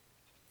бас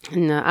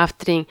энэ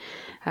авторын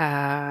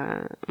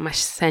маш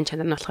сайн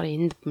чанар нь болохоор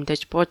энд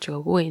мэдээж бууж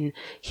өгөөгүй энэ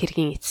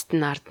хэргийн эцэст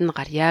нь ард нь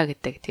гарья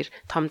гэдэг тэр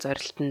том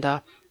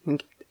зорилтондоо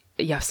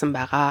явсан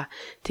байгаа.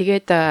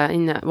 Тэгээд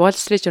энэ Wall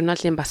Street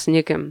Journal-ийн бас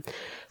нэг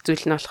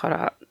зүйл нь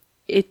болохоор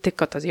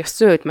этик одоо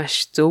ёсны үед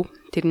маш зөв.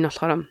 Тэр нь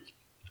болохоор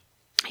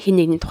хин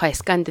нэгний тухай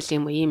скандал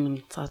юм уу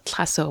ийм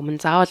задлахаас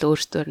өмнө заавал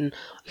өөрсдөр нь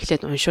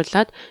эхлээд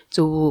уншуулад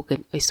зөв үү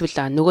гэх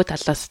эсвэл нөгөө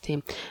талаас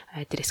тийм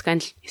тэр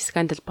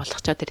скандал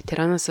болгочоод тэр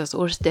Тираносоос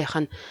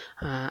өөрсдийнх нь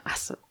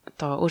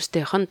одоо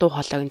өөрсдийнх нь дуу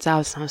хоолойг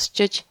заавал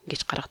сонсчиж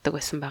ингэж гаргадаг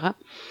байсан байгаа.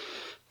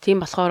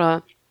 Тийм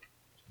болохоор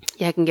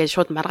яг ингээд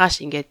шууд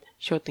маргааш ингээд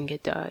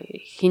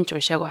хинж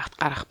уншаагүй байхад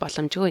гарах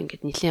боломжгүй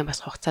ингээд нэлийн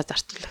бас хугацаа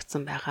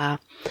зарцуулагдсан байгаа.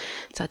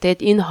 За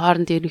тэгээд энэ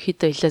хооронд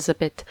ерөнхийдөө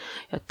Элизабет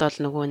одоо л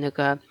нөгөө нэг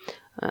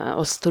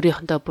улс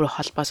төрийнхөнтэй бүр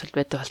холбоо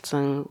сүлбэтэй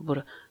болсон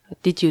бүр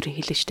дид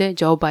ерөнхийлөгчтэй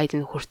Жо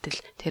Байден хүртэл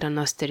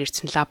Тиранос дээр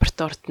ирсэн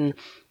лабораторид нь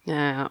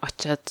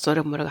очиад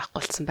зураг мураг авах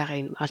болсон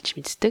байгааг олж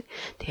мэддэг.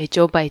 Тэгээ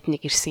Жо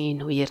Байденыг ирсэн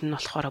энэ үеэр нь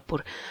болохоор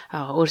бүр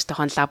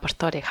өөрсдийнхөө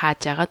лабораторийг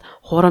хааж агаад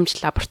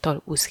хуурамч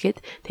лаборатори үүсгээд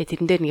тэгээ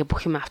тэрэн дээр ингээ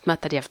бүх юм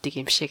автоматар явдаг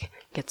юм шиг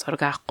ингээ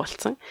зураг авах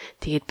болсон.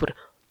 Тэгээд бүр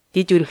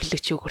дид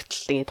ерөнхийлөгчийг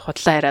хүртэл ингээд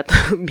худлаа яриад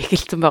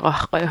мэхэлсэн байгаа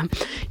байхгүй юу.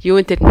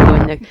 Юун тэр нөгөө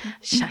нэг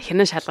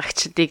хянан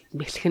шалгагчдыг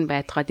мэхлэх нь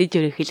байдгаа дид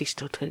ерөнхийлөгч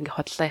төрөлхөр ингээд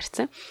худлаа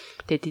ярьсан.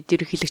 Тэгээд дид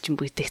ерөнхийлөгч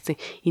бүтээгдсэн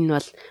энэ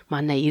бол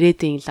манай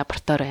ирээдүйн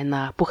лаборатори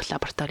байна. Бүх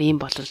лаборатори ийм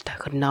болол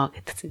тохирно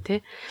гэдгсэн тий.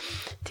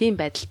 Тийм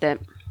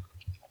байдалтай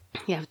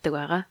явдаг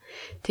байгаа.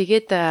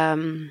 Тэгээд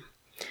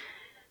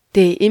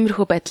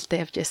иймэрхүү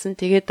байдалтай явж байсан.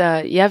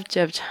 Тэгээд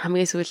явж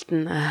хамгийн сүүлд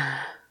нь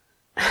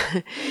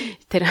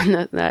тэр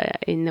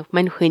энэ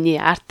мань хүний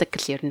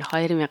артикл ер нь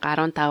 2015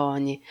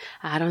 оны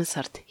 10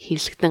 сард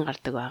хэвлэгдэн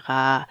гардаг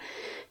байгаа.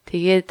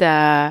 Тэгээд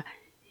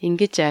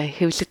ингэж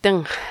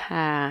хэвлэгдэн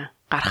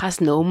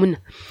гарахаас өмнө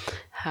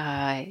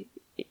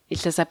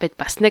Elizabeth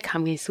бас нэг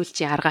хамгийн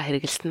сүүлчийн арга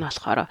хэрэгэлсэн нь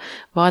болохоор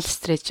Wall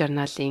Street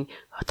Journal-ийн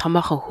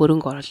томоохон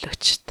хөрөнгө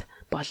оруулагчд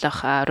болох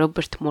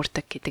Роберт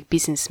Мурдок гэдэг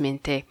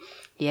бизнесментэй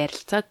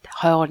ярилцаад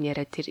хойгоор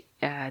яриа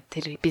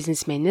тэр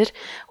бизнесмэнээр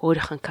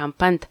өөрийнх нь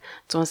компанид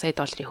 100 сая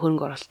долларын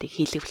хөрөнгө оруулалтыг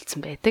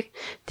хийлгэвэлсэн байдаг.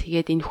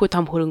 Тэгээд энэхүү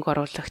том хөрөнгө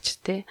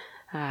оруулагчтэй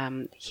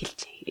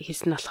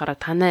хэлсэн нь болохоор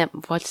танай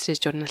Wall Street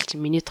Journal чинь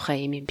миний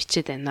тухай юм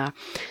бичээд байна.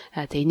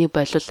 Тэгээ энийг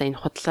болиулаа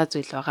энэ худлаа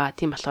зүйл байгаа.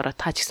 Тийм болохоор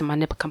та ч гэсэн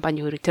манай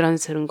компани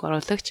хөрөнгө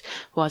оруулагч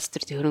Wall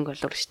Street хөрөнгө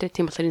оруулагчтэй.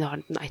 Тийм болохоор энэ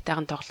хооронд нь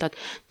аятайхан тоглоод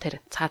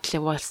тэр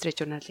цаадлын Wall Street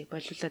Journal-ыг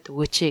болиулаад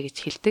өгөөч гэж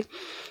хэлдэг.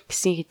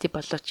 Гэсэн хэдий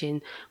болооч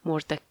энэ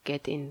Murdoch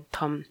гэдэг энэ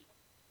том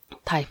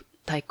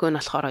тайкун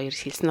болохоор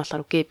хэлсэн нь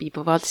болохоор үгүй би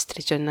Wall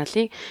Street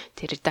Journal-ийн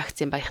тэр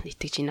редакцийн баях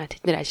нэтгэж байна.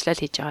 Тэд нэр ажиллаад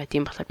хийж байгаа.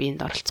 Тийм болохоор би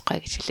энд оролцохгүй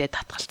гэж хэлээд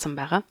татгалцсан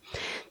байгаа.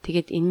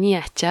 Тэгээд энэний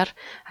ачаар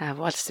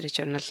Wall Street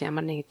Journal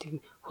ямар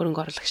нэгэн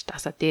хөрөнгө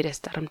оруулагчдаас дээрээс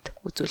дарамт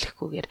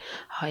үзүүлэхгүйгээр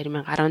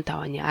 2015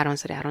 оны 10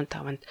 сарын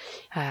 15-нд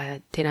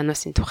тэр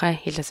ануусын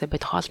тухай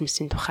Elizabeth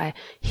Holmes-ийн тухай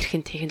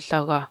хэрхэн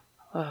технологи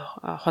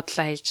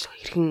худлаа хийж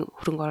хэрхэн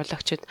хөрөнгө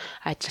оруулагчид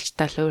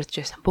ажилчдаа луурж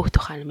байсан бүх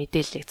тухайн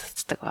мэдээллийг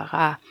цацдаг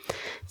байгаа.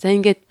 За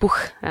ингээд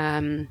бүх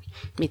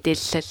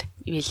мэдээлэл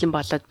бэлэн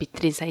болоод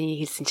бидний саяны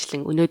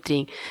хэлсэнчлэн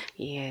өнөөдрийн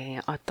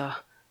одоо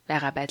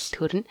байгаа байдалд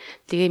хүрнэ.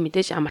 Тэгээ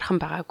мэдээж амархан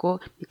байгаагүй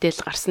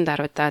мэдээлэл гарсан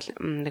даруйдаа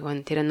нэг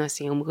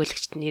Terranos-ийн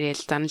өмгөөлөгчд нэрэл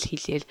занал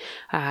хийлээл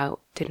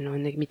тэр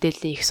нэг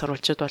мэдээллийн их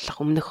сурвалжууд болох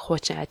өмнөх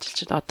хуучин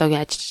ажилчид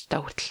одоогийн ажилчдаа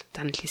хүртэл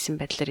занал хийсэн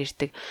байдлаар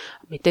ирдэг.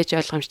 Мэдээж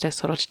ойлгомжтой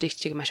сурвалжлыг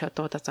чиг маш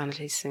удаа занал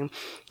хийсэн.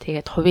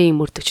 Тэгээд хувийн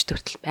мөрдөгчд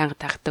хүртэл байнга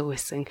тагдаг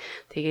байсан.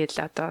 Тэгээд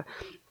одоо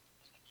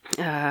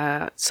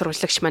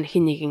сурвалжлагч маань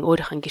хин нэгэн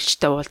өөрийнх нь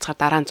гэрчтэй уулзахаар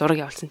дараа нь зураг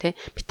явуулсан тий.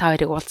 Би та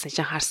хоёрыг уулзсан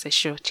чинь харсан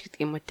шүү ч гэдэг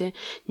юм уу тий.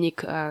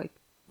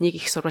 Нэг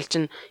их сурвалж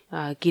нь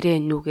гэрээ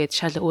нүгээд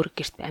шал өөр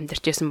гэрт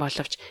амьдарч байсан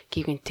боловч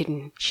гівэн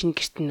тэр шинэ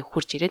гэрт нь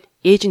хурж ирээд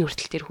ээж нь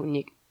хүртэл тэр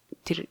хүнийг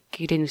тэр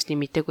гэрээ нүсний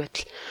мэдээг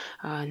байтал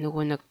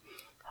нөгөө нэг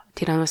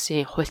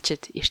Terranos-ийн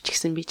хуульчид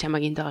ирчихсэн би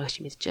чамайг энд байгаа гэж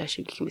мэдэж байгаа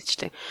шүү гэх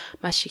мэтчлээ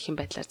маш их юм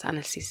байдлаар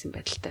заналс хийсэн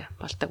байдалтай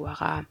болдог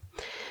байгаа.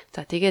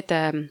 За тэгээд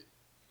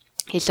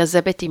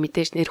Elizabeth-ийн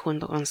мэдээж нэр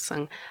хүнд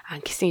унсан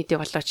гэсэн хэдий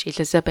болооч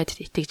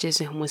Elizabeth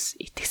итгэжсэн хүмүүс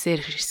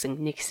итгэсээр ирсэн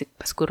нэг хэсэг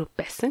бас групп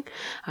байсан.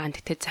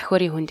 Тэгтээ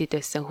захиурын хүндэд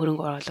байсан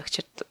хөрөнгө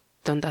оруулагчид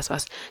дундаас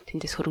бас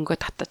тэндээс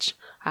хөрөнгөө татаж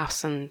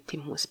авсан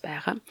тийм хүмүүс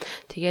байгаа.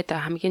 Тэгээд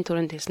хамгийн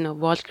түрүүнд хэлсэн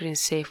Walgreens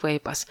Safeway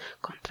бас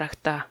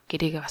контракта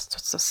гэрээгээ бас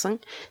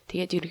цуцсан.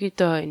 Тэгээд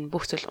ерөөдөө энэ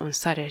бүх зүйл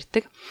унсаар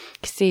ярьдаг.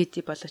 Гэсэн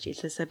хэдий болооч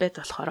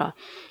Elizabeth болохоор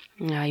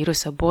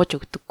ерөөсөө бууж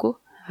өгдөггүй.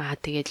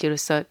 Тэгээд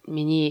ерөөсөө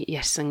миний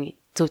ярьсан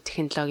зөв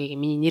технологиг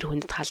миний нэр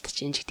хүндэд хаалдаж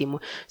ийн гэдэг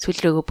юм уу.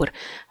 Сүүлрөөгөө бүр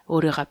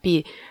өөрийгөө би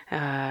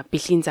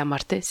бэлгийн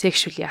замаар те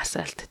sexually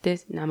assault те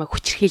намайг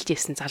хүчрхийлж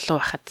ирсэн залуу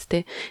байхад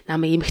те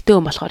намайг эмэгтэй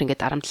хүн болохоор ингээд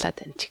дарамтлаад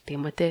байна ч гэдэг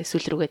юм уу те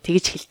сүүлрөөгөө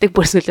тэгж хэлдэг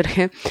бүр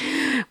сүүлрөөгөө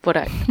бүр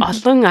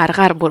олон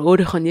аргаар бүр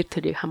өөрийнхөө нэр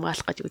төрийг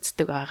хамгаалах гэж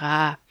үздэг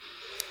байгаа.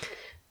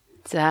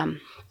 За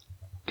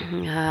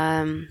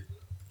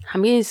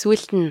хамгийн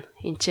сүүлд нь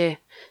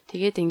энэ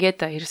тэгээд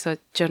ингээд ерөөсө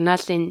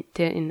журналын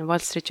энэ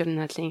Wall Street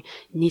Journal-ийн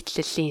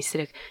нийтлэлийн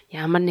эсрэг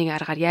ямар нэг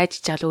аргаар яаж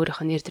чаал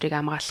өөрийнхөө нэр төрийг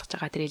хамгаалах гэж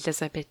байгаа тэр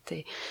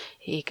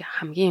Elizabeth-ийг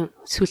хамгийн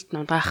сүлд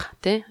нунгаах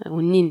тий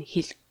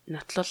үннийг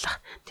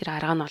нотлуулах тэр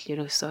арга нь бол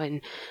ерөөсөө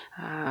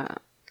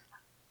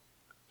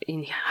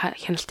энэ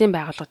хяналтын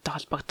байгууллагатай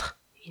холбогдох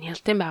энэ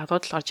хяналтын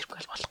байгууллагууд л орж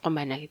ирэх болохгүй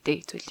байна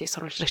гэдэг зүйлийг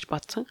сурвалжлагч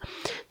бодсон.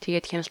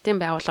 Тэгээд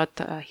хяналтын байгууллагууд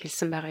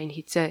хэлсэн байгаа энэ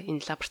хизээ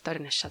энэ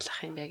лабораторийг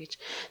ашиглах юм бэ гэж.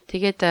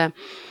 Тэгээд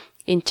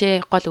энэ ч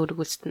гол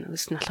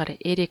үргэлжлэлт нь болохоор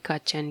Эрика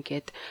Чан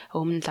гээд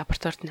өмнө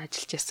лабораторид нь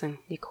ажиллаж байсан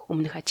нэг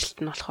өмнөх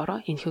ажилт нь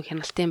болохоор энэхүү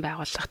хяналтын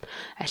байгууллагт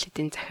аль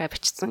хэдийн захиа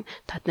бичсэн.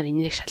 Тад нар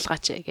энийг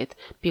шалгаач гээд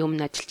би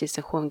өмнө ажиллаж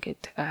байсан хүн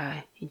гээд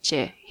энэ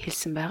ч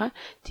хэлсэн байгаа.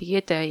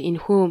 Тэгээд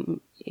энэхүү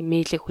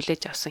имэйлийг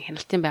хүлээж авсан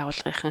хяналтын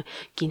байгууллагын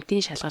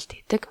гинтийн шалгалт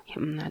хийдэг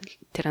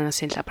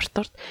Terranos-ийн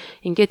лабораторид.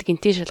 Ингээд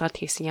гинтийн шалгалт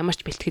хийсэн ямар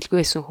ч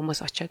бэлтгэлгүй байсан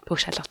хүмүүс очиод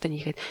бүх шалгалтыг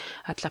хийгээд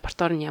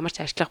лаборатори нь ямар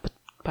ч ажиллах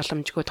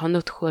боломжгүй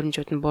тоног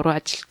төхөөрөмжүүд нь буруу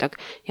ажилладаг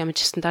ямар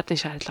ч стандартын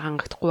шаардлага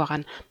хангагдахгүй байгаа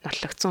нь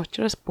нотлогдсон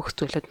учраас бүх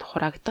зүйлүүд нь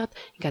хураагдаад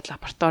ингээд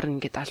лаборатори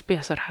ингээд албан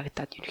ёсоор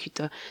хаагадаад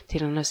ерөнхийдөө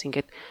Terranos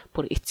ингээд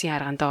бүр эцсийн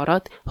аргандаа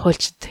ороод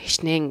хуульчид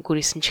хичнээн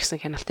гүрийсэн ч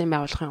гэсэн хяналтын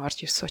байгууллагын орж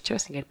ирсэн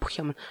учраас ингээд бүх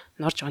юм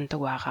норж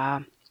ундаг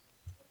байгаа.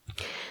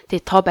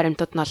 Тэгээ тоо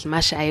баримтууд нь бол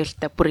маш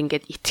аюултай бүр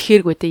ингээд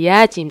итгэхээргүй те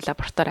яаж ийм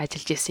лаборатори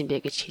ажиллаж ирсэн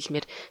бэ гэж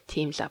хэлмээр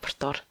тийм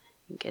лаборатори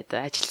ингээд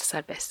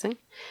ажилласаар байсан.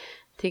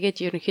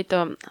 Тэгээд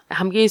ерөнхийдөө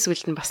хамгийн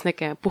сүүлд нь бас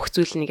нэг бүх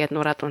зүйл нэгээд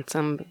нураад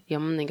унтсан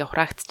юм ингээ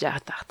хураагдчих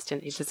байгаад тахт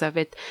чинь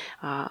Elizabeth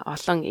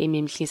олон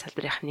эмэмлэгийн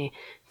салбарынхны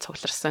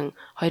цугларсан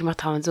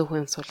 2500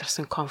 хүн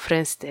цугларсан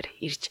конференц дээр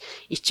ирж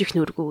ичих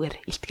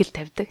нүргүүгээр илтгэл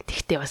тавьдаг.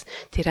 Тэгтээ бас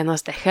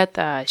Terranos дахиад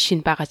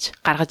шинэ багаж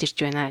гаргаж ирж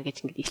байна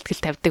гэж ингээ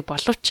илтгэл тавьдаг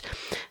боловч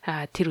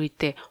тэр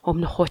үедээ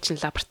өмнөх хуучин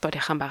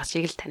лабораторийнхаа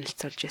багажийг л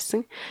танилцуулж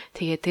байсан.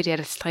 Тэгээд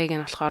тэр ярилцлагыг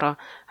нь болохоор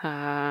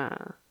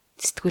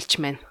сэтгүүлч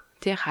маань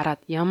тий хараад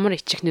ямар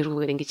ичих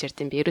нэргүүгээр ингэж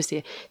ярьд юм бэ.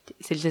 Ерөөсөө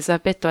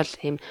Элизабет бол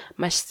тийм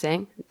маш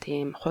сайн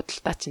тийм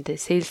худалдаач тий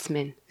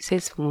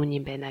salesman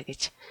юм байна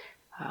гэж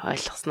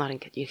ойлгосноор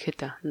ингээд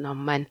ерөөхдөө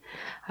ном маань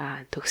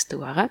төгсдөг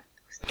байгаа.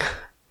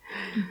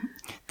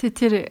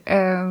 Тэр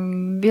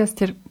би бас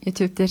тэр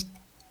YouTube дээр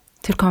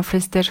тэр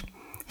конференц дээр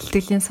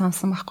илтгэлийн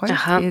сонсон байхгүй.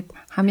 Тэгээд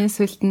хамгийн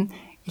сүүлд нь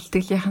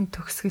илтгэлийн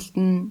төгсгөлд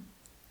нь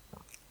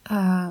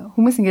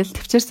хүмүүс ингээл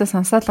төвчээрсээ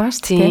сонсоод байгаа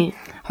шүү дээ.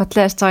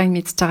 Худлаа ярьж байгааг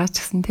мэдж байгаа ч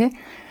гэсэн тий.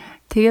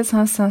 Тэгээд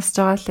сонсож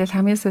байгаа л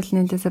хамгийн сүүлд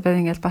нь Элизабет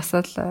ингээл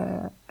басаал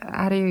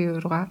арын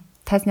руугаа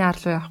тайзны ар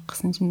руу явах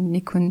гэсэн чинь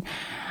нэг хүн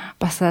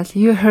басаал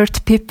you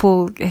hurt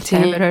people гэж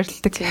амар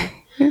ойрлдог.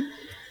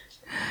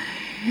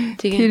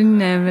 Тэр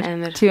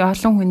амар чи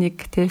олон хүнийг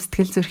тий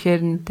сэтгэл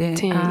зүрхээр нь тий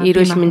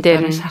эрүүл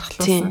мэндээр нь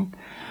шархлуулсан.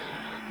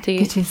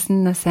 гэж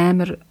хэлсэн нас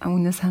амар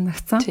үнэ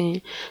санагцсан.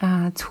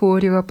 Зөвхөн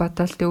өөрийгөө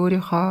бодоод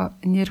өөрийнхөө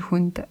нэр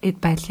хүнд эд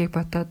байдлыг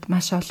бодоод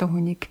маш олон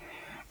хүнийг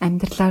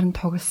амьдралаар нь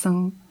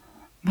тоглосон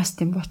маш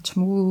тийм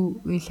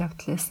бочмгүй үйл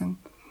явдал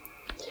байсан.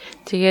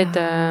 Тэгээд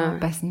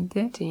байсан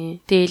тий.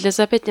 Тэгээ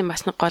Элизабетийн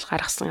бас нэг гол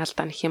гаргасан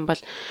алдаа нөх юм бол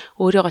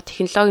өөрийгөө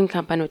технологийн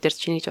компаниудаар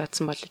чинийж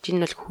бодсон бол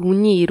энэ бол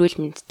хүний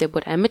эрүүл мэндтэй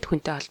бүр амьд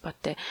хүнтэй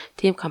холбоотой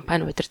тийм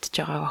компани удирдах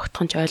байгааг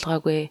огтхонч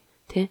ойлгоогүй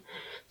тий.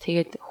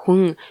 Тэгээд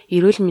хүн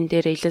эрүүл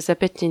мэндээр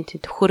Элизабетийн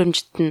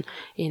төхөөрөмжт нь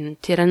энэ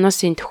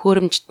Тираносын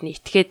төхөөрөмжт нь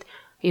итгээд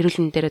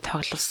эрүүл мэндээрээ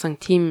тоглосон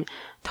тийм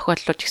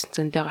тохиолдлууд гэсэн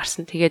зөндөө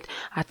гарсан. Тэгээд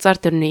азар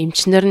дөрний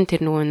эмчнэр нь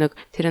тэр нөгөө нэг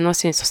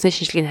Тираносын цусны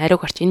шинжилгээний хариу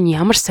гарч энэ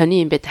ямар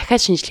сони юм бэ?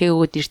 Дахиад шинжилгээ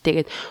өгөөд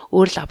иртэйгээд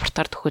өөр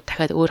лаборатори төхөд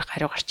дахиад өөр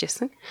хариу гарч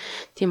ирсэн.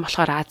 Тийм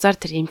болохоор азар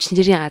тэр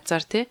эмчнэрийн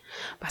азар тий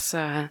бас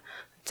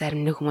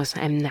зарим нэг хүмүүс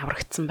амин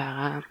аврагдсан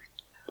байгаа.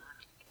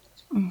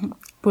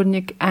 Бүр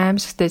нэг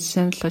аимшигтай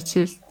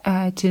жишээлбэл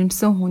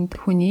жирэмсэн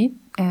хүний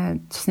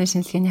цусны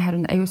шинжилгээний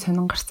хариу аюу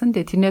сонин гарсан.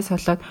 Тэрнээс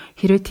болоод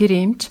хэрвээ тэр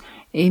эмч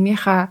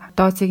эмийнхаа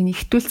доозыг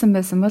нэгтүүлсэн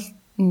байсан бол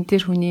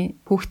тэр хүний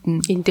хүүхэд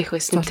нь эндэх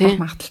байсан тийм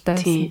магадaltaй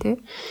байсан тийм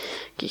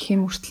гэх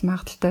юм хүртэл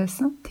магадaltaй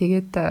байсан.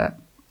 Тэгээд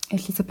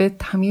Элизабет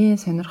хамгийн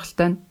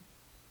сонирхолтой нь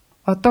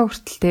одоо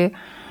хүртэл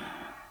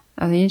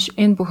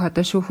энэ бүх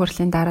одоо шүүх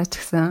хурлын дараа ч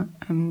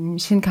гэсэн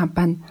шинэ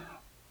компани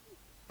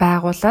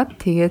байгуулад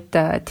тэгээд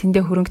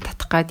тэндээ хөрөнгө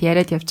татах гад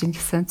яриад явж гин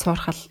гэсэн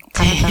цуурхал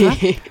гараад байгаа.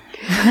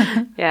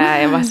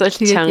 Яа, бас л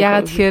чанга.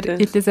 Ягаад тэгэхээр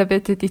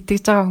Элизабетэд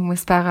итгэж байгаа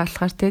хүмүүс байгаа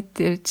болохоор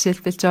тэгээд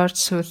жишээлбэл Жорж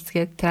Шулц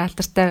гэдэг тэр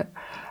алдартай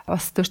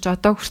ус төрч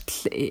одоо хүртэл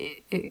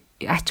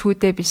ач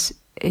хүүдээ биш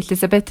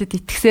Элизабетэд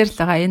итгэсээр л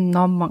байгаа энэ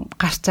ном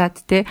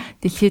гарчаад те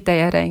дэлхийд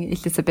даяараа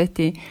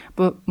Элизабетийн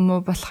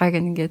муу болохыг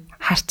ингээд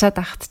харчаад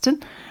ахт чинь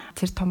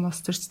тэр том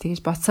ус төрч тэгж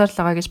бодсоор л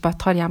байгаа гэж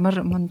бодохоор ямар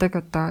мундаг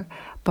одоо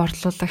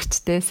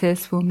борлуулагчтэй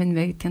sales woman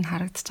вэ гэдг нь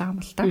харагдаж байгаа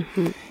юм л та.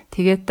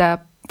 Тэгээд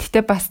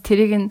гэтээ бас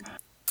тэрийг нь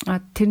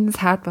тэрнээс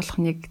хаад болох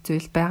нэг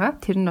зүйл байгаа.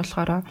 Тэр нь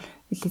болохоор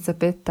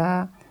Элизабет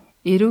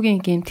эрүүгийн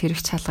гэмт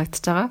хэрэгч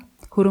шалгагдаж байгаа.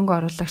 Хөрөнгө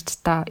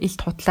оруулагчдаа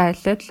илт худлаа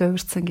хэлээд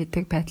луурдсан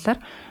гэдэг байдлаар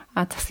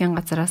засгийн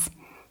газараас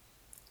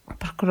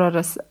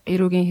прокуророос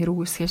эрүүгийн хэрэг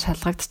үүсгэж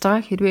шалгагдаж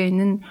байгаа. Хэрвээ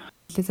энэ нь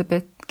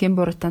Элизабетгийн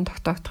буруутан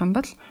тогтоогдох юм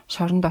бол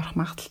шоронд орох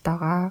магадaltaй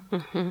байгаа.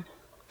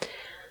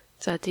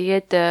 За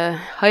тэгээд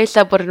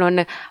хоёлаа бүр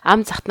нэг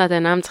ам захтнаад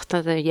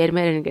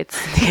ярмаар ингээд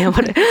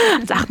ямар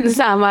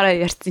захтнасаа амаараа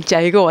ярьсан чи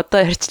айгүй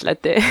удаа ярьчлаа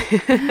те.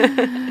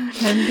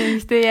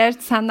 Тэндээ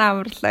ярьж санаа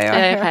амарлаа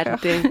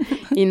яа.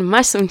 Энэ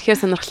маш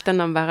үнэхээр сонирхолтой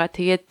ном байгаа.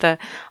 Тэгээд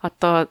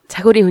одоо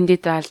цагуурийн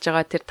хүндэд алж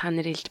байгаа тэр та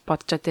нар хэлж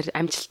бодож тэр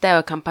амжилттай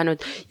байгаа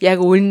компаниуд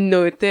яг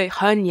үнэнөө те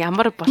хойно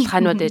ямар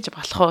булхаанууд ээж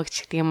болох вэ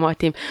гэх юм уу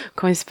тийм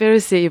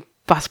conspiracy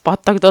бас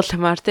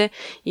бодогдуулмаар те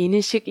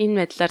энэ шиг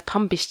энэ байдлаар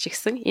том биш ч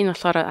гэсэн энэ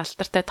болохоор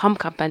алдартай том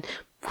компани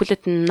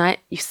хүлэт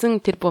 9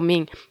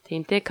 тэрбумын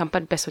тийм те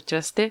компани байсан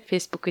учраас те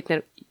Facebook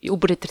гэдэг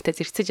Uber эдэртэй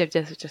зэрэгцэж явж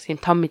байгаа учраас юм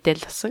том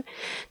мэдээлэл болсон.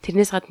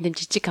 Тэрнээс гадна тийм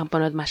жижиг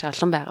компаниуд маш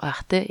олон байгаа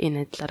бах те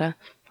энэ байдлаараа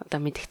одоо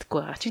мэддэхгүй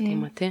байгаа ч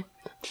тийм үү те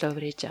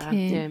leverage байгаа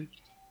тийм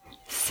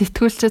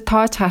сэтгүүлч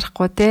тоож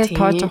харахгүй те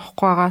тоож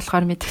авахгүй байгаа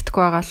болохоор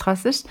мэддэхгүй байгаа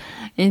болохоос ш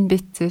энэ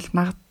бит зүйл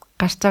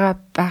гарч байгаа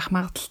байх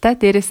магадaltaй.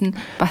 Дээрээс нь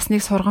бас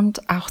нэг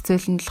сургамж авах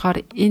зүйл нь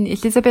болохоор энэ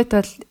Элизабет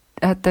бол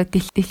одоо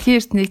дэлхийн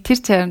эрдэнэ тэр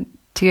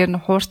чигээр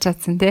нь хуурч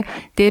чадсан тий.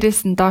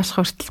 Дээрээс нь доош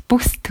хүртэл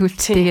бүх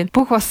сэтгүүлчдийг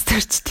бүх ус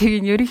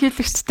төрчдийг нь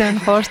ерөнхийлөгчтэй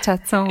нь хуурч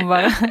чадсан хүн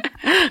байна.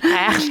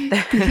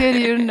 Гайхалтай. Тэгэхээр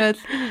ер нь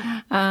бол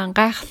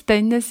гайхалтай.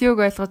 Энээс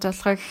юг ойлгож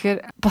болох вэ гэхээр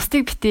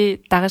бусдыг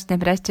бити дагаж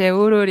намраач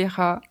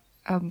өөрийнхөө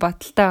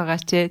бодолтой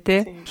байгаа ч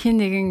тий. Хин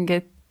нэгэн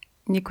ингээд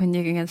нэг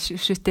хүнийг ингээд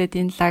шүшүүтээд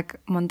энэ лаг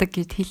мундаг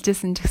гэж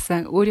хэлжсэн ч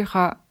гэсэн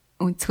өөрийнхөө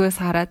өнцгөөс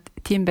хараад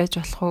тийм байж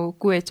болох уу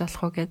үгүй байж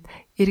болох уу гэд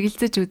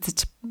эргэлзэж үзэж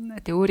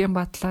тэг өөрийн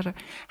бодлоор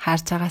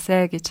харж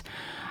байгаасай гэж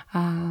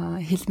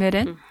хэлмээр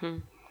байна.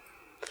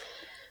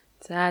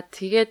 За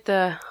тэгээд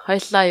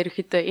хоёлаа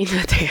ерөөхдөө энэ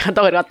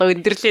удаагийн одоо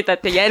өндөрлөө да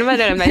тэг ярмаар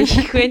байгаа маань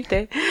их вэ те.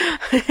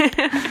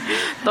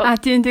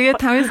 Тийм тэгээд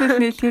 5 сая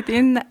нийлгээд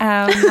энэ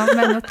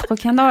номын утгагүй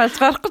кино болж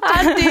гарах гэж.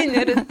 Тийм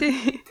нэрэнтэй.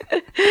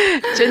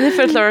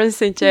 Jennifer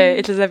Lawrence-ийн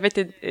Elizabeth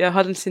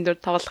Holmes-ийн дүр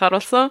тоглох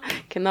харуулсан.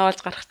 Кино болж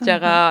гарах гэж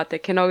байгаа.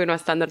 Тэгээ киног нь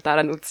бас та нар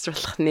дараа нь үзэж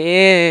болох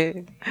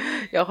нэ.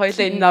 Яа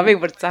хоёлаа энэ номыг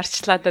бүр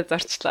зарчлаа.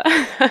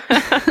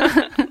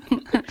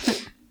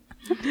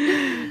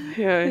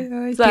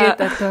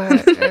 Тэгээд одоо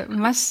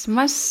маш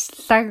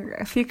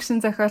лаг фикшн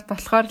зохиол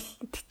болохоор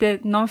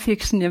гэтээ нон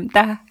фикшн юм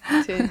да.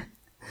 Тийм.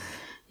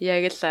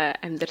 Яг л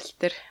амьдрал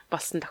дээр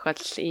болсон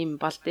тохиолдол ийм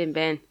болд юм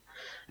байна.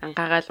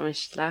 Ангаагаал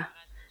уншлаа.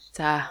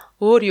 За,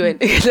 өөр юу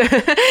вэ?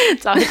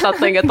 За,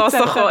 одоо ингээд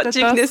дуусах уу?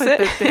 Жигнэсээ.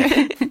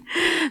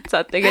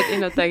 За, тэгээд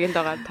энэ удаагийн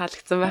дугаар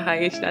таалагдсан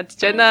байхаа гэж надж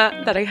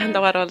байна. Дараагийн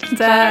дугаар бол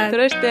за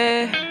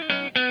түрээштэй.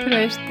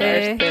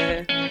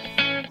 Түрээштэй.